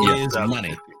grinding. Time is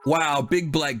money. Wow, Big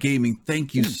Black Gaming,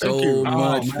 thank you so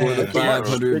much for the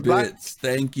 500 bits.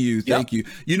 Thank you.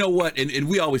 You know what? And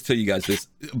we always tell you guys this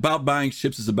about buying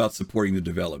ships is about supporting the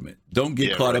development. Don't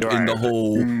get caught up in the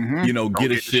whole,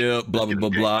 get a ship, blah blah blah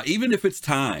blah. Even if it's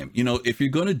time, if you're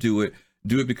gonna do it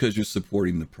because you're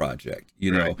supporting the project,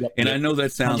 And I know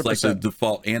that sounds 100%. Like the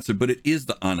default answer, but it is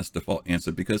the honest default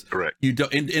answer, because you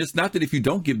don't. And it's not that if you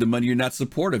don't give the money, you're not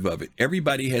supportive of it.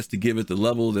 Everybody has to give it the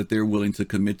level that they're willing to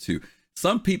commit to.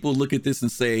 Some people look at this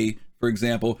and say, for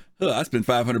example, I spend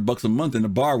 $500 a month in a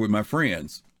bar with my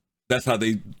friends. That's how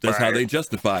they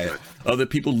justify it. Other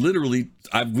people literally,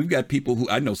 we've got people who,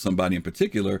 I know somebody in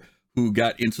particular who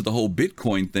got into the whole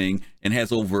Bitcoin thing and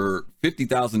has over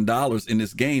 $50,000 in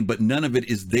this game, but none of it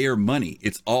is their money.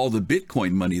 It's all the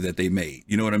Bitcoin money that they made.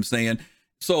 You know what I'm saying?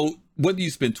 So whether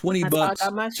you spend $20,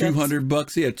 $200,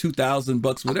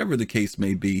 $2,000, whatever the case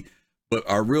may be, but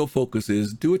our real focus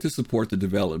is do it to support the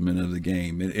development of the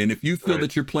game. And if you feel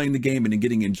that you're playing the game and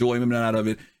getting enjoyment out of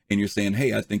it, and you're saying,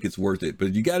 hey, I think it's worth it,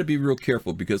 but you got to be real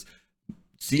careful, because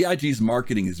CIG's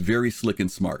marketing is very slick and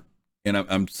smart. And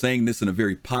I'm saying this in a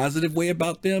very positive way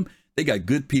about them. They got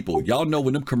good people. Y'all know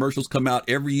when them commercials come out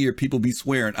every year, people be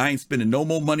swearing, I ain't spending no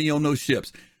more money on those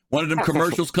ships. One of them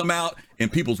commercials come out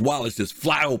and people's wallets just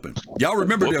fly open. Y'all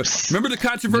remember the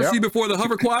controversy before the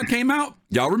hover quad came out?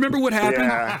 Y'all remember what happened?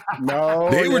 Yeah. No,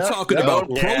 they were talking about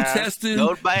protesting.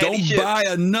 Don't buy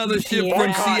another ship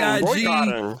from CIG.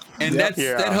 And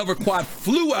that hover quad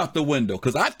flew out the window,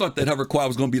 because I thought that hover quad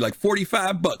was going to be like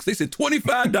 $45. They said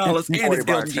 $25 and it's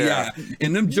LTI.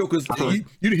 And them jokers, you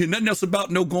didn't hear nothing else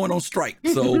about no going on strike.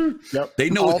 So they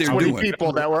know what they're doing.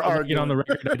 People that were arguing. Get on the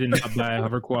record, I did not buy a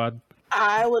hover quad.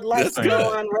 I would like to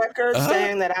go on record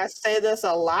saying that I say this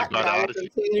a lot, and I will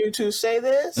continue to say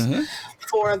this.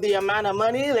 For the amount of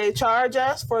money they charge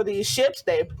us for these ships,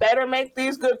 they better make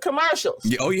these good commercials.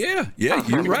 Oh yeah,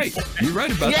 you're right. You're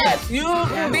right about that.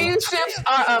 Yes, these ships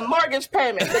are a mortgage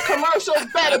payment. The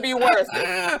commercials better be worth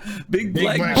it. Big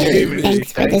Black Gaming.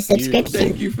 Thanks for the subscription.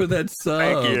 Thank you for that sub.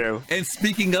 Thank you. And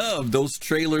speaking of those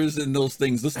trailers and those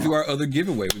things, let's do our other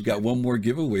giveaway. We've got one more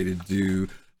giveaway to do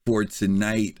for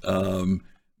tonight.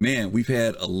 Man, we've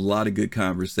had a lot of good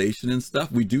conversation and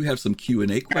stuff. We do have some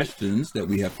Q&A questions that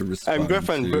we have to respond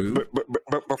to.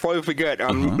 But before you forget,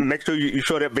 make sure you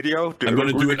show that video. I'm going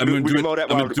to do it. I'm going to do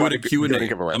it at Q&A. I'm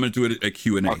going to do it at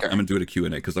Q&A. I'm going to do it at Q&A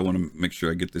because I want to make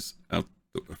sure I get this out.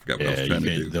 I forgot what I was trying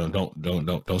to do.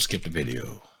 Don't skip the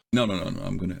video. No.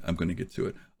 I'm gonna get to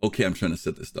it. Okay, I'm trying to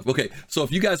set this stuff. Okay, so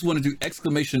if you guys want to do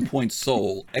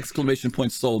 !Soul,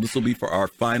 this will be for our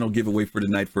final giveaway for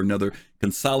tonight for another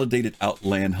consolidated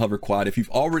Outland hover quad. If you've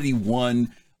already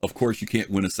won, of course you can't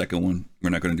win a second one.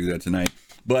 We're not going to do that tonight.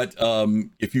 But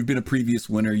if you've been a previous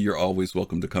winner, you're always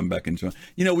welcome to come back and join.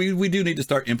 We do need to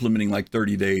start implementing like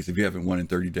 30 days if you haven't won in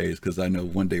 30 days, because I know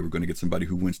one day we're going to get somebody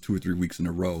who wins 2 or 3 weeks in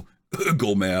a row.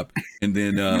 Goal map, and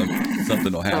then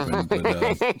something will happen. But,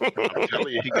 I'm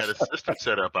telling you, he got a system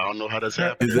set up. I don't know how that's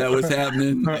happening. Is that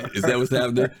what's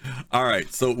happening? All right,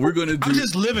 so we're gonna do. I'm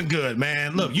just living good,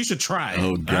 man. Look, you should try it.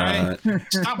 Oh God! Right?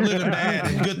 Stop living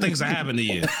bad, and good things are happening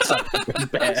to you.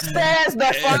 Says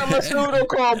the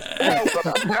pharmaceutical.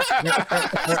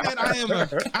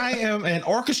 I am an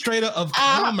orchestrator of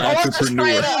commerce.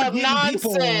 Orchestrator of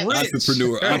nonsense.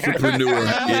 Entrepreneur.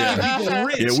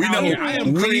 Yeah,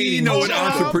 we know what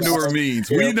entrepreneur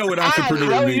means. We know what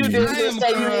entrepreneur means.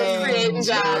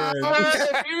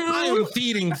 I am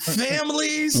feeding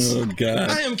families. Oh God!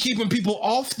 I am keeping people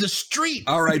off the street.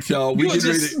 All right, y'all. We're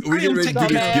getting ready to do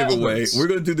this giveaway. We're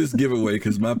gonna do this giveaway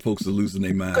because my folks are losing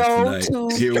their minds tonight.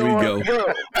 Here we go.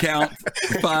 Count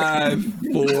 5,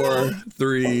 4,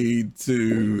 3,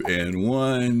 2, and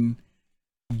 1.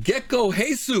 Gecko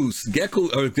Jesus,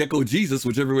 Gecko Jesus,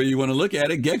 whichever way you want to look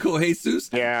at it. Gecko Jesus,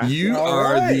 you All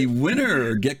are right. the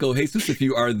winner. Gecko Jesus, if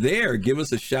you are there, give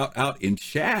us a shout out in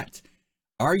chat.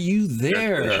 Are you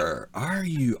there? Are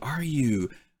you? Are they?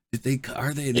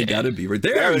 They gotta be right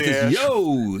there. There He it says, is.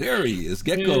 Yo, there he is.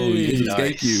 Gecko, Jesus,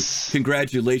 thank you.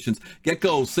 Congratulations.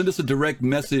 Gecko, send us a direct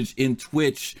message in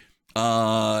Twitch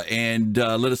and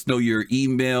let us know your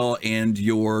email and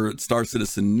your Star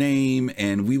Citizen name,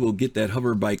 and we will get that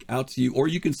hover bike out to you. Or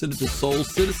you can send it to Soul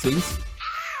Citizens.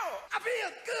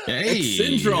 Hey,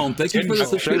 Syndrome, thank you for the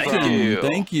subscription. Thank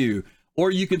Thank you. you. Or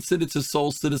you can send it to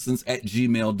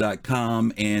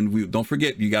soulcitizens@gmail.com. And we don't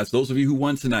forget, you guys, those of you who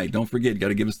won tonight, don't forget, you got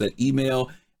to give us that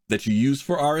email that you use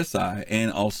for RSI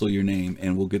and also your name,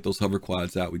 and we'll get those hover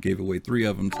quads out. We gave away 3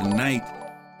 of them tonight.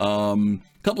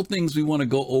 Couple things we want to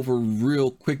go over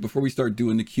real quick before we start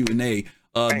doing the Q&A.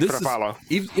 Thanks for the follow.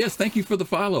 Yes, thank you for the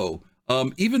follow.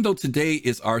 Even though today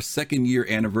is our 2nd year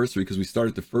anniversary, because we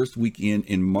started the first weekend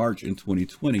in March in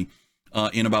 2020,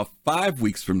 in about 5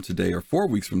 weeks from today, or 4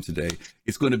 weeks from today,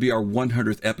 it's going to be our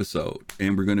 100th episode,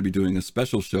 and we're going to be doing a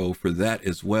special show for that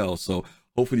as well. So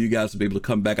hopefully you guys will be able to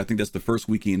come back. I think that's the first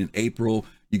weekend in April.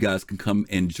 You guys can come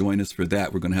and join us for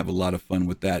that. We're going to have a lot of fun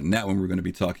with that. And that one, we're going to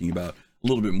be talking about a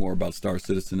little bit more about Star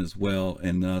Citizen as well.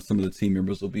 And some of the team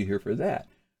members will be here for that.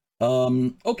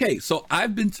 Okay, so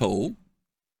I've been told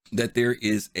that there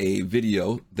is a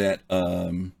video that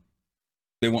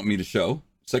they want me to show,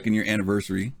 2nd year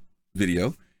anniversary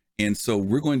video, and so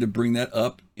we're going to bring that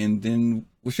up, and then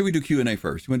should we do Q&A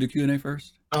first? You want to do Q&A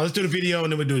first? Let's do the video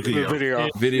and then we'll do the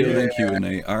Video then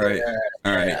Q&A. All right.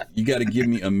 All right. You got to give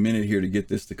me a minute here to get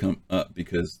this to come up,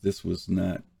 because this was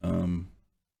not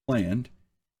planned,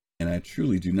 and I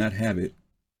truly do not have it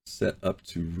set up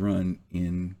to run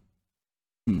in.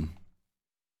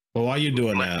 Well, while you're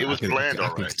doing that, it was planned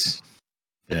already.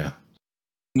 Yeah.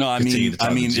 No, I mean,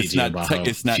 it's not.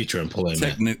 It's not teacher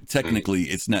employment. Technically,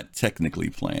 it's not technically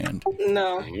planned.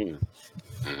 No.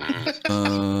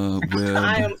 Well,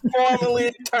 I am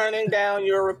formally turning down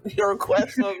your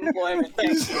request of employment.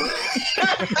 Thank you.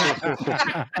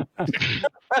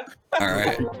 All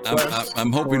right.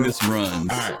 I'm hoping this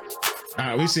runs. All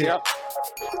right, we see it.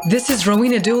 This is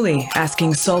Rowena Dooley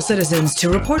asking Soul Citizens to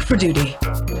report for duty.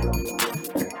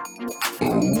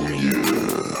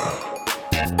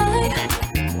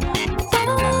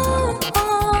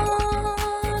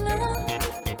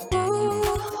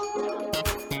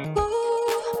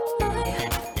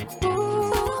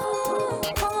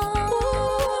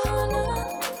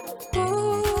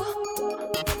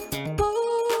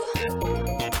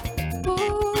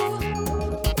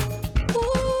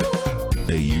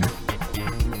 Hey, you.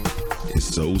 It's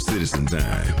Soul Citizen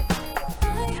time.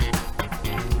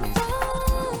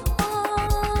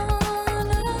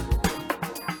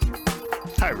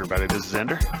 Hi, everybody. This is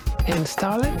Ender. And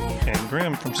Starlet. And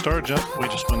Grim from Star Jump. We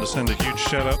just wanted to send a huge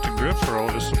shout out to Griff for all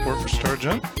of his support for Star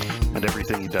Jump and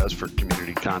everything he does for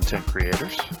community content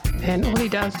creators. And all he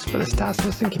does is for the Star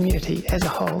Citizen community as a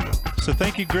whole. So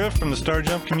thank you, Griff, from the Star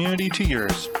Jump community to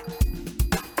yours.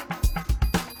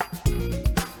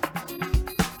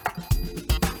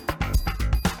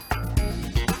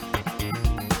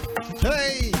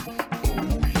 Hey!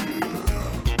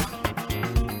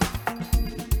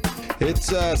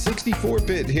 It's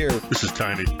 64-bit here. This is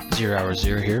Tiny. 0 Hour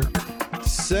 0 here.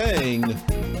 Saying,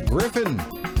 Griffin,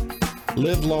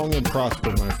 live long and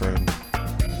prosper, my friend.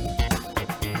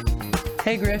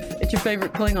 Hey Griff, it's your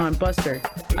favorite Klingon, Buster.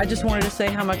 I just wanted to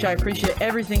say how much I appreciate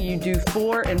everything you do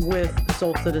for and with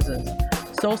Soul Citizens.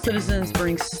 Soul Citizens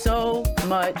brings so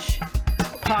much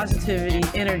positivity,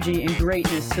 energy, and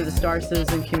greatness to the Star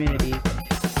Citizen community.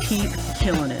 Keep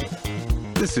killing it.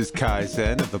 This is Kai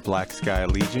Zen of the Black Sky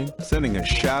Legion, sending a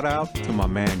shout out to my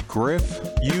man Griff.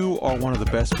 You are one of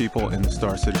the best people in the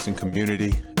Star Citizen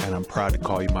community, and I'm proud to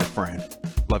call you my friend.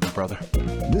 Love you, brother.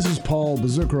 This is Paul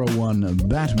Berserker01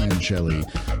 Batman Shelley,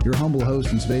 your humble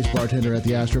host and space bartender at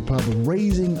the Astropub,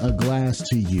 raising a glass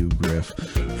to you, Griff,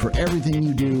 for everything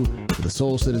you do for the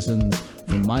Soul Citizens,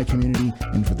 for my community,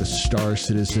 and for the Star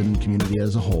Citizen community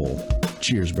as a whole.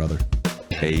 Cheers, brother.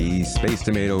 Hey, Space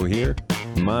Tomato here,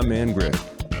 my man Griff.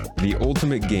 The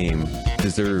ultimate game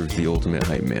deserves the ultimate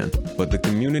hype man, but the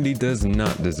community does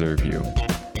not deserve you.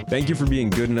 Thank you for being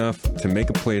good enough to make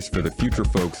a place for the future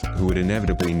folks who would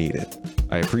inevitably need it.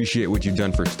 I appreciate what you've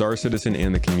done for Star Citizen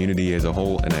and the community as a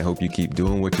whole, and I hope you keep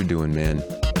doing what you're doing, man.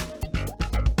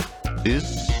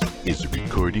 This is a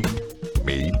recording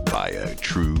made by a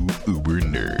true uber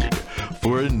nerd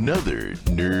for another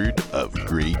nerd of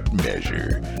great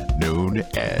measure, known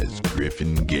as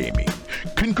Griffin Gaming.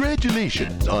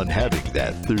 Congratulations on having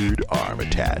that third arm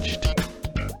attached.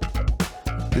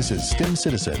 This is STEM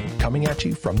Citizen coming at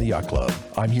you from the Yacht Club.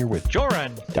 I'm here with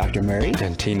Joran, Dr. Murray,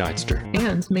 and T. Nightster.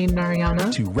 and me,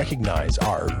 Mariana. To recognize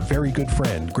our very good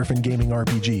friend, Griffin Gaming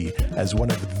RPG, as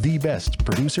one of the best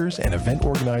producers and event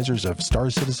organizers of Star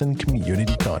Citizen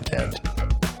community content.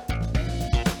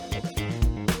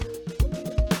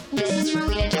 This is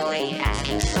Rowena Dolly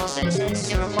asking Soul Citizens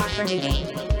to report for duty.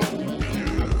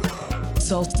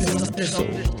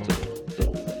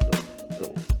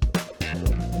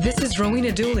 This is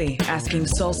Rowena Dooley asking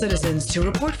Soul Citizens to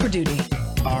report for duty.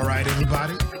 All right,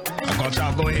 everybody. I want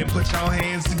y'all go ahead and put y'all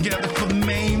hands together for the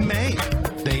main man.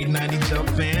 The 890 Jump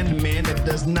fan, the man that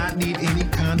does not need any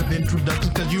kind of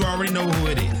introduction because you already know who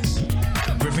it is.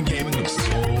 Griffin Gaming of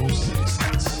Soul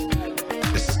Citizens.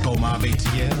 This is Go Mob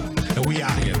ATL, and we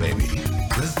out here, baby.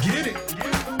 Let's get it.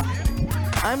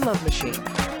 I'm Love Machine.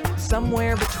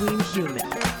 Somewhere between human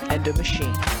and a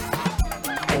machine.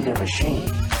 And a machine.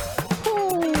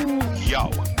 Yo,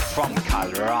 from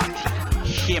Colorado,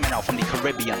 hear me now from the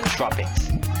Caribbean tropics.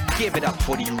 Give it up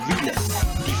for the realest,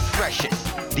 the freshest,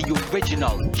 the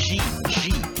original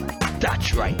GG.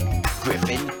 That's right,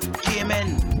 Griffin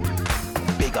Gaming.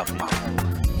 Big up, man.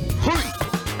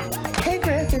 Hey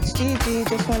Griff, it's Gigi.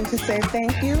 Just wanted to say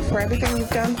thank you for everything you've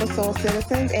done for Soul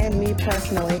Citizens and me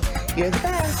personally. You're the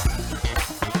best.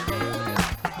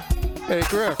 Hey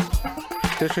Griff,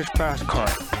 this is Fast Car.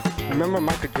 Remember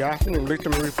Michael Jackson and Lisa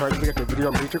Marie Presley at the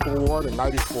Video Music Award in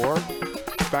 '94?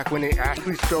 Back when they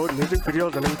actually showed music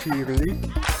videos on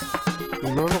MTV?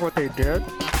 Remember what they did?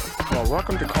 Well,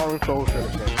 welcome to Calling Soul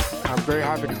Citizens. I'm very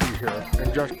happy to be here.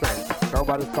 And just think,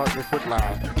 nobody thought this would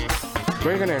last.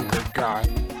 Bring it in, big guy.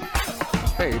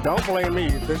 Hey, don't blame me.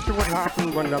 This is what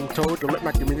happens when I'm told to let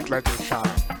my community legend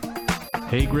shine.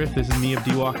 Hey Griff, this is me of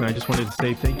D-Walk, and I just wanted to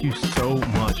say thank you so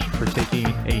much for taking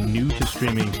a new to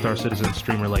streaming Star Citizen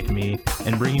streamer like me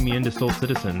and bringing me into Soul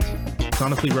Citizens. It's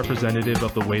honestly representative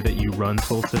of the way that you run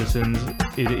Soul Citizens.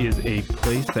 It is a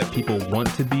place that people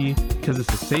want to be because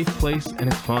it's a safe place and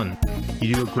it's fun.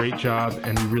 You do a great job,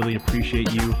 and we really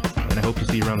appreciate you, and I hope to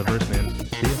see you around the verse, man.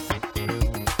 See ya.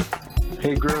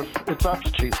 Hey Griff, it's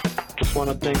Ops Chief. Just want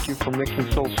to thank you for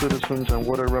making Soul Citizens and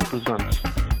what it represents.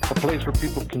 A place where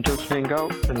people can just hang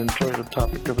out and enjoy the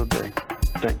topic of the day.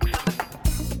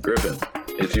 Thanks. Griffin,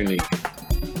 it's unique.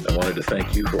 I wanted to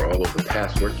thank you for all of the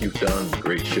past work you've done, the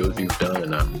great shows you've done,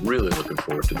 and I'm really looking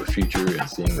forward to the future and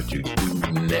seeing what you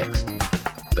do next.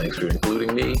 Thanks for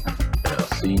including me, and I'll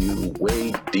see you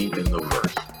way deep in the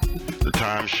verse. The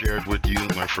time shared with you,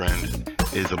 my friend,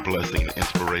 is a blessing and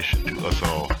inspiration to us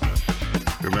all.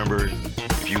 Remember,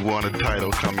 if you want a title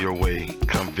come your way,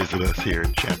 come visit us here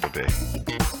in Tampa Bay.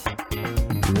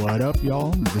 What up,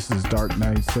 y'all? This is Dark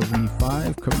Knight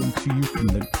 75 coming to you from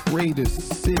the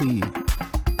greatest city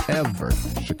ever,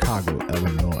 Chicago,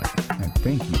 Illinois. And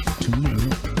thank you for tuning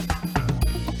in.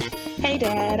 Hey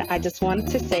Dad, I just wanted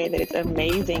to say that it's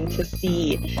amazing to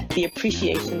see the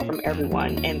appreciation from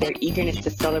everyone and their eagerness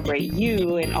to celebrate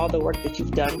you and all the work that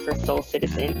you've done for Soul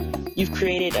Citizen. You've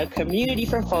created a community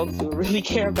for folks who really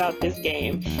care about this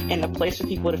game and a place for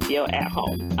people to feel at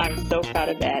home. I'm so proud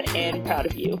of that and proud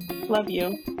of you. Love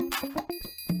you.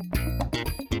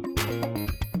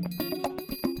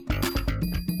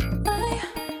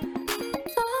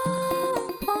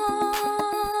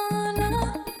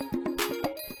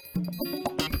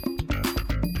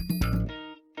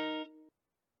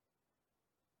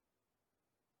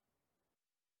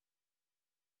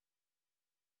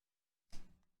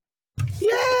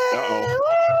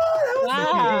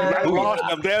 I lost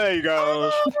him. There he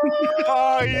goes.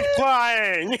 Oh, he's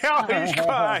crying. Oh, he's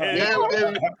crying. Yeah,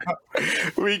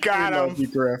 we got him. Love you,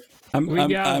 Griff.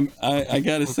 I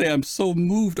gotta say, I'm so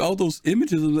moved. All those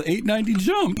images of the 890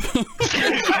 jump.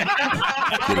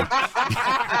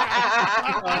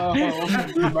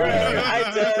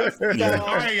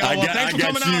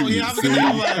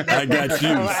 I got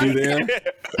you. See there?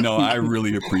 No, I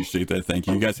really appreciate that. Thank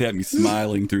you. You guys had me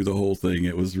smiling through the whole thing.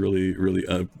 It was really, really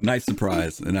a nice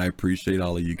surprise, and I appreciate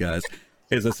all of you guys.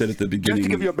 As I said at the beginning, just to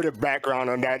give you a bit of background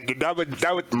on that, that was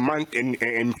a month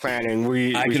in planning.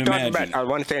 We started back, I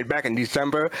want to say back in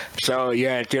December. So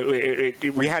yeah,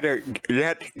 we had to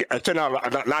send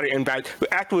out a lot of invites.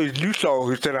 Actually, it was Luso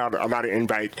who sent out a lot of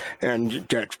invites, and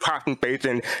just crossing face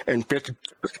and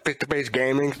face-to-face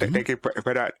gaming. So thank you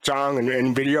for that song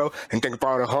and video, and thank you for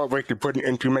all the hard work you put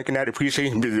into making that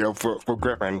appreciation video for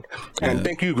Griffin. And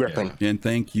thank you, Griffin. Yeah. And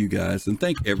thank you guys, and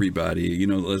thank everybody. You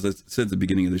know, as I said at the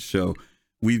beginning of the show,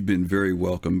 we've been very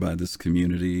welcomed by this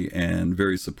community and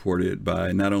very supported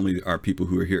by not only our people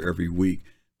who are here every week,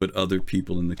 but other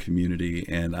people in the community.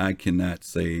 And I cannot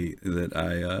say that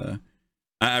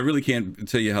I really can't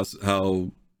tell you how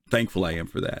thankful I am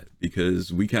for that,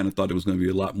 because we kind of thought it was going to be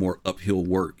a lot more uphill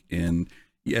work, and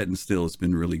yet and still it's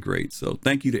been really great. So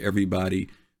thank you to everybody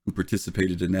who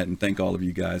participated in that, and thank all of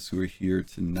you guys who are here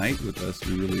tonight with us.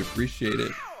 We really appreciate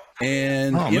it.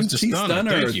 And MC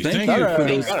Stunner, thank you for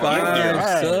those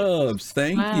 5 subs.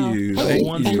 Thank you. Thanks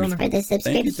for the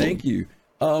subscription. Thank you.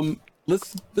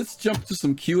 Let's jump to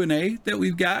some Q&A that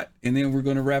we've got, and then we're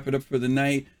going to wrap it up for the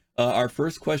night. Our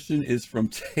first question is from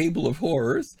Table of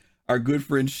Horrors. Our good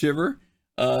friend Shiver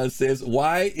says,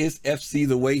 why is FC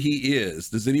the way he is?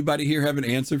 Does anybody here have an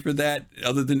answer for that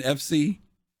other than FC?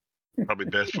 Probably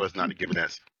best for us not to give an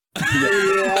answer.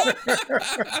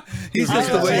 He's just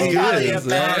the way he is.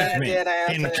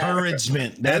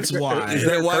 Encouragement. That's why. Is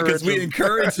that why? Because we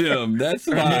encourage him. That's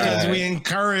why. Because we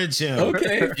encourage him.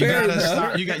 Okay.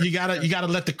 You gotta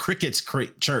let the crickets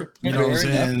chirp. You know what I'm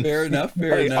saying? Fair enough.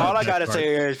 All I gotta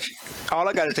say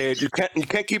is you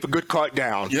can't keep a good card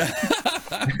down. Yeah.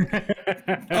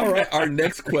 All right. Our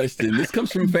next question. This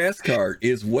comes from Fast Card.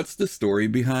 Is what's the story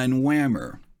behind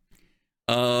Whammer?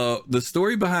 The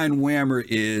story behind Whammer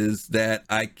is that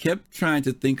I kept trying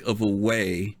to think of a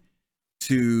way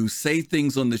to say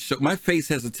things on the show. My face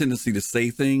has a tendency to say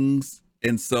things,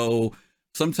 and so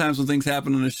sometimes when things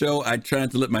happen on the show, I try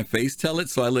not to let my face tell it,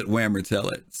 so I let Whammer tell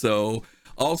it. So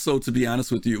also, to be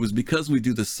honest with you, it was because we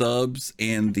do the subs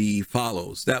and the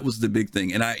follows. That was the big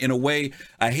thing. And in a way,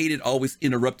 I hated always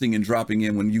interrupting and dropping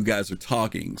in when you guys are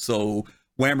talking. So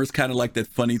Whammer's kind of like that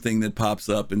funny thing that pops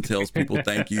up and tells people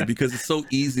thank you, because it's so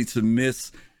easy to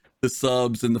miss the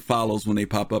subs and the follows when they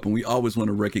pop up, and we always want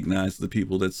to recognize the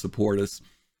people that support us.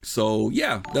 So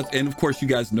yeah, and of course you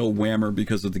guys know Whammer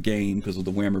because of the game, because of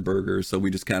the Whammer burger. So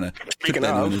we just kind of took that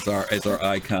on as our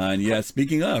icon. Yeah,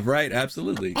 speaking of, right?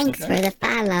 Absolutely. Thanks for the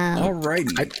follow. All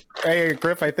righty. Hey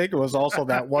Griff, I think it was also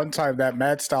that one time that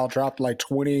Mad Style dropped like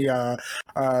 20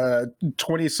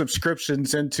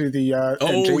 subscriptions into the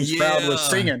and James Brown was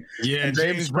singing. Yeah, and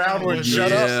James Brown would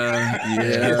shut up.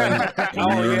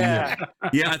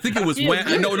 Yeah, I think it was no,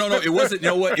 it wasn't. You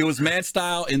know what? It was Mad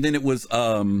Style, and then it was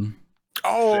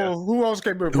who else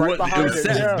came in right behind it?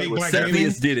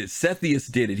 Sethius did it.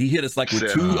 Sethius did it. He hit us like with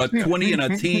a 20 and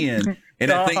a 10,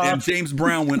 and I think and James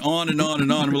Brown went on and on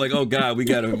and on. And we're like, oh God, we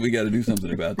gotta do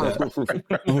something about that.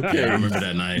 Okay, I remember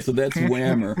that night. So that's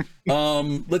Whammer.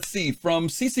 Let's see, from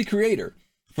CC Creator.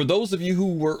 For those of you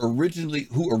who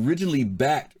originally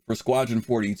backed for Squadron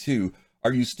 42,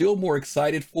 are you still more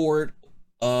excited for it,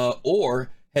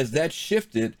 or has that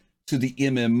shifted to the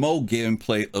MMO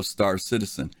gameplay of Star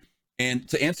Citizen? And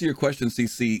to answer your question,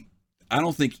 CC, I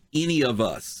don't think any of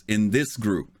us in this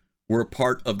group were a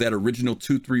part of that original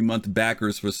 2-3 month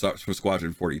backers for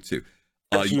Squadron 42.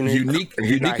 Unique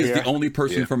is the only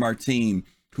person from our team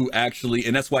who actually,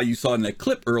 and that's why you saw in that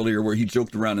clip earlier where he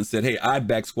joked around and said, hey, I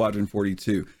backed Squadron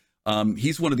 42.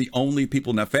 He's one of the only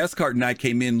people. Now, Fastcart and I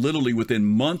came in literally within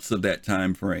months of that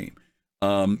time frame.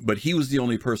 But he was the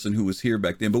only person who was here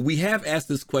back then. But we have asked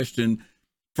this question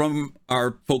from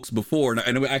our folks before,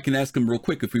 and I can ask them real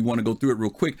quick if we want to go through it real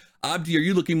quick. Abdi, are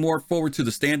you looking more forward to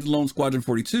the standalone Squadron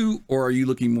 42, or are you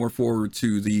looking more forward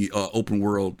to the open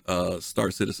world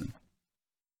Star Citizen?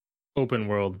 Open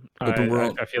world. Open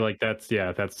world. I feel like that's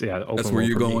open that's where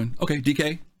you're going. Okay,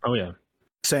 DK. Oh yeah.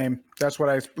 Same. That's what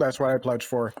I pledged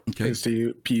for. Okay. Is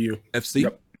to PU. FC.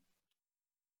 Yep.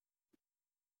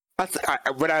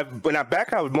 When I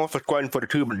back, I was more for Squadron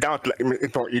 42, but now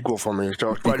it's all equal for me.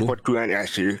 So Squadron 42 and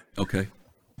SC. Okay.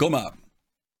 Go Mob.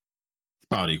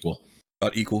 About equal.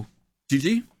 About equal.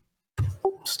 GG?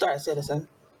 Star Citizen.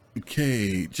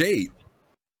 Okay. Jade.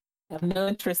 I have no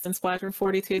interest in Squadron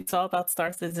 42. It's all about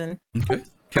Star Citizen. Okay.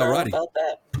 Kelrati. About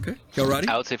that. Okay. Kelrati.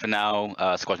 I would say for now,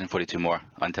 Squadron 42 more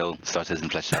until Star Citizen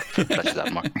fleshes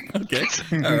out more. Okay.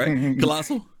 All right.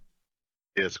 Colossal.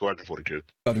 Yeah, Squadron 42.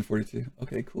 Squadron 42.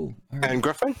 Okay, cool. All right. And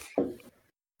Griffin?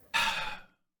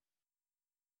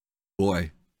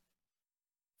 Boy.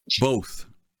 Both.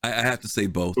 I have to say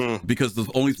both. Because the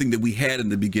only thing that we had in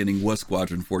the beginning was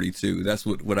Squadron 42. That's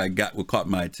what caught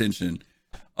my attention.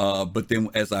 But then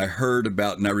as I heard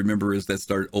about, and I remember as that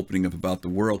started opening up about the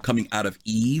world coming out of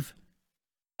Eve,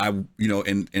 what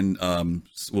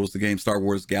was the game? Star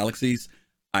Wars Galaxies.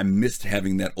 I missed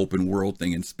having that open world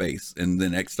thing in space, and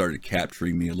then that started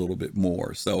capturing me a little bit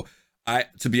more. So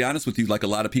to be honest with you, like a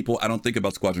lot of people, I don't think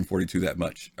about Squadron 42 that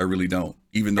much. I really don't,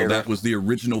 even though that was the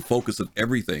original focus of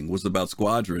everything was about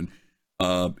Squadron.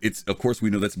 It's, of course, we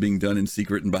know that's being done in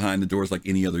secret and behind the doors like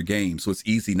any other game. So it's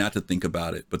easy not to think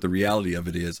about it. But the reality of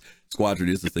it is Squadron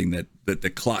is the thing that the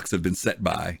clocks have been set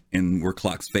by, and where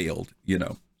clocks failed,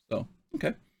 So,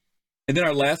 okay. And then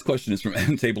our last question is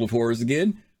from Table of Horrors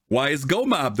again. Why is Go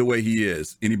Mob the way he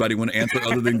is? Anybody want to answer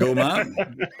other than Go Mob?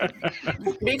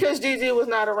 Because Gigi was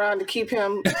not around to keep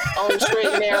him on the straight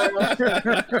and narrow.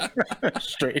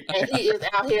 Straight. And he is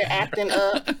out here acting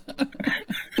up.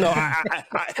 No,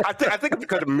 I think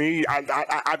because of me,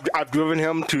 I've driven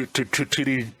him to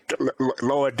the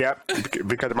lower depth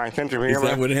because of my sense of humor. Is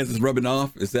that what it has? Is rubbing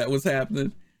off? Is that what's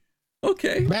happening?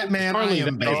 Okay. Batman, I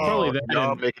am back.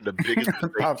 Y'all making the biggest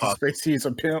mistake possible. He's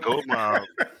a pimp. Go Mob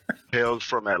hails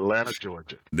from Atlanta,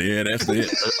 Georgia. Yeah, that's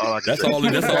it. That's all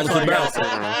it's about.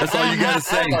 That's all you gotta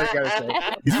say.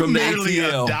 He's from the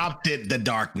ATL. Adopted the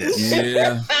darkness.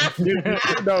 Yeah.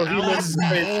 No, he lives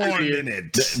in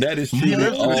it. That is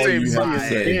true. All you have to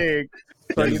say.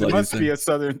 So it must be a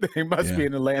Southern thing. Must be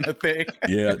an Atlanta thing.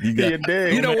 Yeah,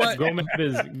 you know what? Go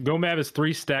Mab is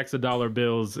 3 stacks of dollar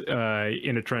bills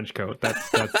in a trench coat. That's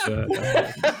I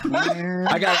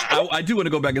do want to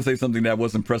go back and say something that I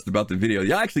was impressed about the video.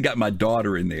 Y'all actually got my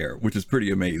daughter in there, which is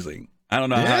pretty amazing. I don't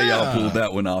know how y'all pulled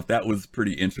that one off. That was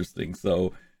pretty interesting.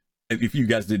 So if you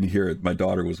guys didn't hear it, my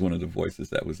daughter was one of the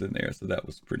voices that was in there. So that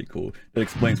was pretty cool. That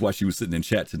explains why she was sitting in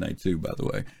chat tonight too, by the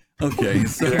way. Okay,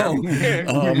 so that's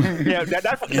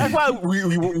why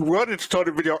we wanted to start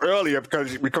the video earlier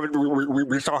because we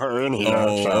saw her in here.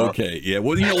 Oh, so. Okay, yeah.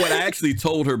 Well, you know what? I actually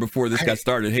told her before this got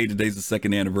started, hey, today's the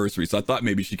 2nd anniversary, so I thought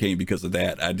maybe she came because of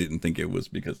that. I didn't think it was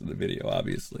because of the video,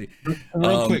 obviously.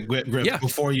 Real quick, Griff,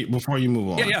 before you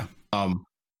move on. Yeah.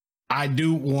 I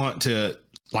do want to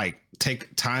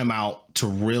take time out to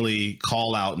really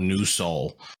call out New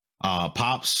Soul,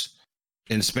 Pops.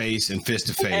 In Space and Fist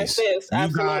to Face. You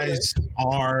guys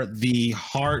are the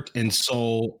heart and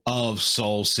soul of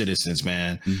Soul Citizens,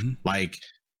 man. Mm-hmm. Like,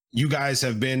 you guys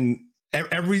have been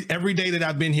every day that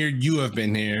I've been here, you have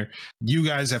been here. You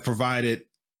guys have provided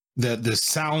the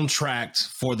soundtrack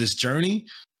for this journey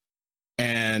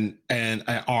and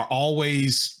are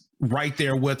always right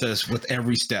there with us with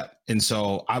every step. And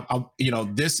so I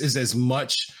this is as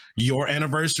much your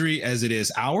anniversary as it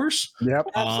is ours. Yep.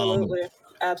 Absolutely.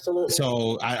 Absolutely.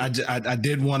 So I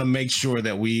did want to make sure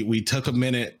that we took a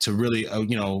minute to really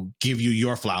give you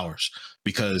your flowers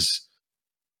because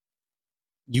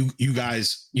you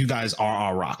guys are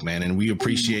our rock, man, and we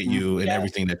appreciate you and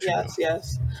everything that you do.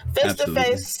 Yes. Fist to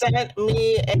Face sent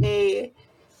me a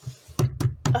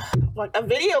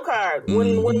video card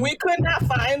when we could not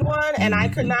find one and I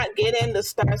could not get into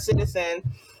Star Citizen.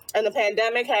 And the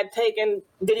pandemic had taken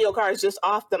video cards just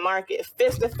off the market.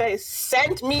 Fist to Face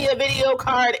sent me a video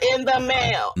card in the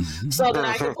mail so that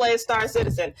I could play Star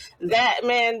Citizen. That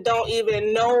man don't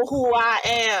even know who I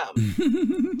am.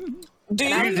 Do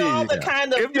you know the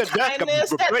kind of kindness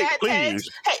that takes?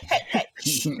 Hey,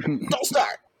 don't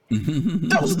start.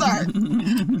 Don't start.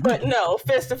 But no,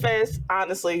 Fist to Face,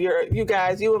 honestly, you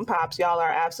guys, you and Pops, y'all are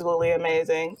absolutely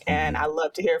amazing. And I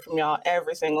love to hear from y'all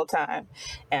every single time.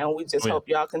 And we just hope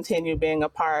y'all continue being a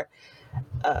part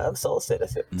of Soul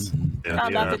Citizens.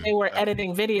 Found out that they were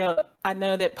editing video. I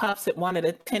know that Pops had wanted a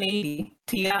 1080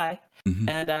 Ti.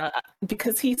 And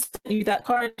because he sent you that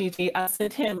card, Gigi, I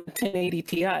sent him a 1080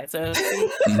 Ti. So do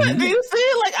you see?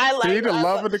 The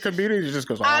love of the community just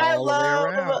goes all the way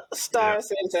around. I love Star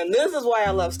Citizen. This is why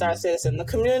I love Star Citizen. The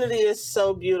community is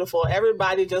so beautiful.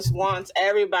 Everybody just wants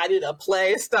everybody to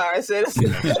play Star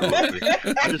Citizen.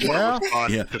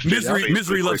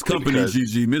 Misery loves company,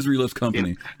 Gigi. Misery loves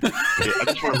company. I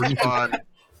just want to respond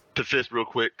to Fist real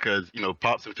quick because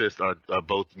Pops and Fist are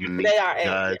both unique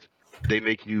guys. They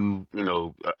make you,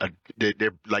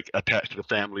 they're like attached to the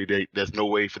family. There's no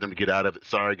way for them to get out of it.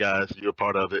 Sorry, guys, you're a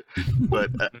part of it. But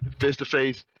Fist to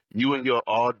Face, you and your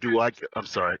I'm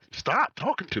sorry, stop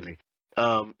talking to me.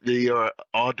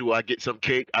 Do I get some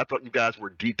cake? I thought you guys were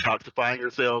detoxifying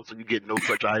yourselves so you get no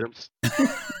such items.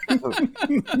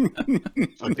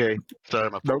 Okay, sorry,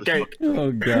 my cake.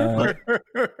 Oh God! All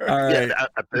right, yeah,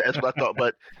 that's what I thought.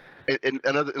 But in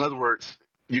other words,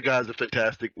 you guys are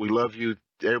fantastic. We love you.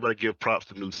 Everybody give props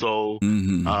to New Soul.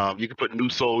 You can put New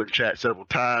Soul in chat several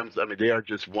times. I mean, they are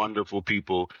just wonderful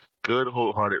people, good,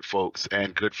 wholehearted folks,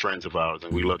 and good friends of ours.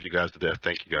 And we love you guys to death.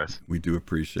 Thank you, guys. We do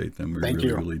appreciate them. We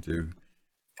really do.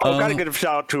 I've got to give a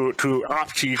shout out to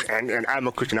Ops Chief and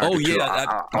Admiral Christian. I was going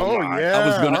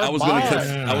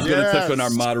to touch on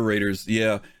our moderators.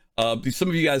 Yeah. Some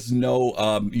of you guys know,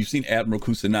 you've seen Admiral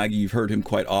Kusanagi. You've heard him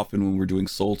quite often when we're doing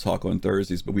Soul Talk on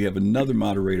Thursdays, but we have another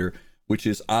moderator, which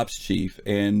is Ops Chief.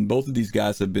 And both of these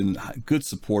guys have been good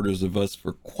supporters of us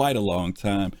for quite a long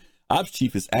time. Ops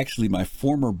Chief is actually my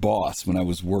former boss when I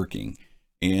was working,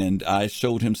 and I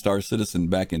showed him Star Citizen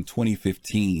back in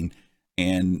 2015.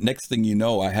 And next thing you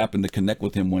know, I happened to connect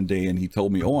with him one day and he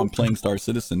told me, oh, I'm playing Star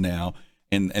Citizen now.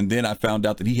 And then I found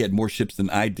out that he had more ships than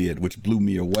I did, which blew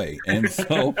me away. And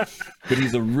so, but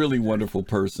he's a really wonderful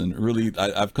person. Really,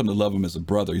 I've come to love him as a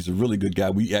brother. He's a really good guy.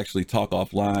 We actually talk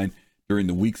offline during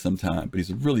the week sometime, but he's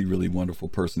a really, really wonderful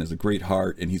person. Has a great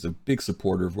heart, and he's a big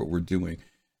supporter of what we're doing.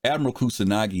 Admiral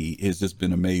Kusanagi has just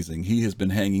been amazing. He has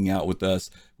been hanging out with us.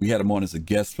 We had him on as a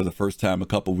guest for the first time a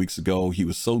couple of weeks ago. He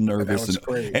was so nervous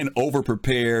and over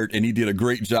prepared, and he did a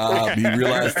great job. He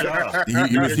realized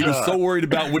he was so worried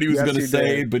about what he was going to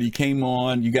say, but he came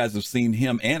on. You guys have seen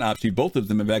him and Opti. Both of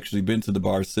them have actually been to the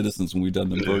Bar Citizens when we've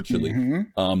done them virtually.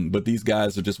 But these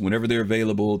guys are just, whenever they're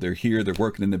available, they're here, they're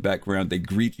working in the background. They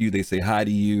greet you, they say hi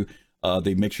to you.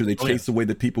 They make sure they chase away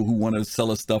the people who want to sell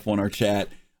us stuff on our chat.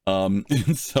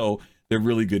 And so they're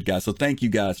really good guys. So thank you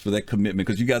guys for that commitment,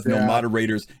 because you guys know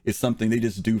moderators is something they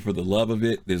just do for the love of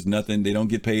it. There's nothing, they don't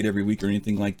get paid every week or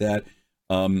anything like that.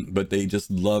 But they just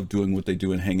love doing what they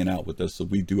do and hanging out with us. So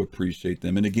we do appreciate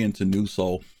them. And again, to New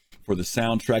Soul for the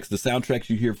soundtracks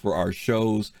you hear for our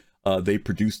shows. They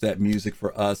produce that music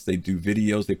for us. They do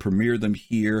videos. They premiere them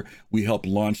here. We help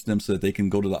launch them so that they can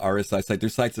go to the RSI site. Their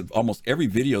sites of almost every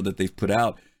video that they've put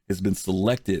out has been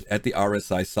selected at the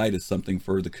RSI site as something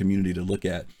for the community to look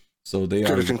at. So they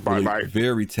are really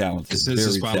very talented,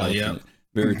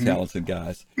 very talented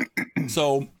guys.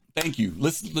 So thank you.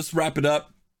 Let's wrap it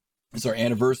up. It's our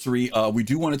anniversary. We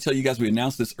do want to tell you guys, we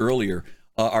announced this earlier.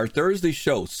 Our Thursday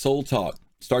show, Soul Talk,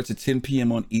 starts at 10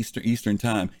 p.m. on Eastern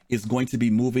time, is going to be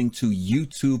moving to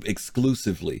YouTube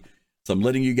exclusively. So I'm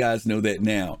letting you guys know that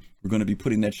now. We're going to be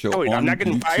putting that show on. I'm not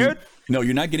getting fired? No,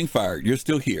 you're not getting fired. You're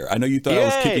still here. I know you thought I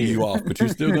was kicking you off, but you're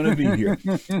still going to be here.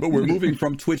 But we're moving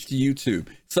from Twitch to YouTube.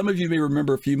 Some of you may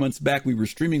remember a few months back, we were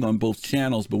streaming on both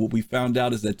channels, but what we found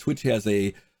out is that Twitch has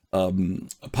a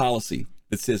policy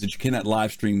that says that you cannot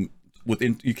live stream at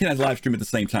the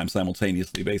same time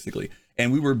simultaneously, basically.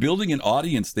 And we were building an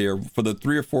audience there for the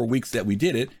 3 or 4 weeks that we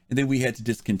did it, and then we had to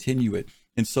discontinue it.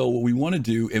 And so what we want to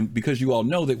do, and because you all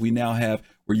know that we now have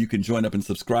where you can join up and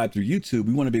subscribe through YouTube,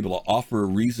 we want to be able to offer a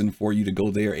reason for you to go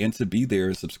there and to be there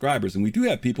as subscribers. And we do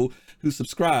have people who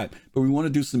subscribe, but we want to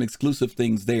do some exclusive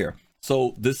things there.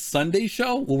 So this Sunday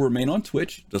show will remain on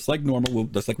Twitch, just like normal,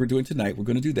 just like we're doing tonight. We're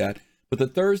going to do that. But the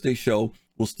Thursday show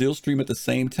will still stream at the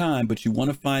same time, but you want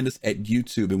to find us at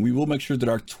YouTube. And we will make sure that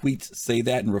our tweets say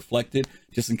that and reflect it,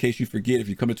 just in case you forget. If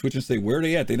you come to Twitch and say, where are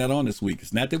they at? They're not on this week.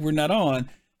 It's not that we're not on.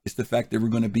 It's the fact that we're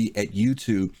going to be at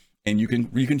YouTube, and you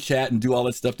can chat and do all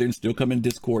that stuff there and still come in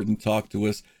Discord and talk to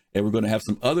us. And we're going to have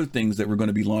some other things that we're going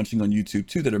to be launching on YouTube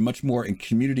too that are much more in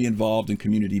community involved and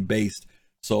community based.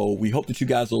 So we hope that you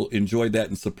guys will enjoy that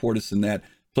and support us in that.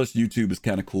 Plus YouTube is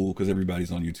kind of cool because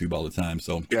everybody's on YouTube all the time.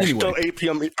 So anyway. Still 8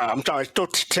 p.m. I'm sorry, still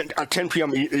 10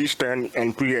 p.m. Eastern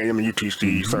and 3 a.m.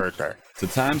 UTC Thursday. So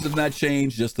times have not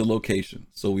changed, just the location.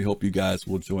 So we hope you guys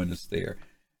will join us there.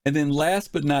 And then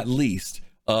last but not least,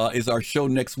 is our show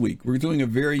next week. We're doing a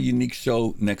very unique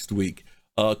show next week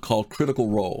called Critical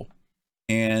Role.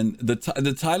 And the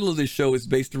title of this show is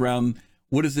based around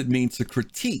what does it mean to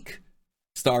critique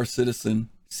Star Citizen,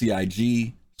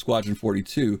 CIG, Squadron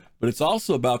 42, but it's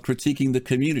also about critiquing the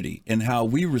community and how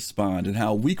we respond and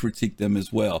how we critique them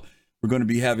as well. We're going to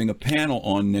be having a panel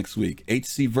on next week.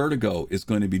 HC Vertigo is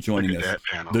going to be joining us.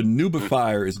 The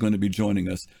Nubifier is going to be joining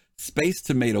us. Space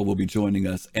Tomato will be joining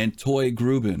us, and Toy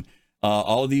Gruben.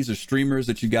 All of these are streamers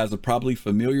that you guys are probably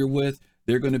familiar with.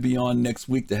 They're going to be on next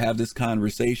week to have this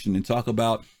conversation and talk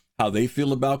about how they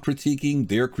feel about critiquing,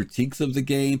 their critiques of the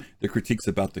game, their critiques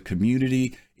about the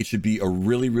community. It should be a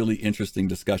really, really interesting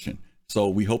discussion. So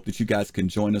we hope that you guys can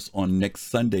join us on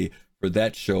next Sunday for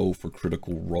that show for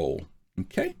Critical Role.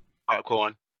 Okay. Go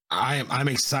on. I'm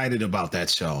excited about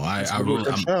that show.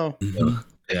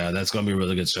 Yeah, that's going to be a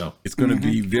really good show. It's going to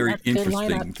be very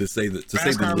interesting to say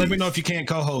that. Let me know if you can't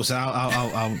co-host.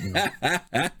 I'll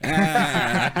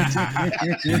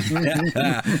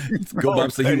Go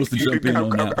Bob say he wants to jump in on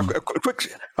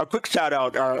that. A quick shout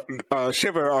out,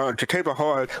 Shiver to Table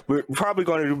Hard. We're probably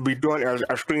going to be doing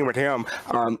a stream with him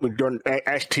doing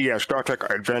STS Star Trek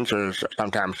Adventures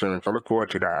sometime soon. So look forward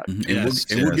to that.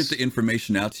 We'll get the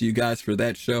information out to you guys for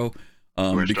that show.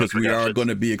 Because we are going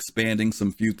to be expanding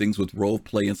some few things with role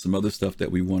play and some other stuff that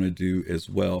we want to do as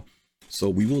well. So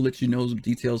we will let you know some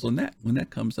details on that when that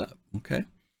comes up. Okay.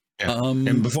 Yeah.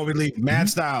 And before we leave, Mad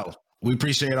Style, we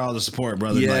appreciate all the support,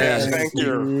 brother. Yes. Thank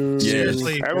you.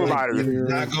 Seriously, everybody.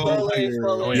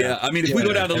 Yeah, I mean, if we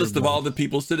go down the list of all the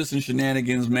people, Citizen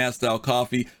Shenanigans, Mad Style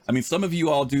Coffee, I mean, some of you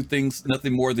all do things,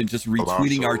 nothing more than just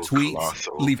retweeting our tweets.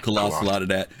 Leave Colossal out of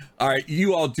that. All right,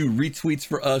 you all do retweets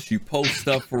for us, you post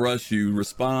stuff for us, you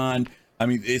respond. I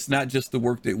mean, it's not just the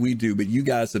work that we do, but you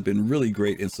guys have been really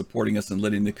great in supporting us and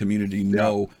letting the community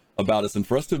know about us. And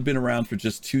for us to have been around for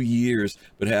just 2 years,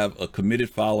 but have a committed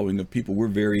following of people, we're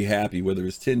very happy, whether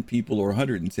it's 10 people or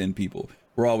 110 people.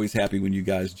 We're always happy when you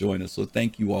guys join us. So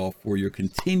thank you all for your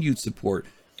continued support.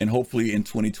 And hopefully in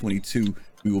 2022,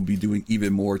 we will be doing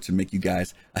even more to make you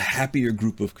guys a happier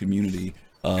group of community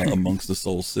amongst the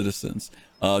Soul Citizens.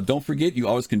 Don't forget, you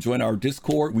always can join our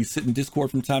Discord. We sit in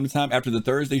Discord from time to time. After the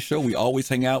Thursday show, we always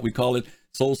hang out. We call it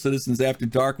Soul Citizens After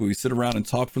Dark, where we sit around and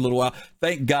talk for a little while.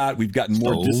 Thank God we've gotten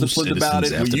more disciplined about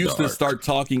it. We used to start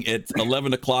talking at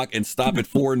 11 o'clock and stop at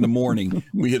 4 in the morning.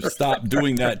 We have stopped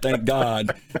doing that, thank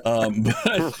God.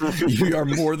 But you are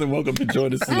more than welcome to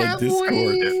join us in the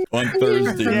Discord on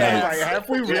Thursday nights. Have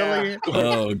we really?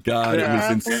 Oh God, it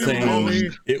was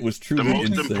insane. It was truly insane.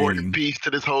 The most important piece to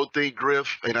this whole thing,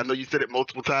 Griff, and I know you said it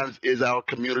multiple times, is our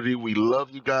community. We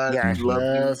love you guys. We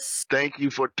love you. Thank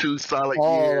you for 2 solid years.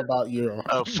 All about you.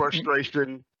 Of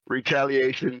frustration,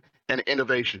 retaliation, and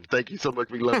innovation. Thank you so much.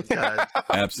 We love you guys.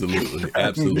 Absolutely.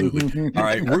 All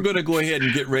right, we're going to go ahead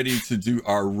and get ready to do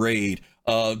our raid.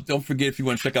 Don't forget, if you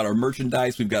want to check out our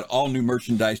merchandise, we've got all new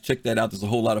merchandise. Check that out. There's a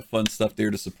whole lot of fun stuff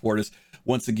there to support us.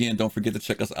 Once again, don't forget to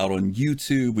check us out on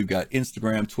YouTube. We've got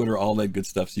Instagram, Twitter, all that good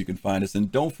stuff, so you can find us.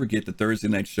 And don't forget, the Thursday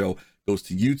night show goes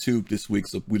to YouTube this week,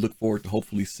 so we look forward to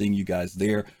hopefully seeing you guys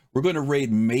there. We're going to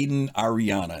raid Maiden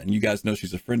Ariana, and you guys know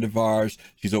she's a friend of ours.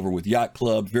 She's over with Yacht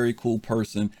Club, very cool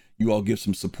person. You all give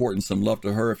some support and some love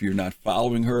to her. If you're not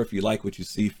following her, if you like what you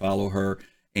see, follow her.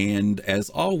 And as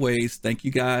always, thank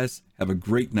you guys. Have a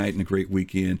great night and a great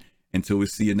weekend. Until we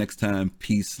see you next time,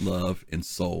 peace, love, and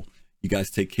soul. You guys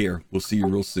take care. We'll see you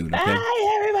real soon, okay?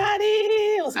 Bye,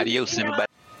 everybody. Adios, everybody.